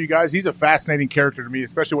consultant for you guys? He's a fascinating character to me,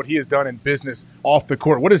 especially what he has done in business off the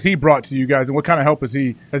court. What has he brought to you guys, and what kind of help has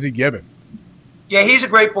he given? Yeah, he's a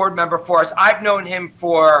great board member for us. I've known him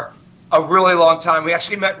for a really long time. We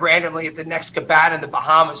actually met randomly at the next cabana in the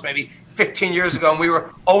Bahamas maybe 15 years ago, and we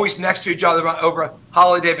were always next to each other over a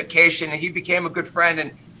holiday vacation, and he became a good friend.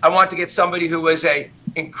 And I wanted to get somebody who was a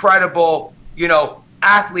incredible,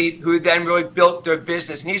 athlete who then really built their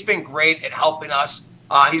business. And he's been great at helping us.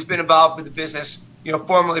 He's been involved with the business,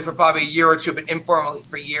 formally for probably a year or two, but informally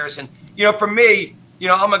for years. And, for me,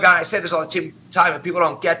 I'm a guy, I say this all the time, and people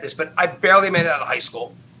don't get this, but I barely made it out of high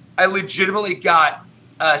school. I legitimately got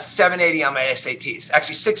 780 on my SATs,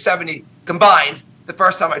 actually 670 combined the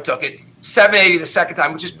first time I took it, 780 the second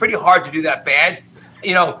time, which is pretty hard to do that bad.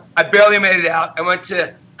 I barely made it out. I went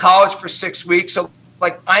to college for 6 weeks. So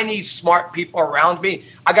I need smart people around me.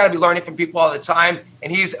 I got to be learning from people all the time.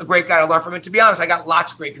 And he's a great guy to learn from. And to be honest, I got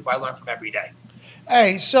lots of great people I learn from every day.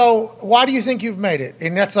 Hey, so why do you think you've made it?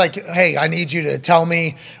 And that's like, hey, I need you to tell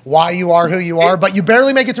me why you are who you are, but you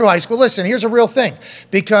barely make it through high school. Listen, here's a real thing,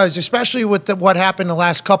 because especially with what happened the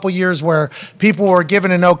last couple years where people were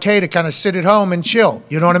given an okay to kind of sit at home and chill.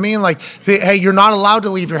 You know what I mean? Like, hey, you're not allowed to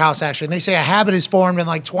leave your house, actually. And they say a habit is formed in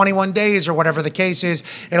like 21 days or whatever the case is.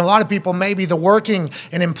 And a lot of people, maybe the working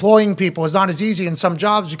and employing people is not as easy in some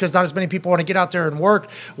jobs because not as many people want to get out there and work.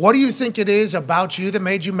 What do you think it is about you that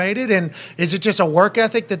made you made it? And is it just a work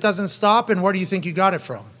ethic that doesn't stop, and where do you think you got it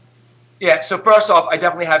from? Yeah, so first off, I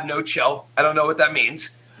definitely have no chill. I don't know what that means.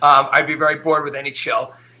 I'd be very bored with any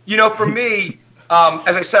chill. For me,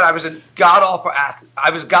 as I said, I was a god-awful athlete.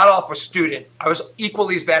 I was a god-awful student. I was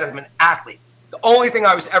equally as bad as an athlete. The only thing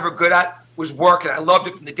I was ever good at was work, and I loved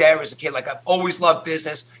it from the day I was a kid. Like, I've always loved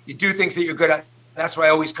business. You do things that you're good at. That's what I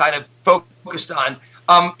always kind of focused on.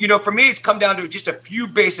 For me, it's come down to just a few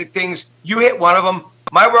basic things. You hit one of them.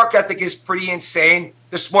 My work ethic is pretty insane.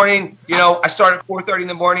 This morning, I started at 4:30 in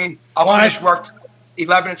the morning. I'll finish work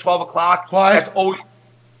 11 and 12 o'clock. Why? That's always.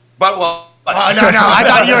 But no.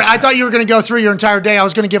 I thought you were going to go through your entire day. I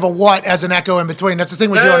was going to give a what as an echo in between. That's the thing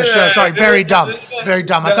we do on the show. Sorry, very dumb. Very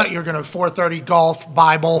dumb. I thought you were going to 4:30 golf,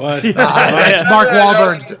 Bible. That's Mark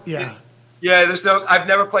Wahlberg. Yeah. Yeah, I've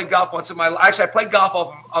never played golf once in my life. Actually,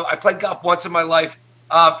 I played golf once in my life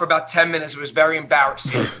for about 10 minutes. It was very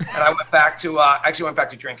embarrassing. And I went back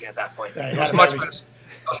to drinking at that point. It was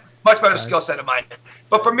much better skill set of mine.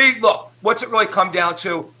 But for me, look, what's it really come down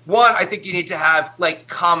to? One, I think you need to have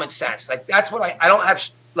common sense. That's what I don't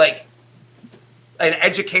have an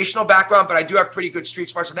educational background, but I do have pretty good street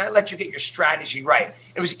smarts, and that lets you get your strategy right.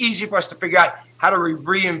 It was easy for us to figure out how to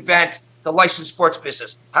reinvent the licensed sports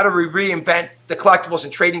business. How do we reinvent the collectibles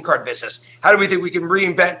and trading card business? How do we think we can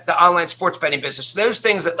reinvent the online sports betting business? So those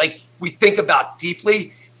things that we think about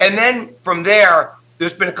deeply. And then from there,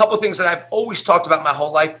 there's been a couple of things that I've always talked about my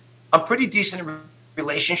whole life. I'm pretty decent in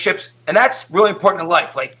relationships, and that's really important in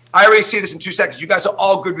life. I already see this in 2 seconds. You guys are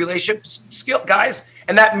all good relationship skill guys,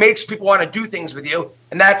 and that makes people want to do things with you,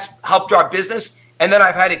 and that's helped our business. And then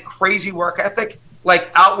I've had a crazy work ethic,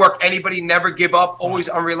 outwork anybody, never give up, always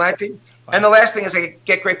unrelenting. And the last thing is I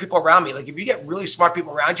get great people around me. If you get really smart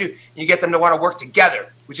people around you and you get them to want to work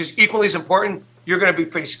together, which is equally as important, you're going to be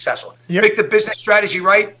pretty successful. Yep. Pick the business strategy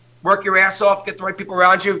right, work your ass off, get the right people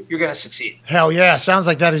around you, you're going to succeed. Hell yeah. Sounds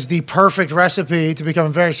like that is the perfect recipe to become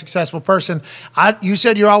a very successful person. You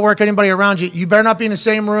said you outwork anybody around you. You better not be in the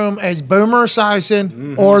same room as Boomer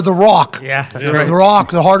Esiason or The Rock. Yeah, that's right. The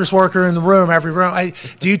Rock, the hardest worker in the room, every room.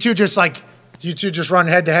 Do you two just run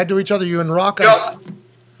head-to-head to each other, you and The Rock?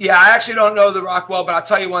 Yeah, I actually don't know The Rock well, but I'll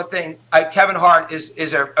tell you one thing. Kevin Hart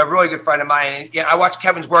is a really good friend of mine. And I watch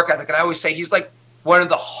Kevin's work ethic, and I always say he's one of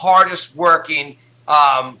the hardest working.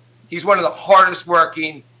 He's one of the hardest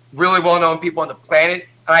working, really well-known people on the planet.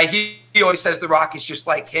 And he always says The Rock is just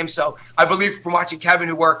like him. So I believe from watching Kevin,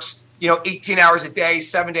 who works 18 hours a day,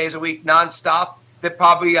 7 days a week, nonstop, that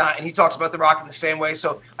probably and he talks about The Rock in the same way.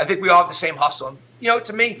 So I think we all have the same hustle. And,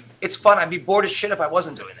 to me, it's fun. I'd be bored as shit if I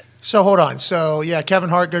wasn't doing it. So hold on. So yeah, Kevin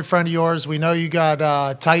Hart, good friend of yours. We know you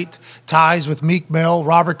got tight ties with Meek Mill,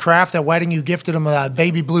 Robert Kraft. That wedding, you gifted him a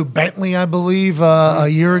baby blue Bentley, I believe, a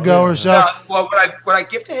year ago or so. Well, what I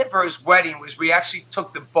gifted him for his wedding was we actually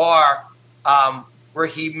took the bar where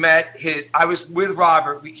he met I was with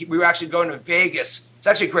Robert. We were actually going to Vegas. It's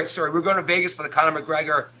actually a great story. We were going to Vegas for the Conor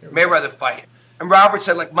McGregor Mayweather fight, and Robert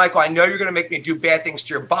said, Michael, I know you're going to make me do bad things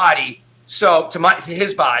to your body, to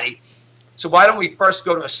his body. So why don't we first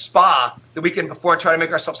go to a spa the weekend before and try to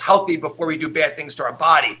make ourselves healthy before we do bad things to our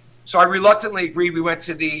body? So I reluctantly agreed. We went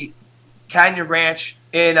to the Canyon Ranch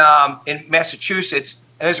in Massachusetts,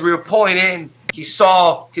 and as we were pulling in, he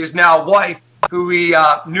saw his now wife, who he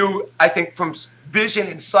knew, I think, from vision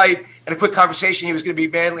and sight and a quick conversation, he was going to be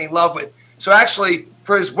madly in love with. So actually,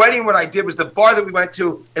 for his wedding, what I did was the bar that we went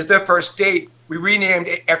to as their first date, we renamed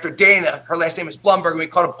it after Dana. Her last name is Blumberg, and we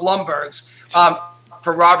called it Blumberg's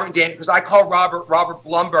for Robert and Dana, because I call Robert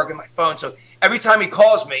Blumberg in my phone. So every time he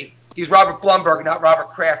calls me, he's Robert Blumberg, not Robert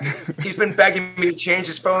Kraft. He's been begging me to change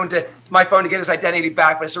his phone to my phone to get his identity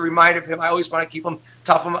back, but it's a reminder of him. I always want to keep him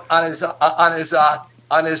tough on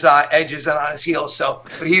his edges and on his heels. So,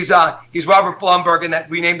 but he's Robert Blumberg, and that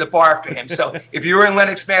we named the bar after him. So if you were in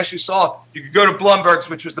Lenox, Mass, you could go to Blumberg's,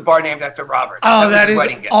 which was the bar named after Robert. Oh, that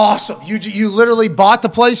is awesome! You literally bought the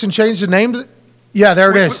place and changed the name. Yeah,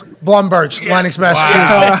 there it is. Blumberg's, Lenox,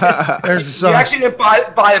 Massachusetts. Wow. There's the sign. We actually didn't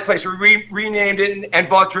buy the place. We renamed it and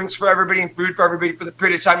bought drinks for everybody and food for everybody for the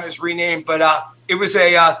period of time it was renamed. But it was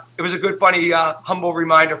a good, funny, humble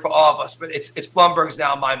reminder for all of us. But it's Blumberg's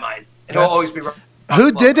now in my mind, and he'll always be.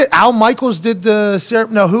 Who did it? Al Michaels did the.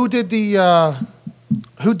 No, who did the?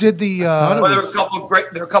 Who did the? Well, there were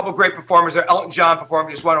a couple of great performers. There, Elton John performed.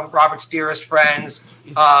 He was one of Robert's dearest friends.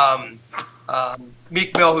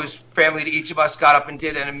 Meek Mill, whose family to each of us, got up and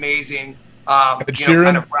did an amazing,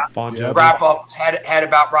 kind of wrap off had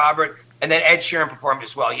about Robert. And then Ed Sheeran performed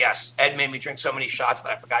as well. Yes, Ed made me drink so many shots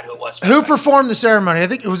that I forgot who it was. Who performed the ceremony? I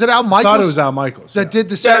think was it Al Michaels. I thought it was Al Michaels that did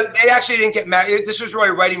the ceremony. They actually didn't get married. This was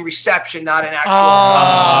really a wedding reception, not an actual.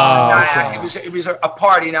 Okay. It was a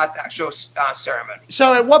party, not the actual ceremony.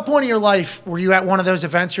 So, at what point in your life were you at one of those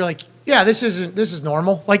events? You're like, yeah, this is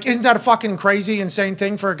normal. Like, isn't that a fucking crazy, insane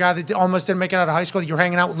thing for a guy that almost didn't make it out of high school? That you're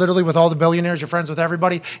hanging out literally with all the billionaires, you're friends with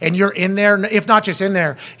everybody, and you're in there. If not just in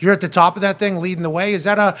there, you're at the top of that thing, leading the way. Is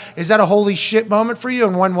that a holy shit moment for you?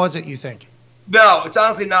 And when was it? You think? No, it's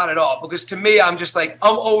honestly not at all. Because to me, I'm just like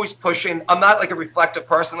I'm always pushing. I'm not like a reflective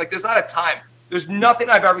person. Like, there's not a time. There's nothing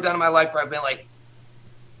I've ever done in my life where I've been like,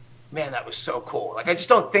 man, that was so cool. Like, I just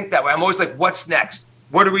don't think that way. I'm always like, what's next?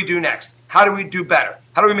 What do we do next? How do we do better?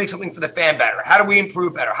 How do we make something for the fan better? How do we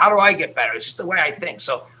improve better? How do I get better? It's just the way I think.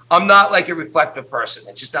 So I'm not like a reflective person.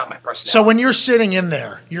 It's just not my personality. So when you're sitting in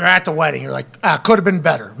there, you're at the wedding, you're like, could have been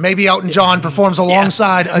better. Maybe Elton John performs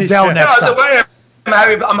alongside Adele next time.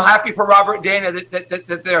 I'm happy for Robert and Dana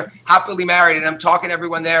that they're happily married, and I'm talking to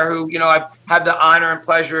everyone there who, I've had the honor and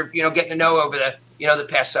pleasure of, getting to know over the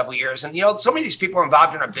past several years. And, so many of these people are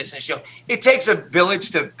involved in our business. It takes a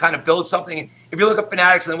village to kind of build something. If you look at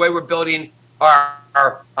Fanatics and the way we're building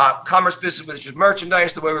our commerce business, which is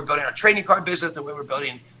merchandise, the way we're building our trading card business, the way we're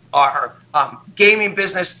building our gaming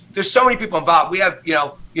business, there's so many people involved. We have,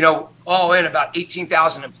 all in about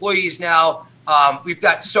 18,000 employees now. We've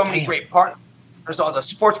got so many great partners. There's all the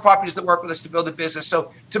sports properties that work with us to build a business.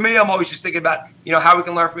 So to me, I'm always just thinking about, how we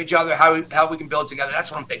can learn from each other, how we can build together.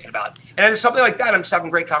 That's what I'm thinking about. And it's something like that, I'm just having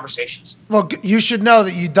great conversations. Well, you should know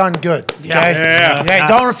that you've done good. Okay? Yeah. Hey,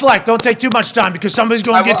 don't reflect. Don't take too much time because somebody's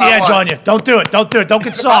going to get the edge on you. Don't do it. Don't do it. Don't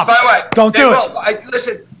get soft. By the way, don't do it.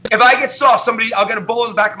 Listen. If I get soft, I'll get a bullet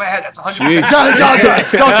in the back of my head. That's 100%. Don't do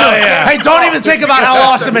it. Don't do it. Hey, don't even think about how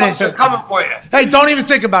awesome it is. They're coming for you. Hey, don't even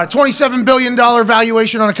think about it. $27 billion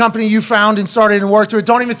valuation on a company you found and started and worked with.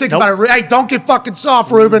 Don't even think about it. Hey, don't get fucking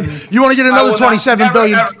soft, Rubin. You want to get another $27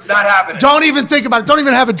 billion. It's not happening. Don't even think about it. Don't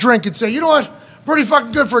even have a drink and say, you know what? Pretty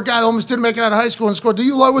fucking good for a guy that almost didn't make it out of high school and scored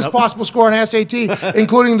the lowest possible score on SAT,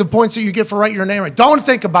 including the points that you get for writing your name right. Don't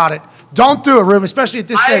think about it. Don't do it, Rubin, especially at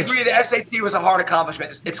this stage. I agree. The SAT was a hard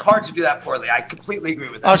accomplishment. It's hard to do that poorly. I completely agree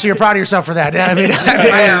with that. Oh, so you're proud of yourself for that? I mean,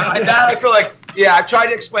 I feel like, I've tried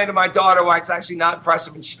to explain to my daughter why it's actually not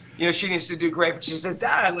impressive, and she needs to do great. But she says,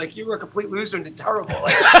 Dad, like, you were a complete loser and did terrible.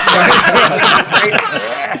 Like,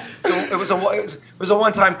 so it was a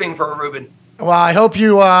one-time thing for Rubin. Well, I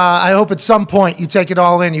hope at some point you take it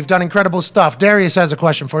all in. You've done incredible stuff. Darius has a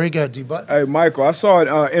question for you. Go, D-Butt. Hey, Michael, I saw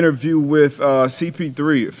an interview with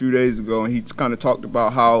CP3 a few days ago, and he kind of talked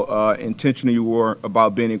about how intentional you were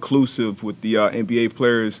about being inclusive with the NBA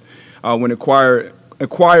players when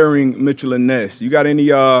acquiring Mitchell and Ness. You got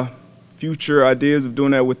any future ideas of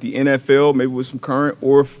doing that with the NFL, maybe with some current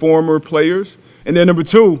or former players? And then number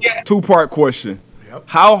two, two-part question.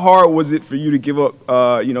 How hard was it for you to give up,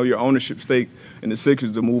 your ownership stake in the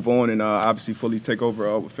Sixers to move on and obviously fully take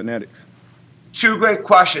over with Fanatics? Two great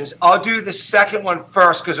questions. I'll do the second one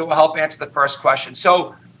first because it will help answer the first question.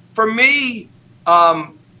 So for me,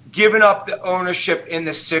 giving up the ownership in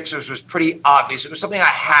the Sixers was pretty obvious. It was something I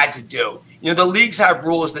had to do. The leagues have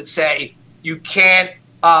rules that say you can't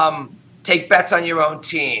take bets on your own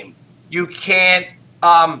team. You can't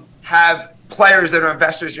have players that are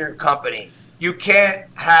investors in your company. You can't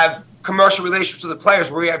have commercial relationships with the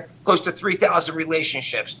players where we have close to 3,000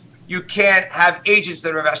 relationships. You can't have agents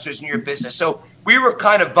that are investors in your business. So we were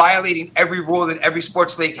kind of violating every rule that every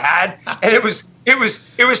sports league had, and it was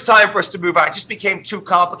time for us to move on. It just became too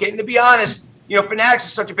complicated. And to be honest, Fanatics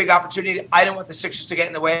is such a big opportunity. I didn't want the Sixers to get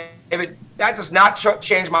in the way of it. That does not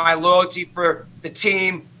change my loyalty for the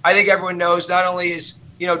team. I think everyone knows not only is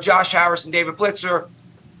Josh Harris and David Blitzer,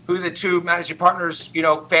 who are the two managing partners,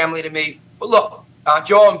 family to me, but look,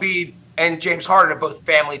 Joel Embiid and James Harden are both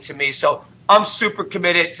family to me. So I'm super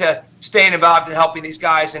committed to staying involved and helping these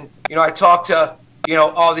guys. And, I talk to,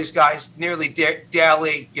 all these guys nearly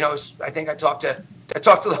daily. I think I talk to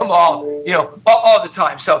them all, all the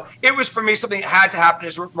time. So it was, for me, something that had to happen.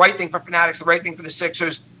 It's the right thing for Fanatics, the right thing for the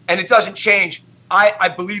Sixers. And it doesn't change. I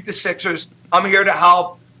believe the Sixers. I'm here to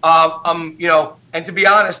help. And to be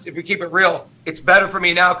honest, if we keep it real, it's better for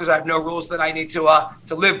me now because I have no rules that I need to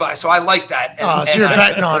live by. So I like that. So you're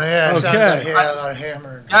betting on it. Yeah, okay. Sounds like a lot of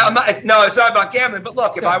hammering. No, it's not about gambling. But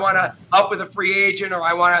look, if I want to help with a free agent or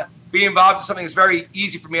I want to be involved in something that's very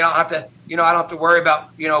easy for me, I don't have to, I don't have to worry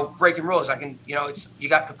about, breaking rules. I can, you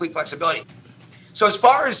got complete flexibility. So as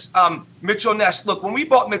far as Mitchell Ness, look, when we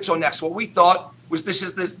bought Mitchell Ness, what we thought was this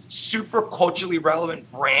is this super culturally relevant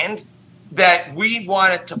brand that we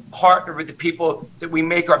wanted to partner with the people that we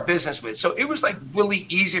make our business with. So it was like really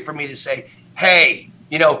easy for me to say, hey,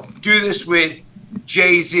 do this with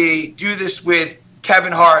Jay-Z, do this with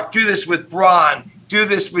Kevin Hart, do this with Bron, do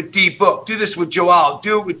this with D Book, do this with Joel,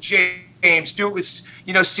 do it with James, do it with,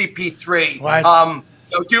 CP3, right.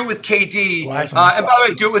 Do it with KD, right. And by the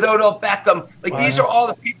way, do it with Odell Beckham. Like these are all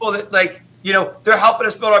the people that they're helping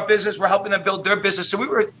us build our business. We're helping them build their business. So we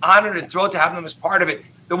were honored and thrilled to have them as part of it.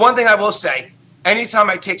 The one thing I will say, anytime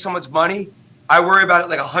I take someone's money, I worry about it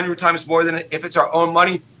like 100 times more than if it's our own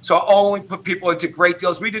money. So I only put people into great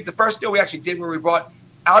deals. We did the first deal we actually did where we brought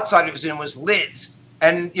outsiders in was Lids.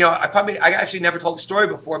 And, I actually never told the story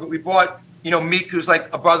before, but we brought, Meek, who's like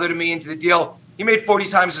a brother to me, into the deal. He made 40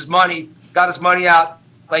 times his money, got his money out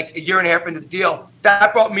like a year and a half into the deal.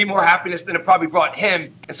 That brought me more happiness than it probably brought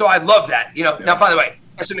him. And so I love that. Now, by the way,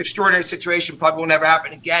 that's an extraordinary situation. Probably will never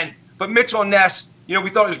happen again. But Mitchell Ness, we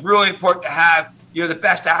thought it was really important to have, the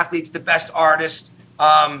best athletes, the best artists,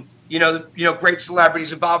 great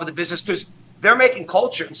celebrities involved with the business because they're making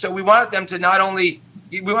culture. And so we wanted them to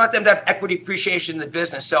we want them to have equity appreciation in the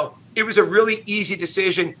business. So it was a really easy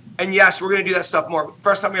decision. And yes, we're going to do that stuff more.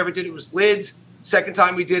 First time we ever did it was Lids. Second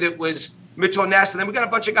time we did it was Mitchell Ness. And then we got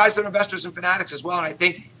a bunch of guys that are investors and Fanatics as well. And I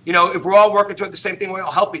think, if we're all working toward the same thing, we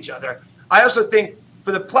all help each other. I also think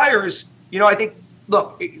for the players, I think,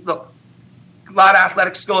 look, a lot of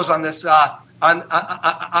athletic skills on this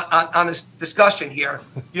on this discussion here.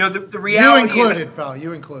 The reality you included, pal.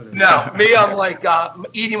 You included. No, me, I'm like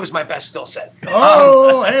eating was my best skill set.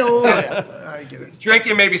 I get it.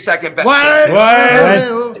 Drinking maybe second best.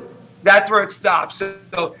 What? That's where it stops.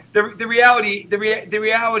 So the reality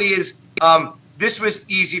is this was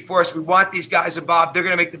easy for us. We want these guys involved. They're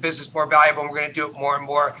going to make the business more valuable, and we're going to do it more and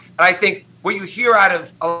more. And I think what you hear out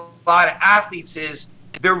of a lot of athletes is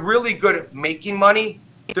they're really good at making money.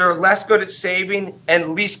 They're less good at saving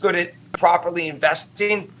and least good at properly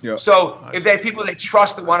investing. Yep. So if they have people they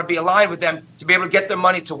trust that want to be aligned with them, to be able to get their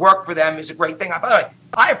money to work for them is a great thing. By the way,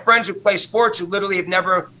 I have friends who play sports who literally have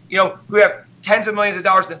never, who have tens of millions of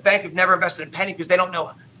dollars in the bank, who've never invested a penny because they don't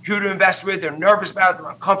know who to invest with. They're nervous about it. They're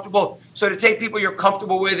uncomfortable. So to take people you're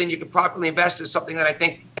comfortable with and you can properly invest is something that I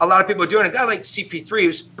think a lot of people are doing. A guy like CP3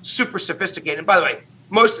 who's super sophisticated. And by the way,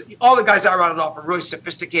 all the guys I rounded off are really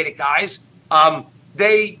sophisticated guys.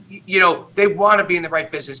 They want to be in the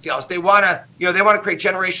right business deals. They want to, they want to create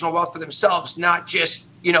generational wealth for themselves, not just,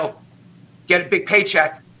 get a big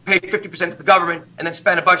paycheck, pay 50% to the government, and then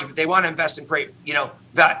spend a bunch of it. They want to invest and create,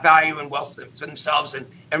 value and wealth for themselves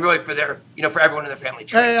and really for their, for everyone in their family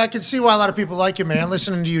tree. Hey, I can see why a lot of people like you, man.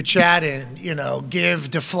 Listening to you chat and,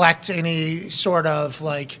 deflect any sort of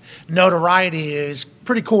like notoriety is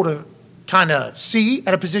pretty cool to kind of see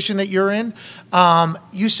at a position that you're in.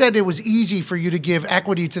 You said it was easy for you to give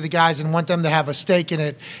equity to the guys and want them to have a stake in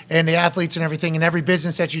it, and the athletes and everything in every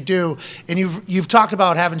business that you do. And you've talked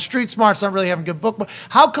about having street smarts, not really having good book.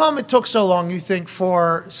 How come it took so long, you think,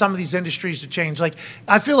 for some of these industries to change? Like,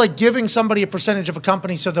 I feel like giving somebody a percentage of a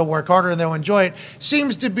company so they'll work harder and they'll enjoy it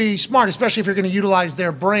seems to be smart, especially if you're going to utilize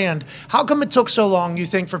their brand. How come it took so long, you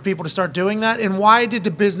think, for people to start doing that? And why did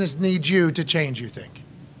the business need you to change, you think?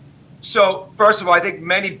 So, first of all, I think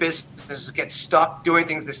many businesses get stuck doing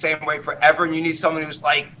things the same way forever, and you need someone who's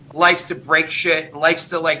likes to break shit, likes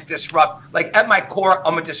to disrupt. Like, at my core,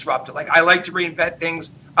 I'm a disruptor. Like, I like to reinvent things.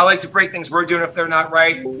 I like to break things we're doing if they're not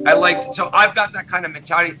right. So I've got that kind of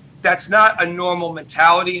mentality. that's not a normal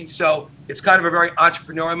mentality. And so it's kind of a very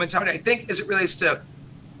entrepreneurial mentality. I think as it relates to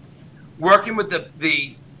working with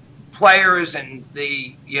the players and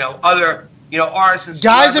the, other, artists and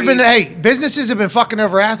guys have been, businesses have been fucking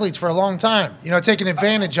over athletes for a long time, taking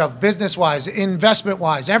advantage of business-wise,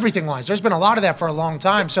 investment-wise, everything-wise. There's been a lot of that for a long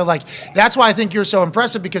time. So, that's why I think you're so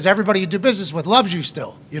impressive, because everybody you do business with loves you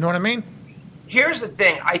still. You know what I mean? Here's the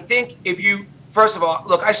thing. I think first of all,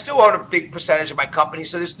 look, I still own a big percentage of my company,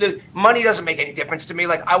 so the money doesn't make any difference to me.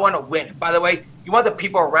 I want to win. By the way, you want the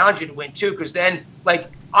people around you to win too, because then,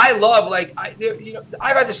 I love,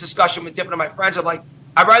 I've had this discussion with different of my friends. I'm like,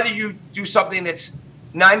 I'd rather you do something that's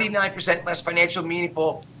 99% less financial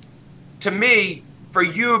meaningful to me for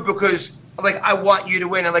you, because I want you to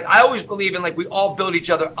win. And I always believe in we all build each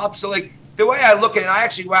other up. So the way I look at it, I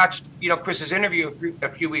actually watched, Chris's interview a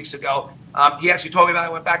few weeks ago. He actually told me about it.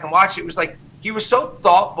 I went back and watched it. It was he was so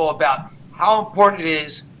thoughtful about how important it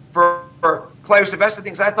is for players to invest in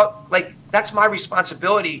things. I thought that's my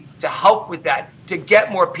responsibility to help with that, to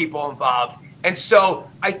get more people involved. And so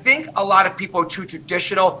I think a lot of people are too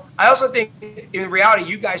traditional. I also think in reality,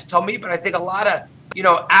 you guys tell me, but I think a lot of,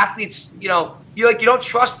 athletes, you don't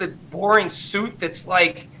trust the boring suit that's so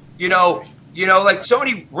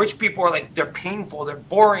many rich people are they're painful, they're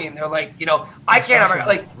boring, they're I can't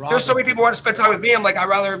have there's so many people who want to spend time with me. I'm I'd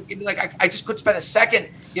rather I just couldn't spend a second,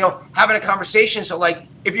 having a conversation. So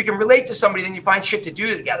if you can relate to somebody, then you find shit to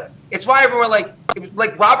do together. It's why everyone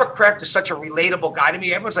Robert Kraft is such a relatable guy to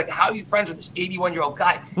me. Everyone's how are you friends with this 81-year-old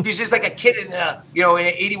guy? He's just a kid in an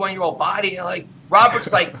 81-year-old body. And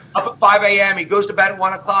Robert's up at 5 a.m. He goes to bed at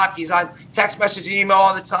 1 o'clock. He's on text message and email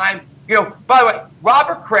all the time. By the way,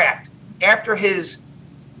 Robert Kraft, after his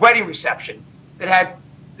wedding reception that had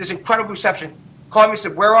this incredible reception, called me and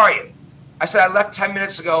said, "Where are you?" I said, "I left 10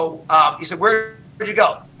 minutes ago." He said, "Where'd you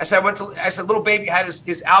go?" I said, I said, "Little baby had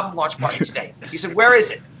his album launch party today." He said, "Where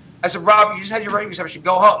is it?" I said, "Robert, you just had your wedding reception.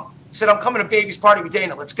 Go home." He said, "I'm coming to baby's party with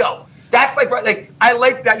Dana. Let's go." That's I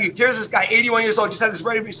like that youth. Here's this guy, 81 years old, just had this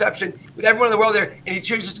wedding reception with everyone in the world there, and he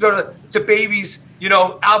chooses to go to baby's,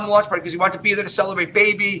 album launch party because he wanted to be there to celebrate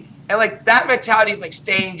baby. And that mentality of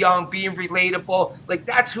staying young, being relatable,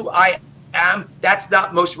 that's who I am. That's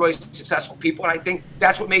not most really successful people. And I think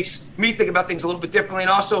that's what makes me think about things a little bit differently,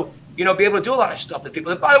 and also, be able to do a lot of stuff with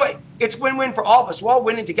people. And by the way, it's win-win for all of us. We're all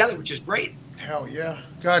winning together, which is great. Hell yeah.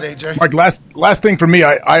 Go ahead, AJ. Mark, last thing for me,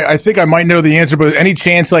 I think I might know the answer, but any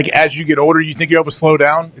chance as you get older, you think you have to slow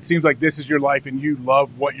down? It seems like this is your life and you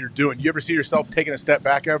love what you're doing. You ever see yourself taking a step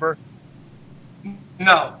back ever?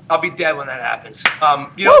 No, I'll be dead when that happens.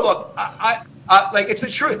 Look, I it's the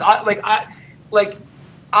truth. I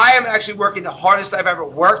am actually working the hardest I've ever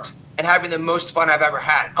worked and having the most fun I've ever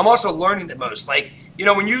had. I'm also learning the most.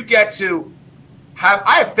 When you get to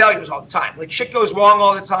I have failures all the time. Shit goes wrong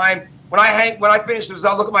all the time. When I finish this,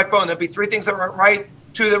 I'll look at my phone. There'll be 3 things that went right,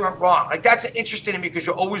 2 that went wrong. That's interesting to me because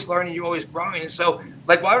you're always learning, you're always growing. And so,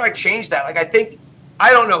 why would I change that?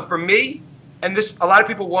 I don't know. For me, and this, a lot of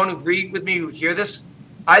people won't agree with me who hear this.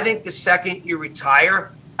 I think the second you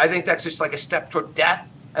retire, I think that's just a step toward death.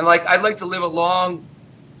 And I'd like to live a long,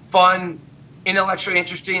 fun, intellectually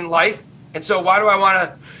interesting life. And so why do I want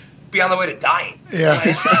to be on the way to dying? Yeah.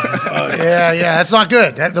 Yeah. That's not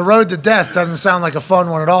good. The road to death doesn't sound like a fun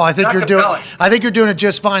one at all. I think you're doing it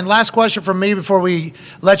just fine. Last question from me before we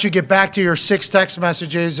let you get back to your 6 text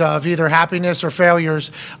messages of either happiness or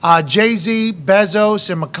failures. Jay-Z, Bezos,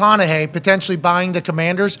 and McConaughey potentially buying the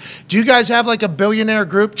Commanders. Do you guys have a billionaire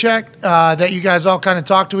group chat that you guys all kind of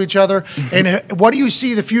talk to each other? And what do you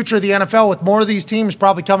see the future of the NFL with more of these teams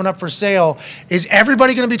probably coming up for sale? Is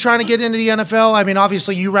everybody going to be trying to get into the NFL? I mean,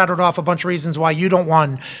 obviously you rattled off a bunch of reasons why you don't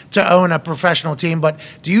want to own a professional team, but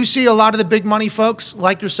do you see a lot of the big money folks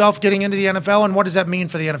like yourself getting into the NFL, and what does that mean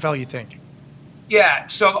for the NFL, you think? Yeah,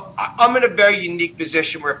 so I'm in a very unique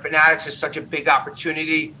position where Fanatics is such a big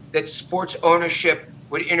opportunity that sports ownership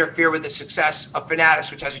would interfere with the success of Fanatics,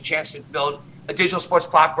 which has a chance to build a digital sports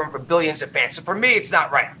platform for billions of fans. So for me, it's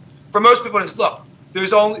not right. For most people, it's, look,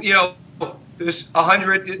 there's only, there's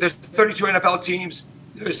 32 NFL teams,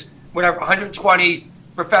 there's 120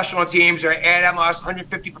 professional teams, or add MLS,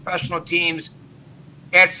 150 professional teams,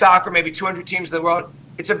 add soccer, maybe 200 teams in the world.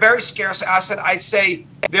 It's a very scarce asset. I'd say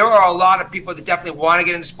there are a lot of people that definitely want to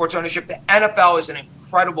get into sports ownership. The NFL is an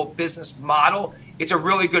incredible business model. It's a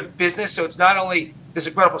really good business. So it's not only this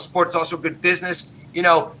incredible sport, it's also a good business.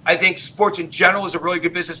 I think sports in general is a really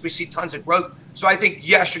good business. We see tons of growth. So I think,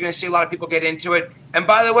 yes, you're going to see a lot of people get into it. And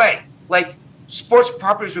by the way, sports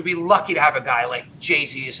properties would be lucky to have a guy like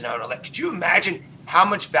Jay-Z as an owner. Could you imagine how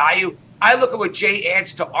much value? I look at what Jay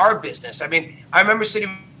adds to our business. I mean, I remember sitting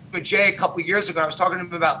with Jay a couple of years ago. I was talking to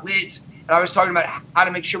him about lids, and I was talking about how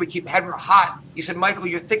to make sure we keep headwear hot. He said, Michael,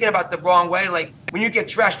 you're thinking about the wrong way. Like when you get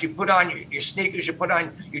dressed, you put on your sneakers, you put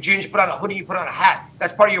on your jeans, you put on a hoodie, you put on a hat.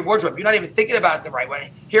 That's part of your wardrobe. You're not even thinking about it the right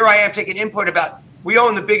way. Here I am taking input about, we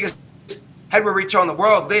own the biggest headwear retailer in the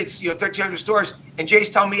world, lids, 1,300 stores, and Jay's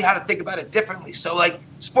telling me how to think about it differently. So like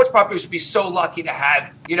sports properties would be so lucky to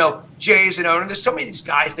have, Jay as an owner. There's so many of these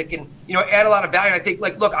guys that can, add a lot of value. And I think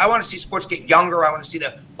look, I want to see sports get younger. I want to see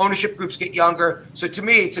the ownership groups get younger. So to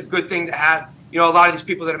me, it's a good thing to have, a lot of these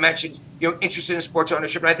people that I mentioned, interested in sports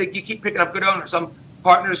ownership. And I think you keep picking up good owners. I'm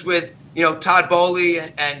partners with, Todd Bowley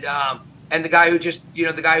and the guy who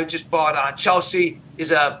just bought Chelsea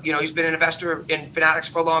is he's been an investor in Fanatics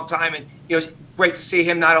for a long time. And, it's great to see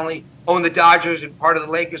him not only own the Dodgers and part of the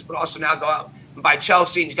Lakers, but also now go out and buy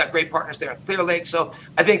Chelsea. And he's got great partners there at Clear Lake. So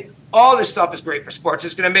I think all this stuff is great for sports.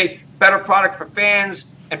 It's going to make better product for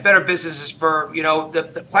fans and better businesses for,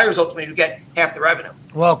 the players ultimately who get half the revenue.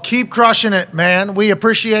 Well, keep crushing it, man. We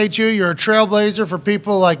appreciate you. You're a trailblazer for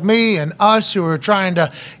people like me and us who are trying to,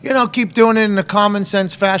 keep doing it in a common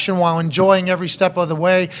sense fashion while enjoying every step of the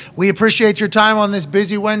way. We appreciate your time on this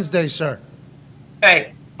busy Wednesday, sir.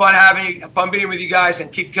 Hey, fun being with you guys,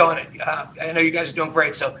 and keep killing it. I know you guys are doing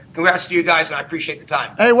great, so congrats to you guys, and I appreciate the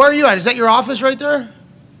time. Hey, where are you at? Is that your office right there?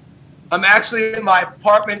 I'm actually in my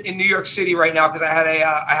apartment in New York City right now because I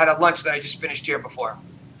had a lunch that I just finished here before.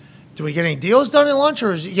 Do we get any deals done at lunch,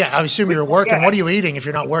 or I assume you're working. Yeah. What are you eating if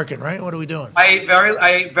you're not working, right? What are we doing? I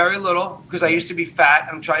ate very little because I used to be fat.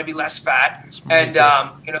 I'm trying to be less fat, and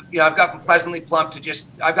I've got from pleasantly plump to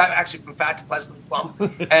I've got actually from fat to pleasantly plump,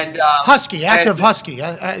 and husky, active husky.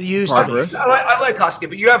 I like husky,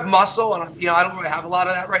 but you have muscle, and I don't really have a lot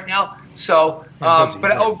of that right now. So, but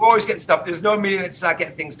we're always getting stuff. There's no meeting that's not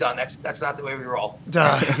getting things done. That's not the way we roll.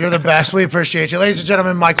 You're the best. We appreciate you, ladies and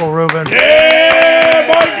gentlemen. Michael Rubin. Yeah,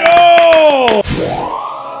 Michael.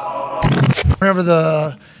 Whenever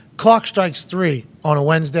the clock strikes 3 on a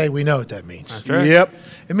Wednesday, we know what that means. That's right. Yep.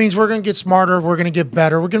 It means we're going to get smarter. We're going to get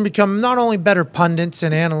better. We're going to become not only better pundits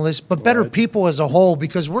and analysts, but better people as a whole,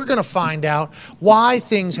 because we're going to find out why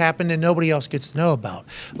things happen and nobody else gets to know about.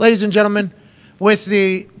 Ladies and gentlemen, with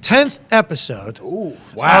the 10th episode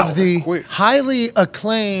of the highly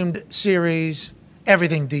acclaimed series,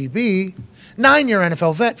 Everything DB, 9-year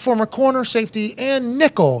NFL vet, former corner, safety, and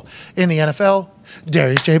nickel in the NFL,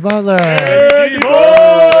 Darius J. Butler.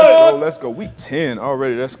 Let's go. Week 10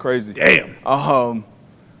 already. That's crazy. Damn.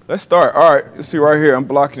 Let's start. All right. Let's see right here. I'm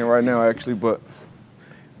blocking it right now, actually. But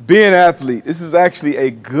being an athlete, this is actually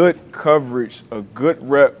a good coverage, a good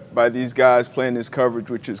rep by these guys playing this coverage,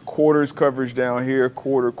 which is quarters coverage down here,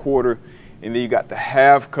 quarter, and then you got the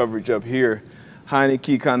half coverage up here.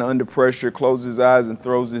 Heineke kind of under pressure, closes his eyes and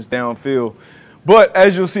throws this downfield. But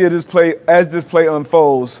as you'll see as this play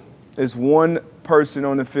unfolds, there's one person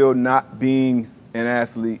on the field not being an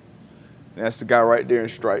athlete. That's the guy right there in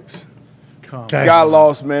stripes. Got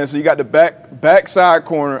lost, man. So you got the backside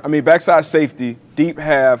safety, deep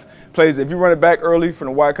half, plays. If you run it back early from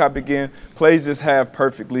the wide cop again, plays this half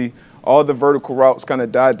perfectly. All the vertical routes kind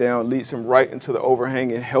of die down, leads him right into the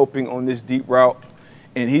overhang and helping on this deep route.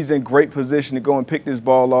 And he's in great position to go and pick this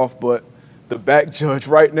ball off. But the back judge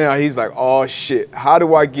right now, he's like, oh, shit, how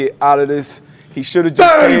do I get out of this? He should have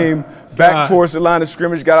just came back towards the line of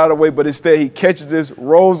scrimmage, got out of the way, but instead he catches this,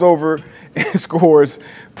 rolls over, and scores.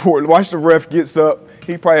 Watch the ref gets up.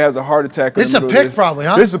 He probably has a heart attack. This is a pick probably,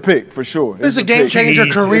 huh? This is a pick for sure. This is a game changer,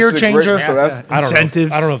 career changer. So that's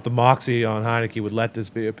incentive. I don't know if the moxie on Heineke would let this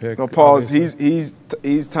be a pick. No, pause. He's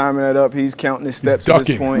timing that up. He's counting his steps at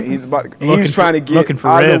this point. He's trying to get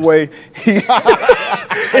out of the way.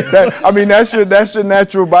 That's your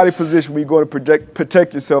natural body position when you're going to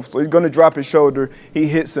protect yourself. So he's going to drop his shoulder. He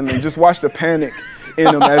hits him, and just watch the panic in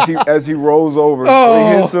him as he rolls over. So he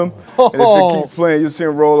hits him, and if he keeps playing, you'll see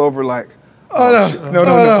him roll over like,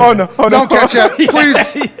 no. Don't catch that.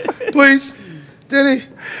 Please. Did he?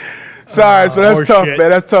 Sorry, so that's tough, man.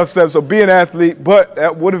 That's tough stuff. So be an athlete, but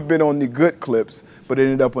that would have been on the good clips, but it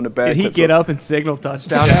ended up on the bad clips. Did he get up and signal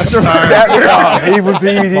touchdown after? He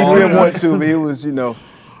didn't want to, but he was,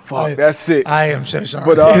 fuck, that's sick. I am so sorry.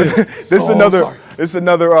 But this is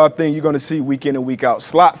another thing you're going to see week in and week out.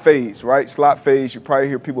 Slot phase, right? Slot phase, you probably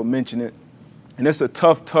hear people mention it. And it's a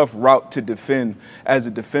tough route to defend as a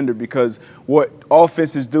defender, because what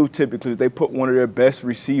offenses do typically is they put one of their best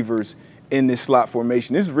receivers in this slot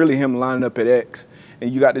formation. This is really him lining up at X.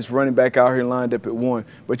 And you got this running back out here lined up at 1.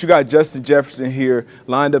 But you got Justin Jefferson here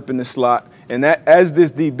lined up in the slot. And that, as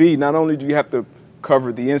this DB, not only do you have to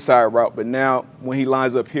cover the inside route, but now when he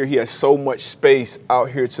lines up here, he has so much space out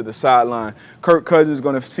here to the sideline. Kirk Cousins is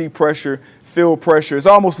going to see pressure, field pressure. It's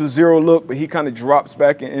almost a zero look, but he kind of drops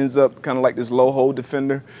back and ends up kind of like this low hold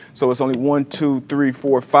defender. So it's only 1, 2, 3,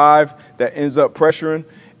 4, 5 that ends up pressuring.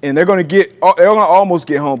 And they're going to almost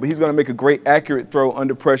get home, but he's going to make a great accurate throw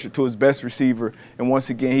under pressure to his best receiver. And once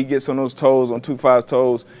again, he gets on those toes, on 2-5's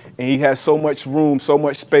toes, and he has so much room, so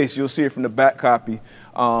much space. You'll see it from the back copy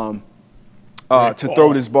to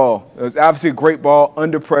throw this ball. It was obviously a great ball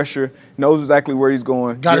under pressure, knows exactly where he's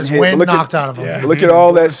going. Got his wind knocked out of him. Yeah. Look at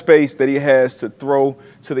all that space that he has to throw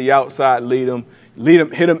to the outside,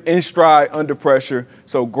 hit him in stride under pressure.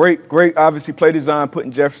 So great, obviously, play design,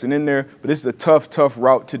 putting Jefferson in there. But this is a tough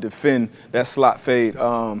route to defend that slot fade.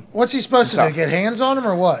 What's he supposed to do, get hands on him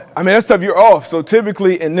or what? I mean, that's tough. You're off. So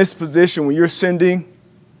typically in this position, when you're sending,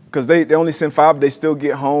 because they only send 5, but they still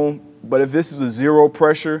get home. But if this is a zero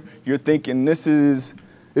pressure, you're thinking this is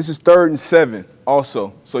 3rd and 7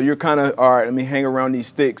 also. So you're kind of, all right, let me hang around these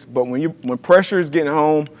sticks. But when pressure is getting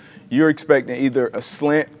home, you're expecting either a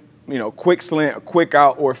slant, quick slant, a quick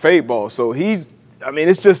out, or a fade ball. So it's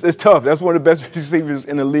tough. That's one of the best receivers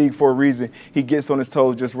in the league for a reason. He gets on his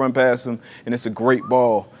toes, just run past him, and it's a great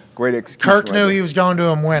ball. Great execution. Kirk knew he was going to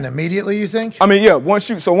him when? Immediately, you think? I mean, yeah. Once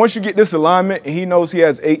you get this alignment, and he knows he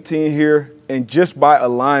has 18 here, and just by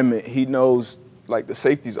alignment, he knows like the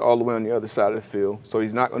safety's all the way on the other side of the field, so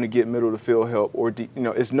he's not going to get middle of the field help or deep,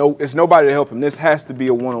 it's nobody to help him. This has to be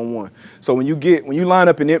a one-on-one. So when you line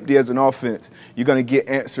up in empty as an offense, you're going to get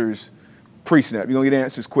answers pre-snap. You're going to get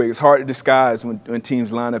answers quick. It's hard to disguise when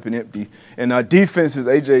teams line up in empty. And defenses,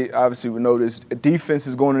 AJ obviously would know this,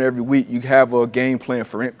 defenses going in every week, you have a game plan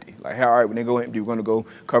for empty. Like, all right, when they go empty, we're going to go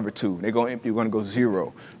cover 2. When they go empty, we're going to go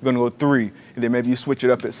 0. We're going to go 3. And then maybe you switch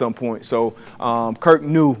it up at some point. So Kirk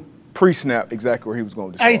knew pre-snap exactly where he was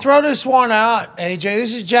going. Hey, throw this one out, AJ.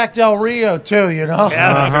 This is Jack Del Rio, too, Yeah,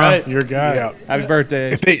 that's right. Your guy. Yeah. Happy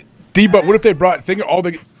birthday. What if they brought,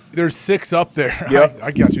 there's 6 up there. Yep.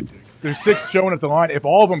 I got you. There's 6 showing at the line. If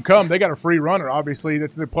all of them come, they got a free runner. Obviously,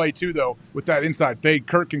 that's a play too, though. With that inside fade,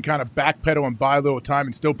 Kirk can kind of backpedal and buy a little time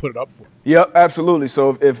and still put it up for him. Yep, absolutely.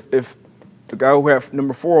 So if the guy who have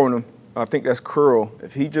number 4 on him, I think that's Curl.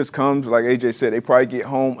 If he just comes, like AJ said, they probably get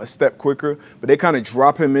home a step quicker. But they kind of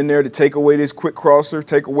drop him in there to take away this quick crosser,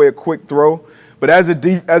 take away a quick throw. But as a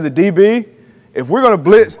DB, if we're going to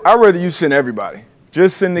blitz, I'd rather you send everybody.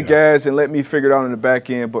 Just send the gas and let me figure it out on the back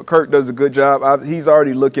end. But Kirk does a good job. He's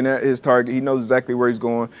already looking at his target. He knows exactly where he's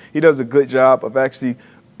going. He does a good job of actually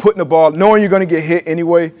putting the ball, knowing you're going to get hit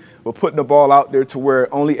anyway, but putting the ball out there to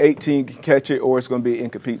where only 18 can catch it or it's going to be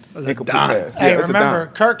incomplete pass. Hey, remember,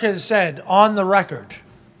 Kirk has said on the record,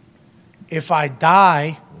 if I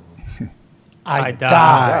die, I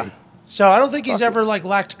die. So I don't think he's ever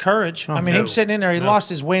lacked courage. I mean, he was sitting in there. He lost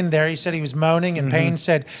his wind there. He said he was moaning, and Payne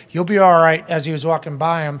said, "You'll be all right." As he was walking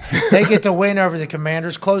by him, they get the win over the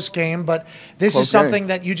Commanders. Close game, but this is something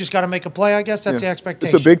that you just got to make a play. I guess that's the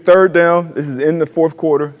expectation. It's a big 3rd down. This is in the 4th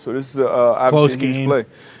quarter, so this is obviously a huge play.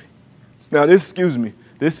 Now, this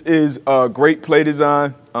is great play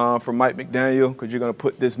design from Mike McDaniel because you're going to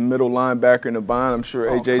put this middle linebacker in the bind. I'm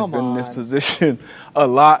sure AJ's been in this position a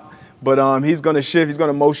lot. But he's going to shift. He's going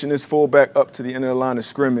to motion this fullback up to the end of the line of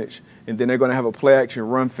scrimmage, and then they're going to have a play-action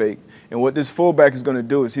run fake. And what this fullback is going to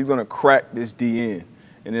do is he's going to crack this DN,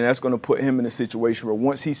 and then that's going to put him in a situation where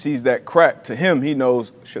once he sees that crack, to him, he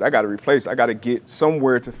knows, shit, I got to replace. I got to get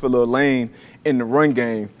somewhere to fill a lane in the run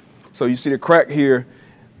game. So you see the crack here,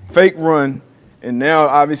 fake run, and now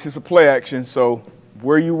obviously it's a play action. So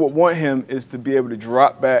where you would want him is to be able to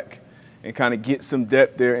drop back and kind of get some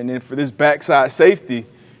depth there. And then for this backside safety,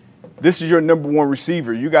 this is your number 1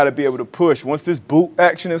 receiver. You got to be able to push. Once this boot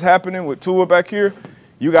action is happening with Tua back here,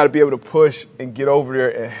 you got to be able to push and get over there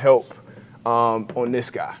and help on this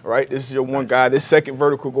guy, right? This is your one guy. This second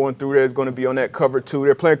vertical going through there is going to be on that cover 2.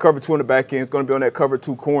 They're playing cover 2 on the back end. It's going to be on that cover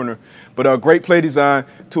 2 corner. But great play design.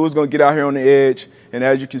 Tua's going to get out here on the edge. And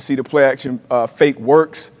as you can see, the play action fake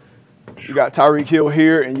works. You got Tyreek Hill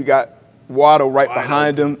here, and you got Waddle right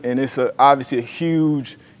behind him. And it's obviously a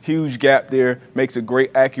huge gap there, makes a great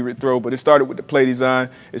accurate throw. But it started with the play design.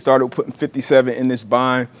 It started with putting 57 in this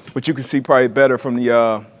bind, which you can see probably better from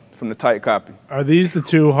the tight copy. Are these the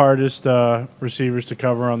 2 hardest receivers to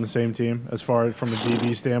cover on the same team as far as from a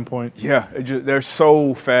DB standpoint? Yeah, they're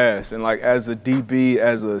so fast. And as a DB,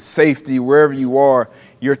 as a safety, wherever you are,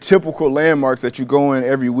 your typical landmarks that you go in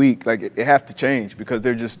every week, they have to change because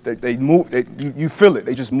they move. You feel it.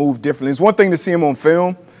 They just move differently. It's one thing to see them on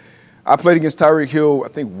film. I played against Tyreek Hill, I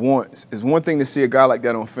think, once. It's one thing to see a guy like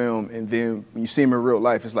that on film, and then when you see him in real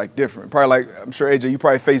life, it's different. Probably I'm sure, AJ, you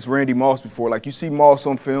probably faced Randy Moss before. You see Moss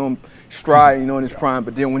on film, stride, in his prime,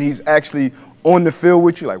 but then when he's actually on the field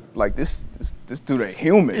with you, like this dude ain't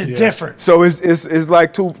human. It's different. So it's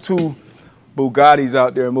like two Bugattis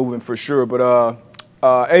out there moving for sure. But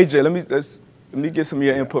AJ, let me get some of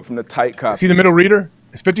your input from the tight copy. See the middle reader?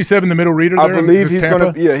 Is 57 the middle reader? I there? believe he's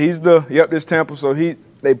Tampa? gonna. Yeah, he's the. Yep, this Tampa. So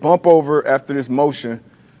they bump over after this motion.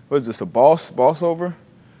 What is this? A boss over?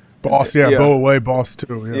 Boss, yeah, bow away, boss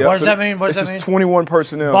too. Yeah. Yep. What does that mean? What does that mean? 21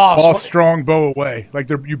 personnel. Boss strong, bow away. Like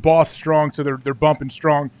you boss strong, so they're bumping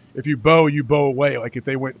strong. If you bow away. Like if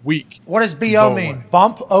they went weak. What does BO mean? Away.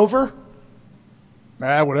 Bump over?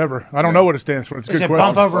 Whatever. I don't know what it stands for. It's a good question.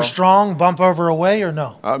 Bump over strong, bump over away, or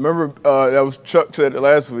no? I remember that was Chuck said it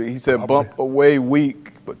last week. He said bump away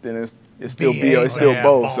weak, but then it's still BO. It's still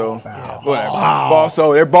bow. So whatever. Boss.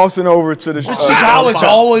 So they're bossing over to the. This is how it's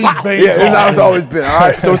always been. Yeah, this is how it's always been. All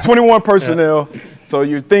right. So it's 21 personnel. So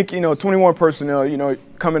you're thinking, 21 personnel.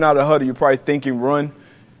 Coming out of the huddle, you're probably thinking run,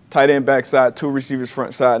 tight end backside, 2 receivers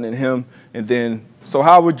front side, and then him. And then, so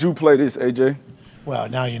how would you play this, AJ? Well,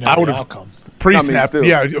 now you know the outcome. Pre-snap,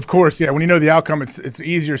 yeah, of course, yeah. When you know the outcome, it's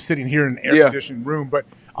easier sitting here in an air-conditioned room. But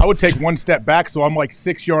I would take one step back, so I'm like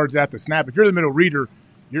 6 yards at the snap. If you're the middle reader,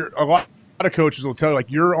 a lot of coaches will tell you,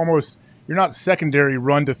 like, you're not secondary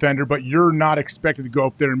run defender, but you're not expected to go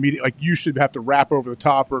up there immediately. Like, you should have to wrap over the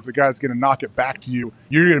top, or if the guy's going to knock it back to you,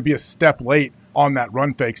 you're going to be a step late on that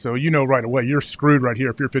run fake. So right away, you're screwed right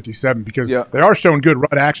here if you're 57 because they are showing good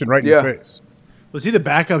run action right in your face. Was he the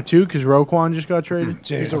backup too? Because Roquan just got traded.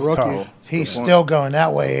 He's a rookie. He's still going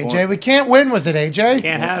that way, AJ. We can't win with it, AJ.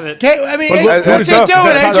 Can't have it. What's he doing,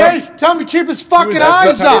 AJ? Tell him to keep his fucking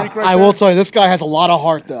eyes up. I will tell you, this guy has a lot of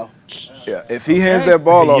heart, though. Yeah, if he hands that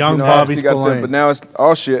ball off, young obviously Bobby got Spillane. but now it's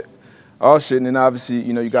all shit, and then obviously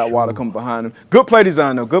you got Waller coming behind him. Good play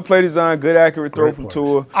design though. Good play design. Good accurate throw from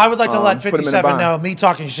Tua. I would like to let 57 know me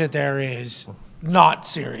talking shit there is not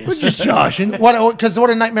serious. We're just joshing. Because what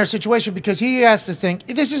a nightmare situation, because he has to think,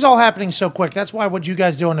 this is all happening so quick. That's why what you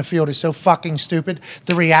guys do on the field is so fucking stupid.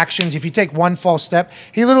 The reactions, if you take one false step,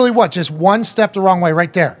 he literally just one step the wrong way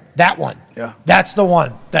right there. That one. Yeah. That's the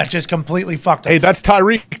one that just completely fucked up. Hey, that's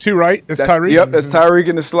Tyreek too, right? That's Tyreek. Yep, that's Tyreek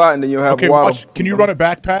in the slot, and then you'll have Waddle. Can you run it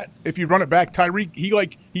back, Pat? If you run it back,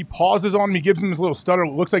 Tyreek, he pauses on him. He gives him this little stutter.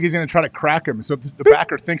 It looks like he's going to try to crack him. So the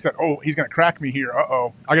backer thinks that, he's going to crack me here.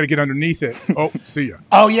 I got to get underneath it. See ya.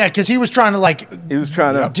 Oh, yeah, because he was trying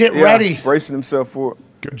to get ready. Bracing himself for it.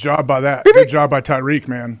 Good job by that. Good job by Tyreek,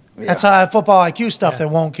 man. Yeah. That's football IQ stuff that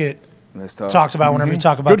won't get talked about whenever you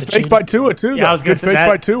talk about good fake by Tua, too. Yeah, I was good fake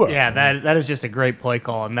by Tua. Yeah, that is just a great play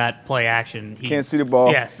call, and that play action. Can't see the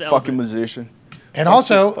ball. Yes, fucking magician. And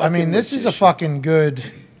also, this is a fucking good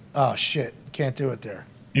 – oh, shit. Can't do it there.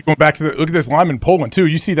 You're going back to look at this lineman pulling, too.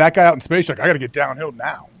 You see that guy out in space, I got to get downhill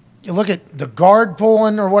now. You look at the guard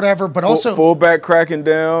pulling or whatever, but also – fullback cracking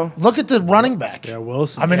down. Look at the running back. Yeah,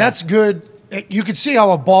 Wilson. That's good. You could see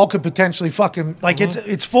how a ball could potentially fucking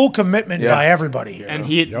it's full commitment by everybody here. And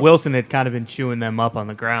Wilson had kind of been chewing them up on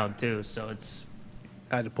the ground too, so it's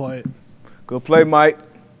had to play it. Good play, Mike.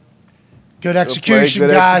 Good execution,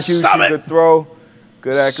 guys. Stop it. Good throw.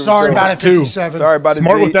 Good accuracy. Sorry about it, 57. Sorry about it.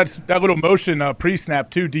 Smart with that little motion pre-snap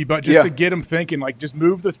too, D. But just to get him thinking, just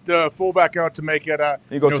move the fullback out to make it.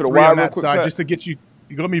 You go to the wide on that side, just to get you.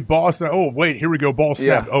 You let me boss. Oh, wait, here we go. Ball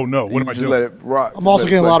snap. Oh, no. What am I doing? Let it rock. I'm also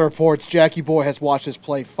getting a lot of reports. Jackie Boy has watched this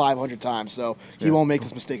play 500 times, so he won't make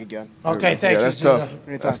this mistake again. Okay, thank you. That's tough.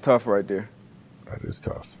 That's tough right there. That is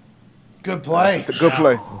tough. Good play. Good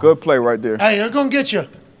play. Good play right there. Hey, they're going to get you.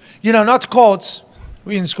 Not the Colts.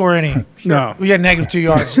 We didn't score any. No. We had -2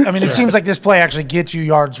 yards. It seems like this play actually gets you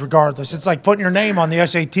yards regardless. It's like putting your name on the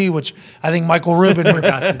SAT, which I think Michael Rubin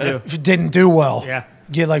didn't do well. Yeah.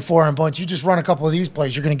 Get 400 points. You just run a couple of these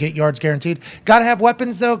plays, you're going to get yards guaranteed. Got to have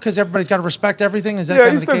weapons, though, because everybody's got to respect everything. Is that kind of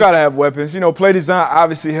the case? You still got to have weapons. Play design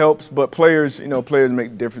obviously helps, but players make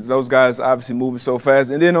the difference. Those guys obviously moving so fast.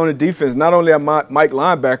 And then on the defense, not only a Mike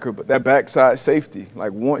linebacker, but that backside safety.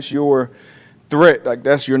 Once your threat,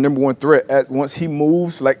 that's your number one threat. Once he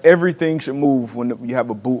moves, everything should move when you have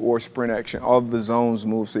a boot or sprint action. All of the zones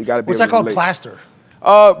move, so you got to be able to What's that called, plaster?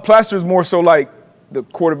 Plaster is more so the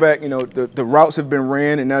quarterback, the routes have been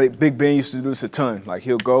ran, and now Big Ben used to do this a ton.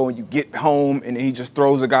 He'll go and you get home, and then he just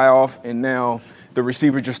throws a guy off, and now the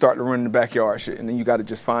receiver just start to run in the backyard shit, and then you got to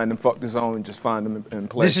just find them, fuck the zone, and just find them in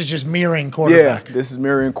play. This is just mirroring quarterback. Yeah, this is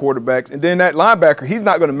mirroring quarterbacks. And then that linebacker, he's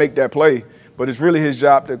not going to make that play, but it's really his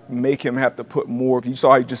job to make him have to put more. You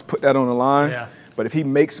saw he just put that on the line. Yeah. But if he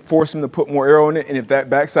force him to put more arrow in it, and if that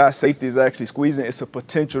backside safety is actually squeezing, it's a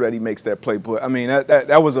potential that he makes that play. But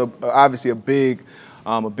that was obviously a big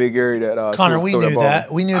area that Connor, we knew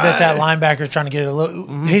that. We knew that linebacker is trying to get a little.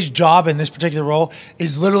 His job in this particular role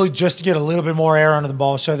is literally just to get a little bit more air under the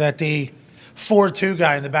ball, so that the 4-2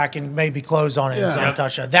 guy in the back and maybe close on it and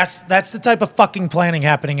touchdown. That's the type of fucking planning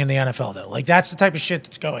happening in the NFL, though. Like, that's the type of shit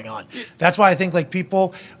that's going on. That's why I think, like,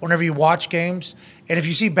 people, whenever you watch games, and if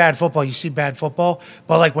you see bad football, you see bad football.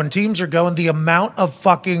 But, like, when teams are going, the amount of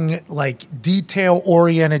fucking, like,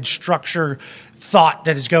 detail-oriented structure thought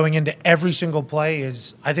that is going into every single play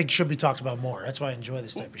is, I think, should be talked about more. That's why I enjoy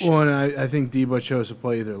this type of shit. Well, and I think Debo chose a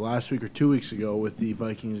play either last week or 2 weeks ago with the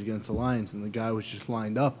Vikings against the Lions, and the guy was just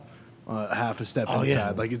lined up half a step inside. Yeah.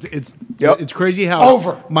 Like, it's crazy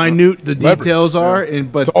how minute the details are,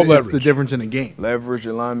 but it's the difference in a game. Leverage,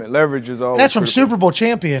 alignment. Leverage is always That's from critical. Super Bowl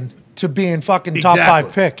champion to being fucking top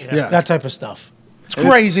 5 pick. Yeah. That type of stuff. It's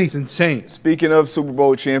crazy. It's insane. Speaking of Super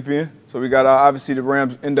Bowl champion, so we got obviously the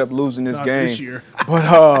Rams end up losing this Not game. this year.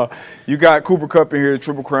 But you got Cooper Kupp in here, the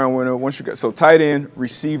Triple Crown winner. Once you got tight end,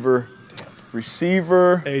 receiver.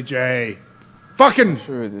 AJ. Fucking.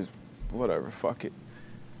 Sure it is. Whatever. Fuck it.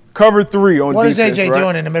 Cover 3 on What is defense, AJ right?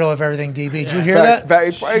 doing in the middle of everything, DB? Did you hear that?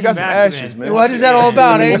 He probably got some ashes, man. What is that all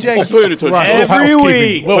about, AJ? Every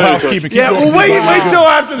week. Little housekeeping. Yeah, well, wait till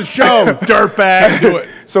after the show, dirtbag. Do it.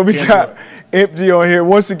 So we got empty on here.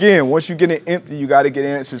 Once again, once you get an empty, you got to get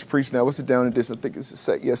answers pre-snap. What's it down in this? I think it's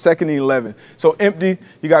second and 11. So empty,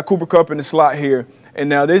 you got Cooper Kupp in the slot here. And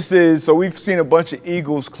now this is, so we've seen a bunch of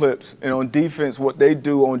Eagles clips. And on defense, what they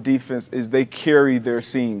do on defense is they carry their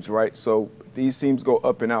seams, right? So these seams go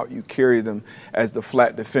up and out. You carry them as the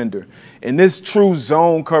flat defender. In this true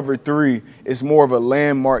zone cover 3, it's more of a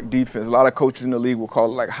landmark defense. A lot of coaches in the league will call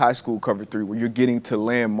it like high school cover 3, where you're getting to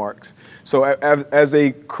landmarks. So as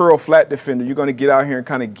a curl flat defender, you're going to get out here and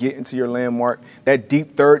kind of get into your landmark. That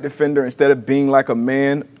deep third defender, instead of being like a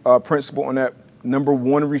man principle on that number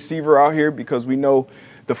 1 receiver out here, because we know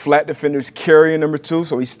the flat defender's carrying number 2,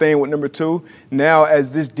 so he's staying with number 2. Now,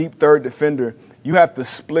 as this deep third defender, you have to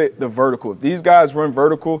split the vertical. If these guys run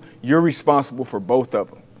vertical, you're responsible for both of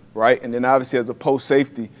them, right? And then obviously as a post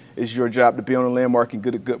safety, it's your job to be on the landmark and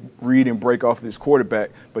get a good read and break off this quarterback.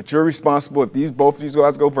 But you're responsible. If both of these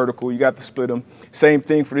guys go vertical, you got to split them. Same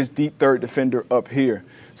thing for this deep third defender up here.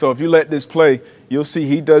 So if you let this play, you'll see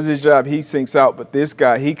he does his job, he sinks out. But this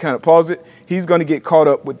guy, he kind of pause it. He's going to get caught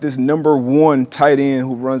up with this number 1 tight end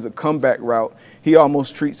who runs a comeback route. He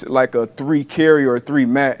almost treats it like a 3 carry or a 3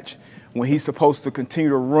 match, when he's supposed to continue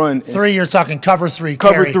to run. 3, you're talking cover 3.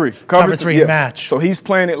 Cover carry, 3. Cover 3 yeah. match. So he's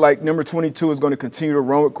playing it like number 22 is going to continue to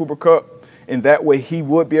run with Cooper Kupp, and that way he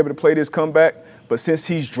would be able to play this comeback. But since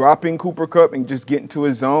he's dropping Cooper Kupp and just getting to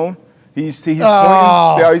his zone, he's pointing. See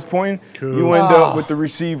how he's pointing? Cool. You end up with the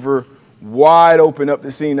receiver wide open up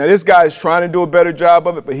the seam. Now, this guy is trying to do a better job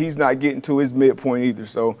of it, but he's not getting to his midpoint either.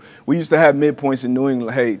 So we used to have midpoints in New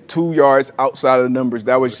England. Hey, 2 yards outside of the numbers.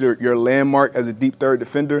 That was your landmark as a deep third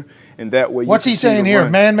defender. And that way, what's he saying here?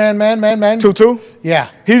 Man. 2-2? Yeah.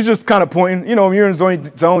 He's just kind of pointing. You know, when you're in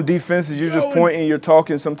zone defenses, you're just pointing, you're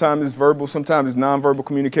talking. Sometimes it's verbal, sometimes it's nonverbal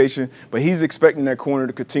communication. But he's expecting that corner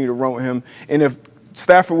to continue to run with him. And if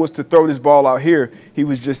Stafford was to throw this ball out here, he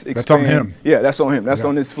was just expanding. That's on him. Yeah, that's on him. That's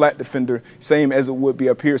on this flat defender, same as it would be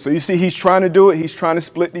up here. So you see he's trying to do it. He's trying to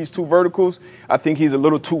split these 2 verticals. I think he's a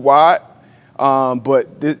little too wide. But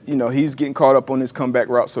he's getting caught up on this comeback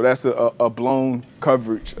route. So that's a blown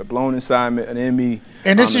coverage, a blown assignment, an ME.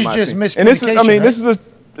 And this is just miscommunication. And this is, I mean, right?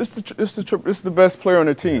 this is the best player on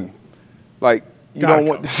the team. Like, you don't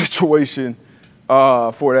want the situation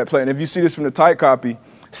for that play. And if you see this from the tight copy,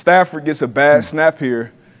 Stafford gets a bad snap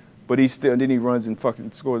here, but then he runs and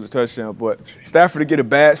fucking scores a touchdown. But Stafford to get a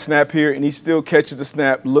bad snap here, and he still catches the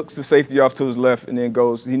snap, looks the safety off to his left, and then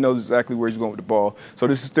goes. He knows exactly where he's going with the ball. So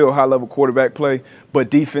this is still high-level quarterback play, but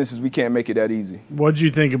defenses, we can't make it that easy. What did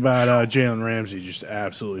you think about Jalen Ramsey? Just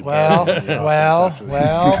absolutely. Well. Oh,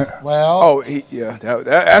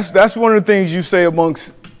 that's one of the things you say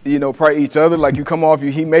amongst, probably each other. Like, you come off,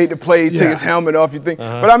 he made the play, take his helmet off, you think.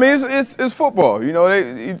 But, I mean, it's football.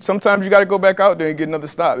 Sometimes you got to go back out there and get another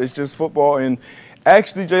stop. It's just football. And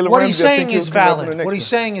actually, Jalen Ramsey, what he's saying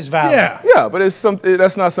is valid. Yeah, but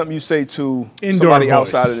that's not something you say to somebody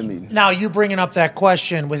outside of the meeting. Now, you bringing up that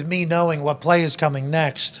question with me knowing what play is coming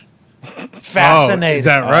next. Fascinating. Is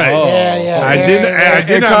that right? Yeah. I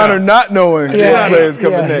did Connor not knowing what play is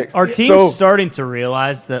coming next. Are teams starting to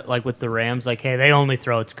realize that, like with the Rams, like, hey, they only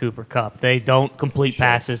throw it to Cooper Kupp. They don't complete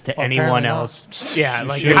passes to anyone else. Yeah,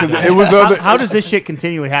 like how does this shit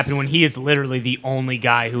continually happen when he is literally the only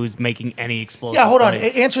guy who is making any explosive Yeah, hold on.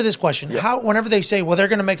 plays? Answer this question. Whenever they say, well, they're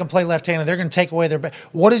going to make them play left-handed, they're going to take away their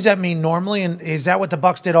what does that mean normally? And is that what the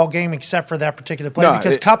Bucs did all game except for that particular play?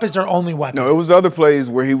 Because Kupp is their only weapon. No, it was other plays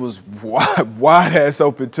where he was wide ass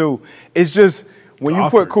open too. It's just when you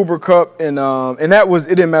put Cooper Kupp and that was,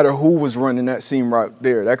 it didn't matter who was running that seam right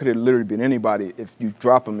there. That could have literally been anybody if you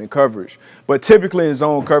drop them in coverage. But typically in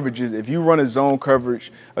zone coverages, if you run a zone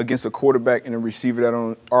coverage against a quarterback and a receiver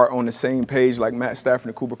that are on the same page like Matt Stafford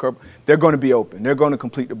and Cooper Kupp, they're going to be open. They're going to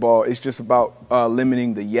complete the ball. It's just about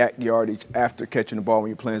limiting the yak yardage after catching the ball when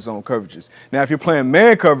you're playing zone coverages. Now, if you're playing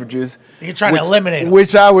man coverages, you're trying to eliminate them,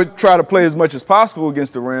 which I would try to play as much as possible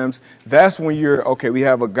against the Rams. That's when you're okay. We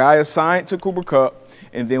have a guy assigned to Cooper Kupp,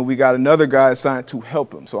 and then we got another guy assigned to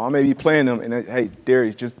help him. So I may be playing him, and hey,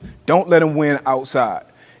 Darius, just don't let him win outside.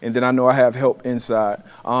 And then I know I have help inside.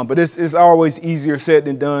 But it's always easier said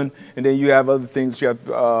than done. And then you have other things that you have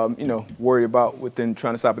to, worry about within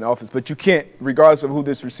trying to stop an offense. But you can't, regardless of who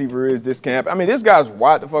this receiver is, this can't happen. I mean, this guy's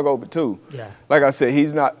wide the fuck open too. Yeah. Like I said,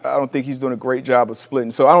 I don't think he's doing a great job of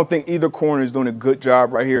splitting. So I don't think either corner is doing a good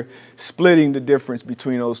job right here splitting the difference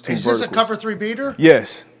between those two verticals. Is this a cover 3 beater?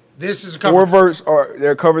 Yes. This is a cover 3. 4 verts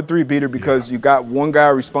they're a cover 3 beater because you got one guy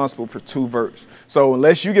responsible for 2 verts. So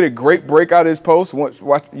unless you get a great break out of his post,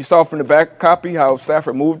 you saw from the back copy how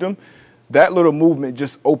Stafford moved him, that little movement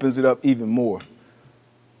just opens it up even more.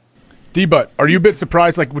 D-Butt, are you a bit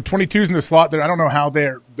surprised? Like with 22s in the slot there, I don't know how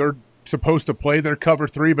they're supposed to play their cover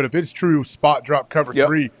 3, but if it's true spot drop cover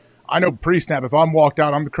 3, I know pre-snap, if I'm walked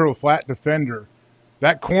out, I'm the curl flat defender,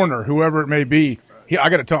 that corner, whoever it may be, I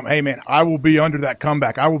got to tell him, hey, man, I will be under that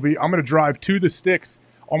comeback. I'm going to drive to the sticks,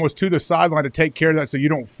 almost to the sideline to take care of that so you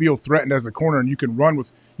don't feel threatened as a corner and you can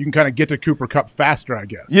kind of get to Cooper Kupp faster, I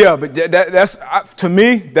guess. Yeah, but that's to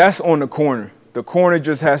me, that's on the corner. The corner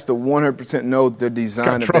just has to 100% know the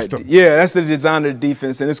design of that. Yeah, that's the design of the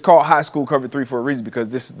defense, and it's called high school cover 3 for a reason because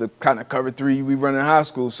this is the kind of cover 3 we run in high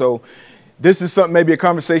school. So this is something, maybe a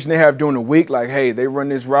conversation they have during the week, like, hey, they run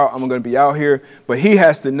this route, I'm going to be out here. But he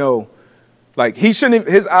has to know. Like,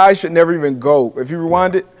 his eyes should never even go. If you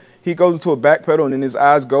rewind it, he goes into a back pedal and then his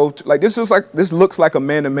eyes go to, like, this looks like a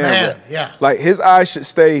man-to-man route. Yeah. Like, his eyes should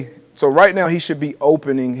stay. So right now he should be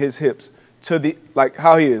opening his hips to the, like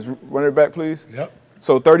how he is. Run it back, please. Yep.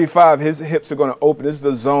 So 35, his hips are going to open. This is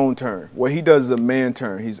a zone turn. What he does is a man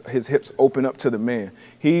turn. His hips open up to the man.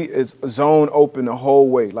 He is zone open the whole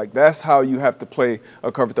way. Like, that's how you have to play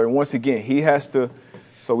a cover 3. Once again, he has to,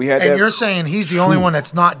 so we had and that. You're saying he's the only one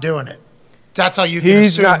that's not doing it. That's how you can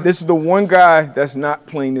assume. Not. This is the one guy that's not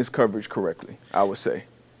playing this coverage correctly, I would say.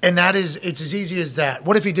 And it's as easy as that.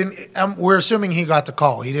 What if he didn't? We're assuming he got the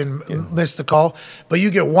call. He didn't miss the call. But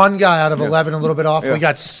you get one guy out of 11 a little bit off. We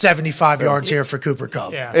got 75 yards here for Cooper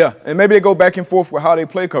Kupp. Yeah, and maybe they go back and forth with how they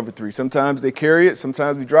play cover 3. Sometimes they carry it.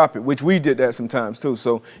 Sometimes we drop it, which we did that sometimes too.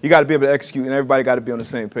 So you got to be able to execute, and everybody got to be on the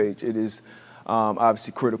same page. It is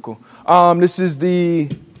obviously critical. This is the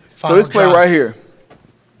Final this play drive. right here.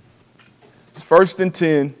 It's 1st and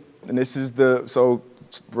 10, and this is so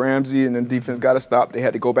Ramsey and the defense got to stop. They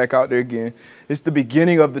had to go back out there again. It's the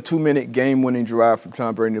beginning of the 2-minute game-winning drive from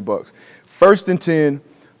Tom Brady and the Bucs. 1st and 10,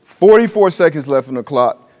 44 seconds left on the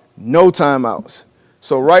clock, no timeouts.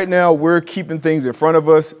 So right now we're keeping things in front of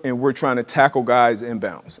us, and we're trying to tackle guys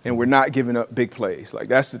inbounds, and we're not giving up big plays. Like,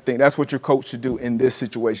 that's the thing. That's what your coach should do in this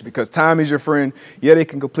situation because time is your friend. Yeah, they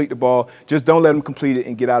can complete the ball. Just don't let them complete it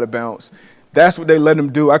and get out of bounds. That's what they let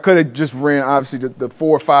them do. I could have just ran, obviously, the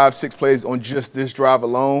 4, 5, 6 plays on just this drive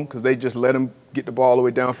alone because they just let them get the ball all the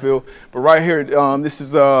way downfield. But right here, this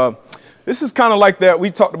is kind of like that.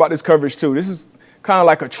 We talked about this coverage too. This is kind of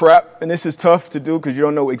like a trap, and this is tough to do because you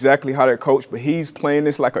don't know exactly how they're coached, but he's playing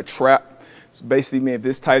this like a trap. So basically, man, if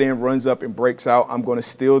this tight end runs up and breaks out, I'm going to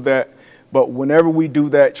steal that. But whenever we do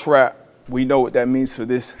that trap, we know what that means for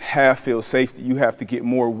this half-field safety. You have to get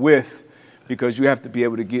more width because you have to be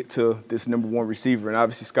able to get to this number 1 receiver. And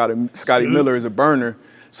obviously Scotty Miller is a burner.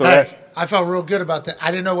 So I felt real good about that.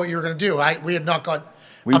 I didn't know what you were going to do. We had not gone.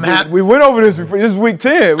 We went over this before. This is week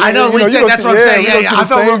 10. I know week 10. That's what I'm saying. Yeah. I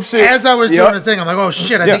felt real, as I was doing the thing, I'm like, oh,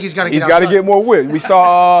 shit, I think he's got to get He's got to get more width. We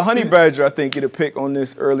saw Honey Badger, I think, get a pick on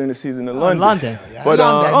this early in the season in London. But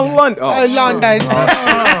London. London.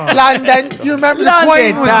 You remember the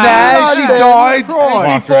Queen was there. She died.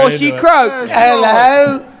 Before she croaked.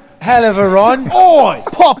 Hello. Hell of a run. Oi,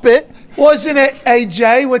 pop it. Wasn't it,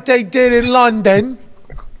 AJ, what they did in London?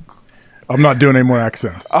 I'm not doing any more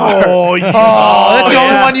accents. Oh, that's the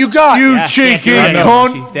only one you got. You cheeky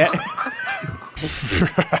cunt.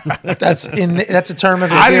 That's a term of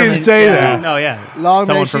endearment. I didn't say that. No, yeah.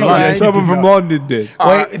 Someone from London. Someone from London did.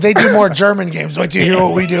 Wait, they do more German games. Wait till you hear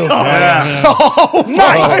what we do. Oh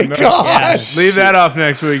my God. Yeah. Leave that off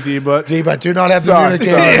next week, D-Butt. D-Butt, do not have to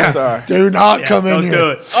communicate. Sorry. Do not come in here. Do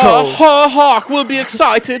it. Hawk will be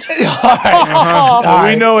excited. Well,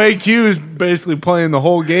 we know AQ is basically playing the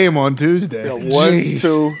whole game on Tuesday. 1,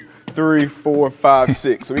 2, 3, 4, 5,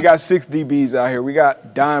 6. So we got 6 DBs out here. We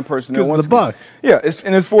got dime personnel. Because of the Bucks. Yeah,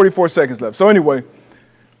 it's 44 seconds left. So anyway,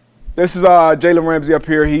 this is Jalen Ramsey up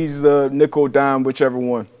here. He's the nickel, dime, whichever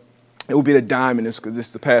one. It will be the dime in this because this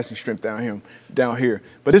is the passing strength down here.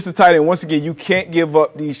 But this is tight end. Once again, you can't give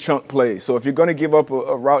up these chunk plays. So if you're going to give up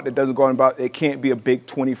a route that doesn't go on about, it can't be a big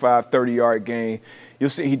 25, 30-yard gain. You'll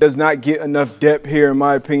see he does not get enough depth here, in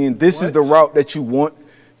my opinion. This is the route that you want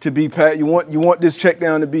to be pat. You want this check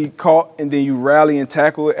down to be caught, and then you rally and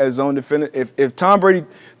tackle it as zone defender. If Tom Brady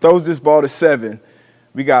throws this ball to 7,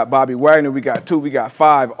 we got Bobby Wagner, we got 2, we got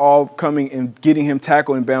 5, all coming and getting him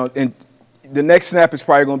tackled and bound. And the next snap is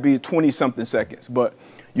probably going to be 20-something seconds. But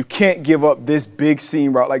you can't give up this big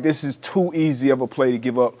seam route. Like, this is too easy of a play to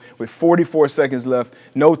give up with 44 seconds left,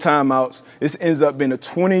 no timeouts. This ends up being a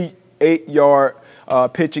 28-yard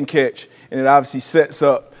pitch and catch, and it obviously sets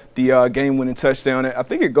up the game-winning touchdown. I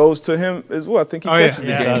think it goes to him as well. I think he catches the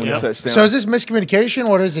game-winning touchdown. So is this miscommunication?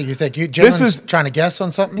 What is it, you think? Jalen's trying to guess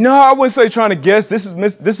on something? No, I wouldn't say trying to guess. This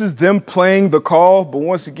is them playing the call. But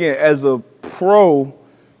once again, as a pro,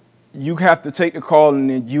 you have to take the call, and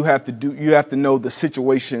then you have to know the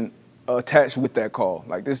situation attached with that call.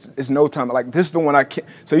 Like, this is no time. Like, this is the one I can't.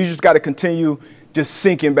 So you just got to continue just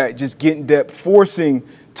sinking back, just getting depth, forcing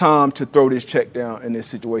Tom to throw this check down in this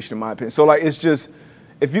situation, in my opinion. So, like, it's just,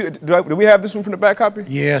 do we have this one from the back copy?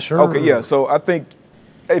 Yeah, sure. Okay, yeah. So I think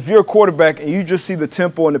if you're a quarterback and you just see the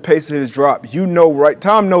tempo and the pace of his drop, you know,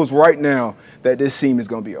 Tom knows right now that this seam is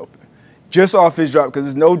going to be open, just off his drop, because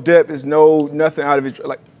there's no depth, there's nothing out of it.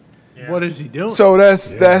 Like, what is he doing? So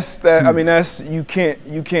that's that. I mean, you can't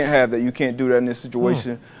have that. You can't do that in this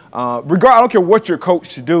situation. I don't care what your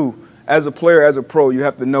coach should do. As a player, as a pro, you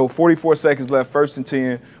have to know 44 seconds left, 1st and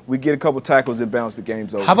 10. We get a couple tackles and bounce, the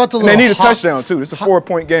game's over. How about they need a touchdown, too. It's a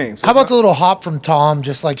 4-point game. So how about the little hop from Tom,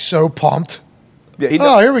 just like so pumped? Yeah,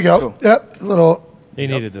 here we go. Yep, little. He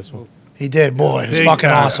needed this one. He did, boy. It's fucking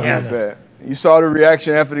awesome. Yeah. You saw the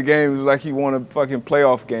reaction after the game. It was like he won a fucking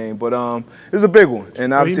playoff game. But it was a big one,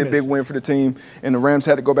 and obviously a big win for the team. And the Rams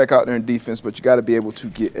had to go back out there in defense, but you got to be able to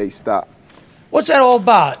get a stop. What's that all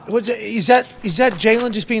about? Is that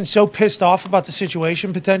Jalen just being so pissed off about the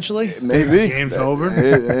situation potentially? Maybe. The game's over?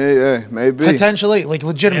 Yeah, maybe. Potentially, like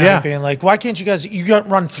legitimately being like, why can't you guys, you got to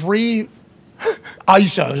run 3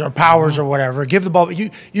 ISOs or powers or whatever, give the ball, you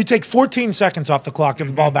take 14 seconds off the clock, give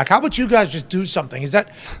the ball back. How about you guys just do something? Is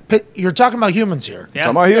that, you're talking about humans here. Yeah.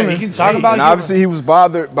 Talking about humans. You can talk about and obviously he was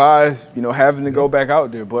bothered by, having to go back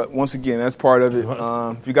out there. But once again, that's part of it.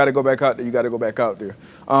 If you got to go back out there, you got to go back out there.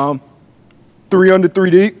 3 under 3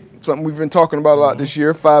 deep, something we've been talking about a lot this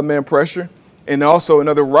year, 5-man pressure. And also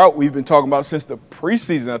another route we've been talking about since the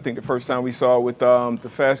preseason, I think the first time we saw with the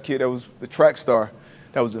fast kid that was the track star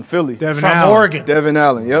that was in Philly. From Oregon. Devin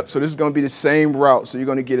Allen, yep. So this is going to be the same route. So you're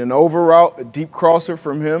going to get an over route, a deep crosser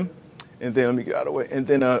from him, and then, let me get out of the way, and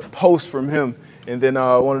then a post from him. And then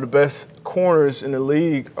one of the best corners in the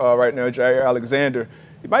league right now, Jair Alexander,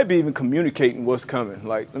 he might be even communicating what's coming.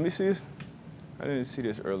 Like, let me see this. I didn't see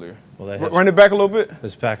this earlier. Well, run it back a little bit.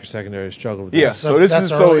 This Packers secondary struggled with this. So this is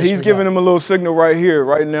he's giving him a little signal right here,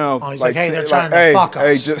 right now. Oh, he's like, hey, they're trying to fuck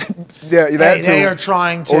us. They are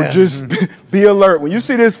trying to. Or just be alert. When you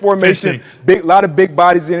see this formation, a lot of big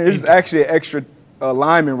bodies in it. This is actually an extra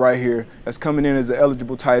lineman right here that's coming in as an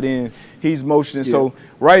eligible tight end. He's motioning. Yeah. So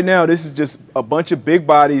right now, this is just a bunch of big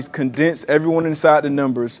bodies, condense everyone inside the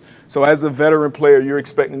numbers. So as a veteran player, you're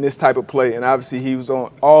expecting this type of play. And obviously, he was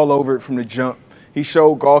on all over it from the jump. He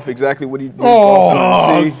showed Goff exactly what he did.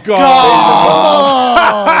 God.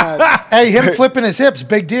 Hey, him flipping his hips,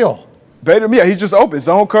 big deal. Yeah, he's just open.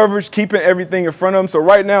 Zone coverage, keeping everything in front of him. So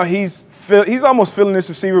right now, he's almost feeling this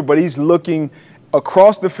receiver, but he's looking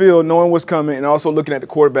across the field, knowing what's coming, and also looking at the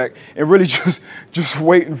quarterback and really just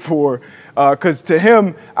waiting for. Because to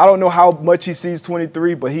him, I don't know how much he sees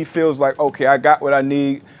 23, but he feels like, okay, I got what I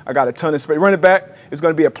need. I got a ton of space. Run it back. It's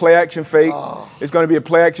going to be a play action fake. It's going to be a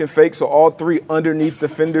play action fake. So all 3 underneath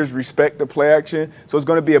defenders respect the play action. So it's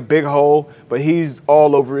going to be a big hole, but he's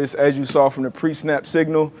all over this, as you saw from the pre-snap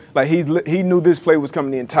signal. Like he knew this play was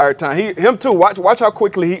coming the entire time. Him too. Watch how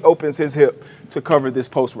quickly he opens his hip to cover this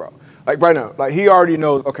post route. Like right now, like he already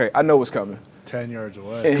knows. Okay, I know what's coming. 10 yards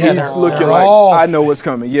away. And he's looking like, I know what's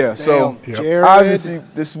coming. Yeah. So obviously,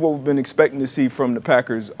 this is what we've been expecting to see from the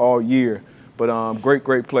Packers all year. But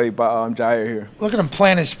great play by Jair here. Look at him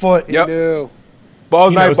plant his foot. Yep.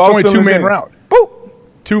 Ball's nice. It's only 2-man route. Boop.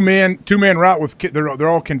 Two-man route with they're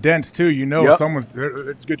all condensed too. There's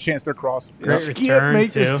a good chance they're crossing.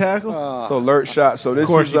 Make this tackle. So alert shot. So this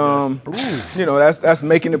is that's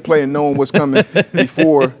making the play and knowing what's coming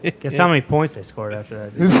before. Guess how many points they scored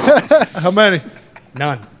after that? How many?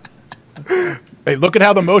 None. Hey, look at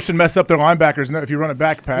how the motion messed up their linebackers if you run it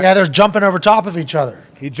back, Pat. Yeah, they're jumping over top of each other.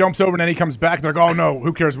 He jumps over and then he comes back. And they're like, oh, no,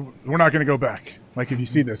 who cares? We're not going to go back. Like, if you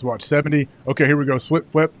see this, watch. 70. Okay, here we go.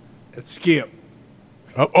 Flip. It's skip.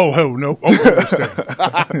 No.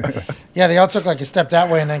 Yeah, they all took like a step that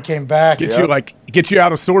way and then came back. Get you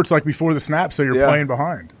out of sorts like before the snap so you're playing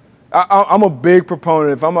behind. I'm a big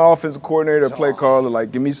proponent. If I'm an offensive coordinator or play caller,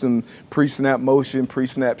 like give me some pre-snap motion,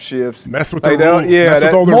 pre-snap shifts. Mess with the rules. Mess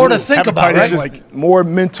with all the more rules. to think about, right? Like more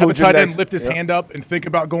mental. Have a tight end lift his hand up and think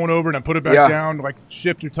about going over and then put it back down. Like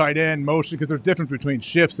shift your tight end motion because there's difference between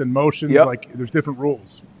shifts and motions. Like there's different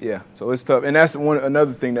rules. Yeah, so it's tough, and that's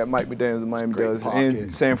another thing that Mike McDaniels in Miami does,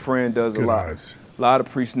 and San Fran does a lot. A lot of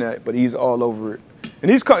pre-snap, but he's all over it.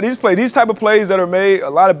 And these type of plays that are made, a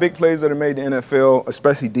lot of big plays that are made in the NFL,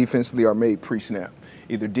 especially defensively, are made pre-snap.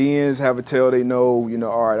 Either DNs have a tell, they know,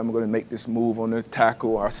 all right, I'm going to make this move on the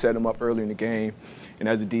tackle, or I set them up early in the game. And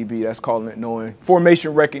as a DB, that's calling it knowing.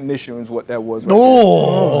 Formation recognition is what that was. And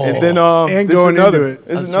then this is another.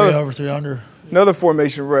 This is another 3 over, 3 under. Another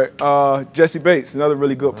formation rec. Jesse Bates, another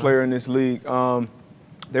really good player in this league.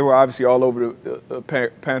 They were obviously all over the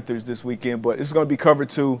Panthers this weekend, but it's going to be covered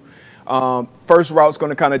too. First route's going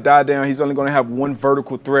to kind of die down. He's only going to have one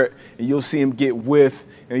vertical threat, and you'll see him get width.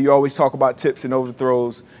 And you always talk about tips and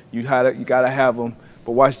overthrows. You got to have them.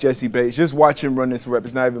 But watch Jesse Bates. Just watch him run this rep.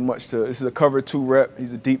 It's not even much to. This is a cover 2 rep.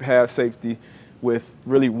 He's a deep half safety with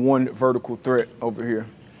really one vertical threat over here.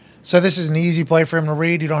 So this is an easy play for him to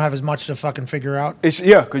read. You don't have as much to fucking figure out. Because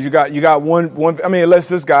you got one. I mean, unless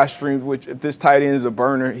this guy streams, which if this tight end is a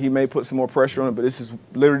burner, he may put some more pressure on it. But this is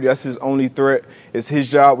literally that's his only threat. It's his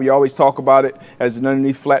job. We always talk about it as an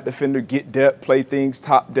underneath flat defender, get depth, play things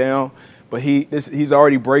top down. But he's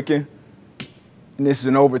already breaking, and this is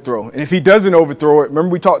an overthrow. And if he doesn't overthrow it, remember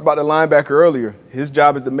we talked about the linebacker earlier. His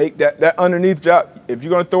job is to make that underneath job. If you're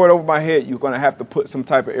going to throw it over my head, you're going to have to put some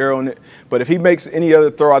type of air on it. But if he makes any other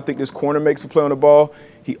throw, I think this corner makes a play on the ball.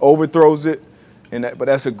 He overthrows it, but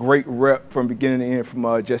that's a great rep from beginning to end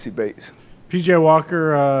from Jesse Bates. PJ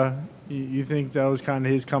Walker, you think that was kind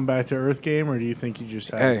of his comeback to earth game, or do you think he just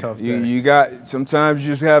had a tough day? Sometimes you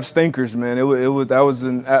just have stinkers, man. That was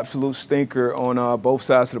an absolute stinker on both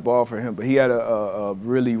sides of the ball for him. But he had a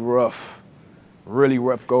really rough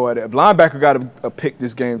go at it. Linebacker got a pick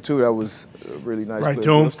this game too. That was a really nice. Right play.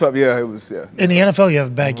 to him. It was tough. Yeah, it was. Yeah. In the NFL, you have a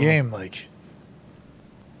bad game, like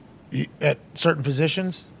at certain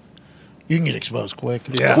positions, you can get exposed quick.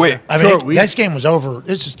 Yeah. Quick. I mean, this game was over.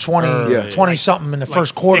 This is 20-something in the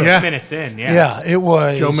first quarter. 6 minutes in, Yeah, it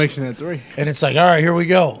was. Joe Mixon at 3. And it's like, all right, here we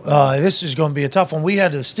go. This is going to be a tough one. We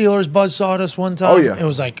had the Steelers buzzsawed us one time. Oh, yeah. It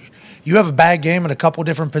was like, you have a bad game at a couple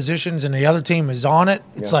different positions and the other team is on it.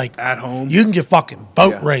 It's like, at home, you can get fucking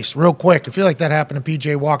boat raced real quick. I feel like that happened to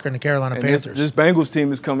P.J. Walker and the Carolina Panthers. This Bengals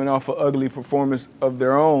team is coming off an ugly performance of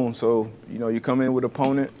their own. So, you come in with an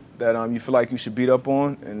opponent that you feel like you should beat up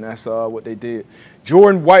on, and that's what they did.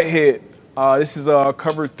 Jordan Whitehead, this is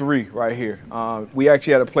cover 3 right here. We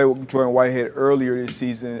actually had a play with Jordan Whitehead earlier this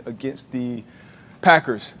season against the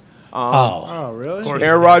Packers. Really?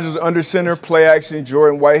 Aaron Rodgers under center, play action.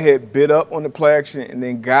 Jordan Whitehead bit up on the play action and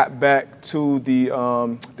then got back to the,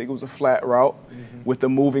 I think it was a flat route with the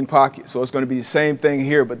moving pocket. So it's going to be the same thing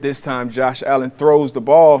here, but this time Josh Allen throws the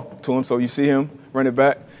ball to him, so you see him run it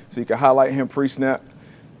back, so you can highlight him pre-snap.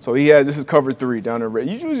 So this is cover 3 down the red.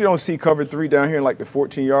 You usually don't see cover 3 down here in like the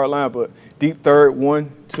 14-yard line, but deep third,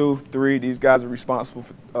 1, 2, 3. These guys are responsible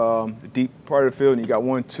for the deep part of the field, and you got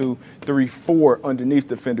 1, 2, 3, 4 underneath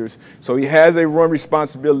defenders. So he has a run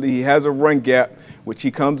responsibility. He has a run gap, which he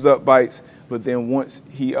comes up, bites, but then once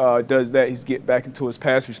he does that, he's get back into his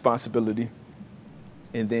pass responsibility,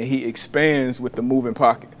 and then he expands with the moving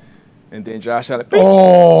pocket. And then Josh Allen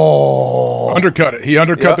undercut it. He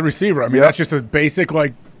undercut the receiver. I mean, that's just a basic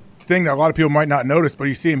thing that a lot of people might not notice, but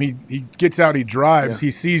you see him, he gets out, he drives,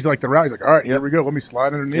 he sees the route, he's like, all right, here we go, let me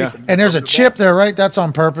slide underneath. And there's a chip there, right? That's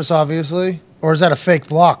on purpose, obviously. Or is that a fake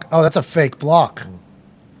block? Oh, that's a fake block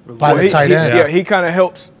by the tight end. He kind of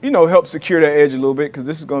helps secure that edge a little bit because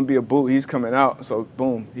this is going to be a boot. He's coming out, so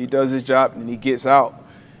boom, he does his job and he gets out.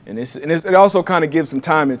 And it also kind of gives some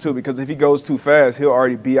timing too, because if he goes too fast, he'll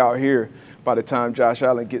already be out here by the time Josh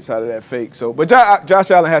Allen gets out of that fake. So, but Josh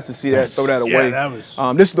Allen has to see that, throw that away. That was...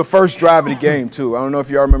 this is the first drive of the game too. I don't know if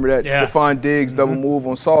y'all remember that Stephon Diggs double move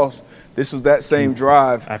on Sauce. This was that same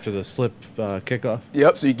drive after the slip kickoff.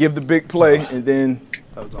 Yep. So you give the big play and then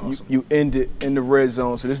that was awesome. you end it in the red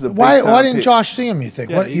zone. So this is a why didn't pick. Josh see him? You think?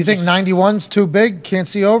 Yeah, You think 91's too big? Can't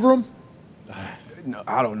see over him? No,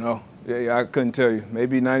 I don't know. Yeah, I couldn't tell you.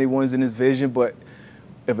 Maybe 91's in his vision, but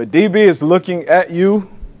if a DB is looking at you,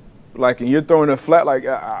 Like, and you're throwing a flat, like,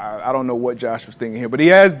 I don't know what Josh was thinking here. But he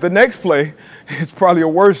has the next play. It's probably a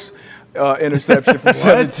worse interception from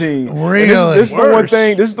 17. Really? This is the one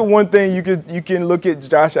thing. This is the one thing you can look at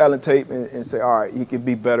Josh Allen tape and say, all right, he can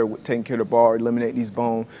be better with taking care of the ball, eliminate these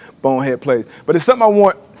bonehead plays. But it's something I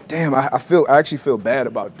want. Damn, I actually feel bad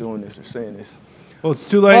about doing this or saying this. Well, it's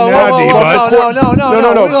too late now, D-Bud.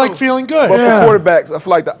 No. We're like feeling good. But for quarterbacks, I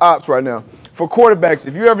feel like the ops right now. For quarterbacks,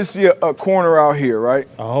 if you ever see a corner out here, right?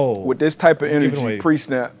 Oh. With this type of energy,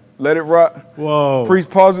 pre-snap, let it rock. Whoa.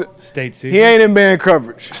 Pause it. State season. He ain't in man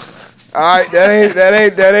coverage. All right,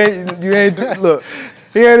 look,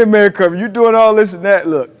 he ain't in man coverage. You doing all this and that,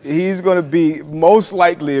 look, he's going to be most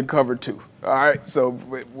likely in cover 2. All right, so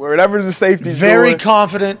whatever the safety's very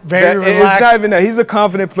confident, very relaxed. It's not even that. He's a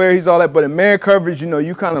confident player. He's all that. But in man coverage,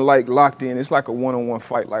 you kind of like locked in. It's like a one-on-one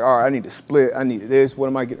fight. Like, all right, I need to split. I need this. What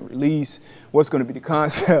am I getting released? What's going to be the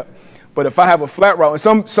concept? But if I have a flat route,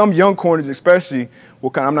 and some young corners especially,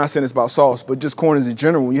 I'm not saying it's about Sauce, but just corners in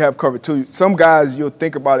general, when you have cover 2, some guys you'll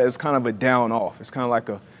think about it as kind of a down off. It's kind of like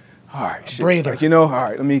a, all right, shit. Breather. Like, all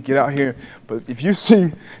right, let me get out here. But if you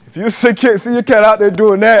see your cat out there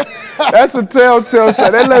doing that, that's a telltale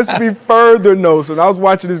sign. That lets me further know. So when I was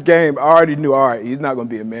watching this game, I already knew, all right, he's not going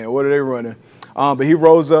to be a man. What are they running? But he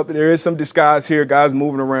rolls up. There is some disguise here, guys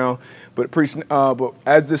moving around. But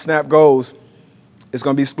as the snap goes, it's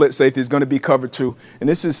going to be split safety. It's going to be cover 2. And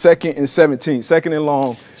this is 2nd and 17, 2nd and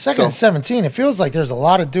long. 2nd and 17. It feels like there's a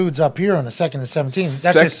lot of dudes up here on the 2nd and 17.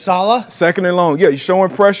 That's just Salah? 2nd and long. Yeah, you're showing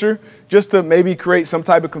pressure just to maybe create some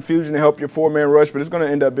type of confusion to help your 4-man rush, but it's going to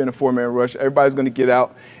end up being a 4-man rush. Everybody's going to get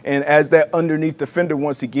out. And as that underneath defender,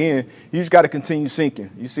 once again, you just got to continue sinking.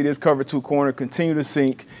 You see this cover 2 corner continue to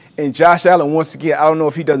sink. And Josh Allen, once again, I don't know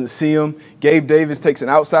if he doesn't see him. Gabe Davis takes an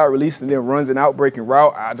outside release and then runs an out-breaking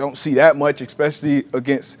route. I don't see that much, especially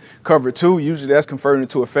against cover 2. Usually that's converted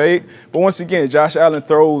into a fade. But once again, Josh Allen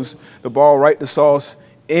throws the ball right to Sauce.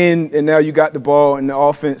 And now you got the ball in the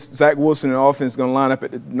offense. Zach Wilson in the offense is going to line up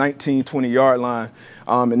at the 19, 20-yard line.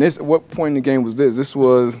 And what point in the game was this? This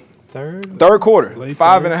was third quarter.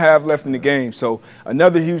 5.5 left in the game. So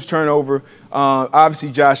another huge turnover. Obviously,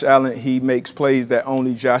 Josh Allen, he makes plays that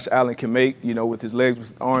only Josh Allen can make, with his legs, with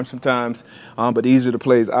his arms sometimes. But these are the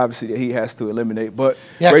plays, obviously, that he has to eliminate. But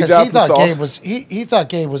yeah, because he thought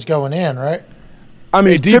Gabe was going in, right? I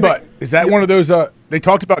mean, D-But, is that one of those they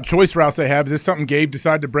talked about choice routes they have. Is this something Gabe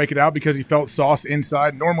decided to break it out because he felt Sauce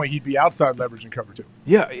inside? Normally, he'd be outside leverage and cover 2.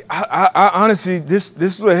 Yeah, I honestly, this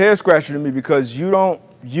is a head scratcher to me because you don't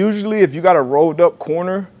usually, if you got a rolled up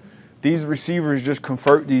corner, these receivers just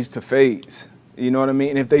convert these to fades. You know what I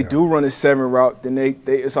mean? And if they do run a 7 route, then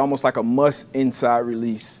it's almost like a must inside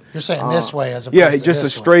release. You're saying this way as opposed to just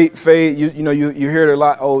this a straight fade. You hear it a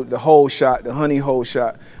lot. Oh, the hole shot, the honey hole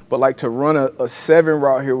shot. But like to run a 7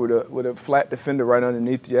 route here with a flat defender right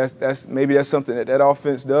underneath you, that's something that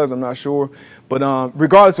offense does. I'm not sure, but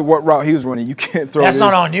regardless of what route he was running, you can't throw. That's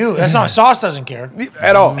not on you. That's not Sauce doesn't care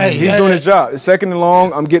at all. Hey, he's doing his job. It's 2nd and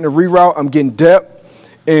long. I'm getting a reroute. I'm getting depth,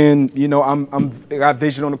 and I got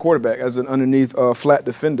vision on the quarterback as an underneath flat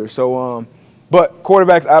defender. So. But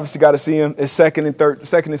quarterbacks obviously got to see him. It's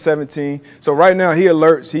 2nd and 17. So right now he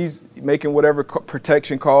alerts. He's making whatever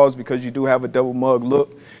protection calls because you do have a double mug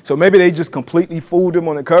look. So maybe they just completely fooled him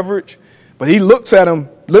on the coverage. But he looks at him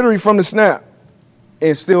literally from the snap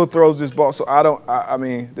and still throws this ball. So I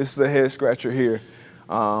mean, this is a head scratcher here.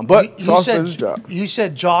 But Sauce does his job. You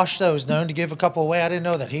said Josh, though, is known to give a couple away. I didn't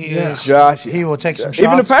know that he is. Josh, he will take some shots.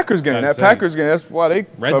 Even the Packers game. That's why they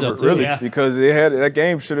covered, really. Yeah. Because that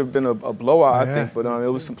game should have been a blowout, I think. But it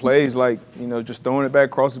was some plays like, just throwing it back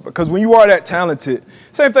across. Because when you are that talented,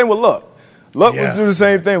 same thing with Luck. Luck would do the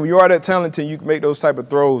same thing. When you are that talented, you can make those type of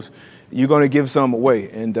throws. You're going to give some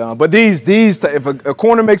away. And but these if a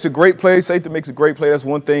corner makes a great play, safety makes a great play, that's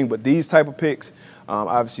one thing. But these type of picks,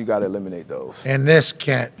 obviously you got to eliminate those. And this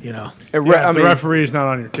can't, And the referee's not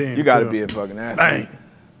on your team. You got to be a fucking athlete. Bang.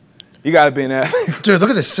 You got to be an athlete. Dude, look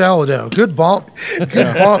at the sourdough. Good bump.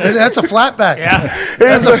 Good bump. That's a flatback. Yeah.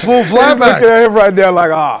 That's a full flatback. He's looking at him right there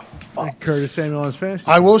like, Like Curtis Samuel on his fantasy.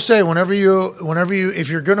 I will say, whenever you, if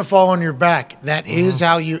you're going to fall on your back, that is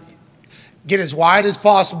how you get as wide as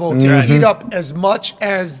possible to eat up as much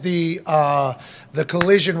as the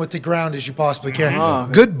collision with the ground as you possibly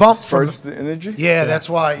can. Good bump from the energy. Yeah, that's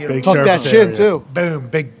why tuck that chin too. Boom,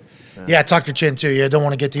 big. Yeah, tuck your chin too. Yeah, don't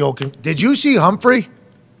want to get the old. Did you see Humphrey?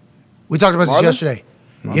 We talked about this yesterday.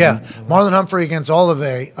 Yeah, Marlon Humphrey against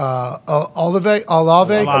Olave on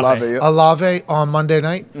Monday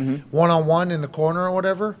night, 1-on-1 in the corner or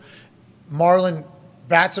whatever. Marlon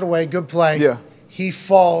bats it away, good play. Yeah. He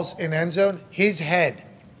falls in end zone. His head,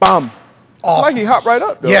 bam, off. Like he hopped right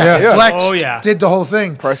up, though. Yeah. Flexed, Oh, yeah. did the whole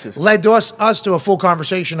thing. Impressive. Led to us to a full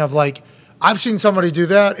conversation of like, I've seen somebody do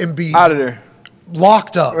that and be Out of there.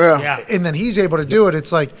 locked up. Yeah. And then he's able to do it.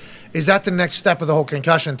 It's like, is that the next step of the whole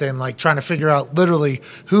concussion thing? Like trying to figure out literally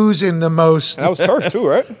who's in the most. That was turf, too,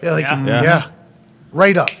 right? Yeah.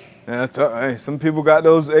 Right up. Yeah, hey, some people got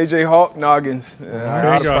those A.J. Hawk noggins.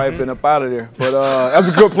 I was probably been up out of there. But that was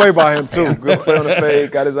a good play by him, too. Good play on the fade,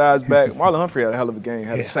 got his eyes back. Marlon Humphrey had a hell of a game.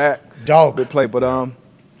 Had a sack. Dog. Good play. But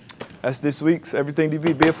that's this week's Everything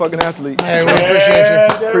DB. Be a fucking athlete. Hey, we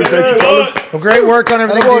appreciate you. Appreciate you, fellas. Well, great work on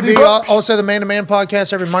everything, Hello, DB. D-Buck. Also, the Man to Man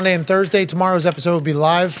podcast every Monday and Thursday. Tomorrow's episode will be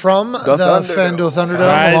live from the Thunderdome. FanDuel Thunderdome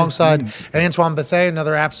Right. alongside Antoine Bethea,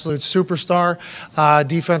 another absolute superstar,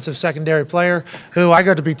 defensive secondary player who I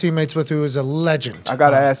got to be teammates with, who is a legend. I got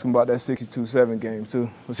to ask him about that 62-7 game, too.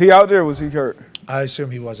 Was he out there or was he hurt? I assume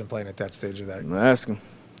he wasn't playing at that stage of that. I'm going to ask him.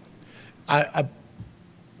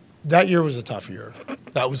 That year was a tough year.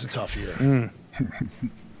 That was a tough year.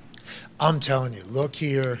 I'm telling you, look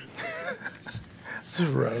here. This is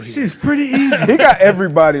road here. Seems pretty easy. He got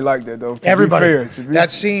everybody like that, though. Everybody. To be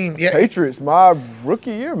That scene, yeah. Patriots, my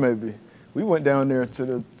rookie year, maybe. We went down there to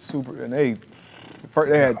the Super, and they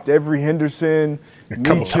had Devery Henderson, couple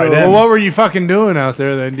Mitchell. tight Well, ends. what were you fucking doing out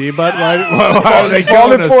there then, D-Butt? Why were they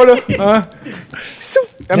Falling killing us? for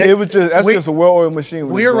the. I mean, it was just just a well-oiled machine.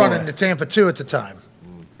 We were running to Tampa 2 at the time.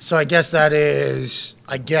 So I guess that is,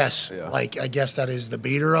 that is the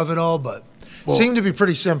beater of it all, but seemed to be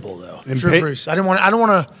pretty simple though. Drew Brees. I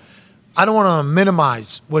don't want to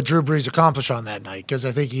minimize what Drew Brees accomplished on that night because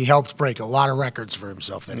I think he helped break a lot of records for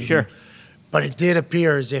himself that evening. But it did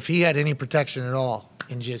appear as if he had any protection at all,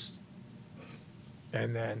 and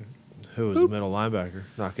then Who was the middle linebacker?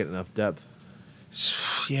 Not getting enough depth.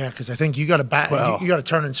 yeah, because I think you got to you got to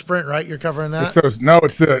turn and sprint, right? You're covering that.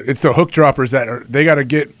 It's the hook droppers that they got to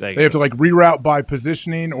get. They They have to like reroute by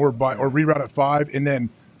positioning or reroute at 5 and then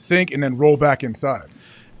sink and then roll back inside.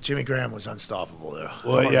 Jimmy Graham was unstoppable there.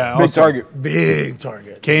 Well, yeah, Big also target. Big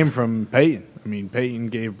target. came from Peyton. I mean, Peyton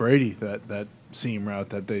gave Brady that seam route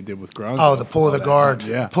that they did with Gronk. Oh, the pull of the guard. Time.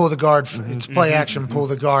 Yeah. Pull of the guard. It's play action, pull of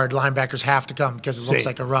the guard. Linebackers have to come because it looks See.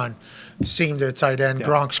 like a run. Seam to the tight end.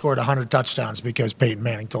 Gronk scored 100 touchdowns because Peyton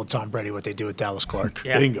Manning told Tom Brady what they do with Dallas Clark.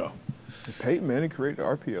 Yeah. Bingo. Did Peyton Manning create the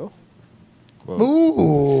RPO?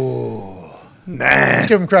 Ooh. Let's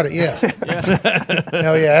give him credit, yeah.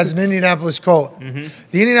 Hell yeah. As an Indianapolis Colt, the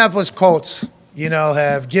Indianapolis Colts,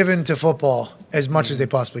 have given to football as much as they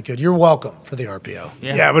possibly could. You're welcome for the RPO.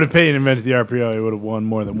 Yeah, but if Peyton invented the RPO, he would have won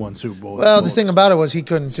more than one Super Bowl. Well, the thing about it was he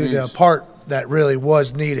couldn't do the part that really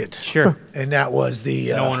was needed. Sure. And that was the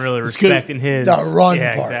No one really respecting his. the run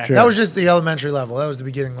Yeah, part. exactly. That was just the elementary level. That was the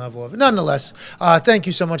beginning level of it. Nonetheless, thank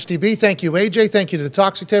you so much, DB. Thank you, AJ. Thank you to the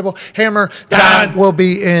Toxic Table. Hammer Done. will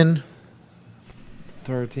be in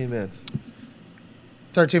 13 minutes.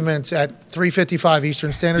 13 minutes at 3:55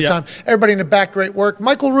 Eastern Standard Time. Everybody in the back, great work.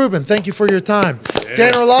 Michael Rubin, thank you for your time.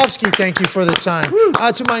 Dan Orlovsky, thank you for the time.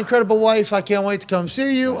 To my incredible wife, I can't wait to come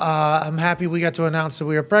see you. I'm happy we got to announce that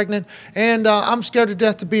we are pregnant. And I'm scared to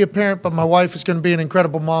death to be a parent, but my wife is going to be an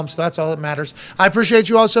incredible mom, so that's all that matters. I appreciate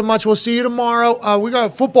you all so much. We'll see you tomorrow. We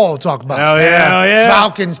got football to talk about. Hell yeah.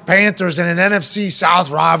 Falcons, Panthers, and an NFC South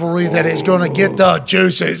rivalry that is going to get the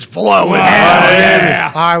juices flowing.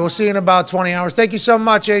 Yeah. All right, we'll see you in about 20 hours. Thank you so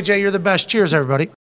much, AJ. You're the best. Cheers, everybody.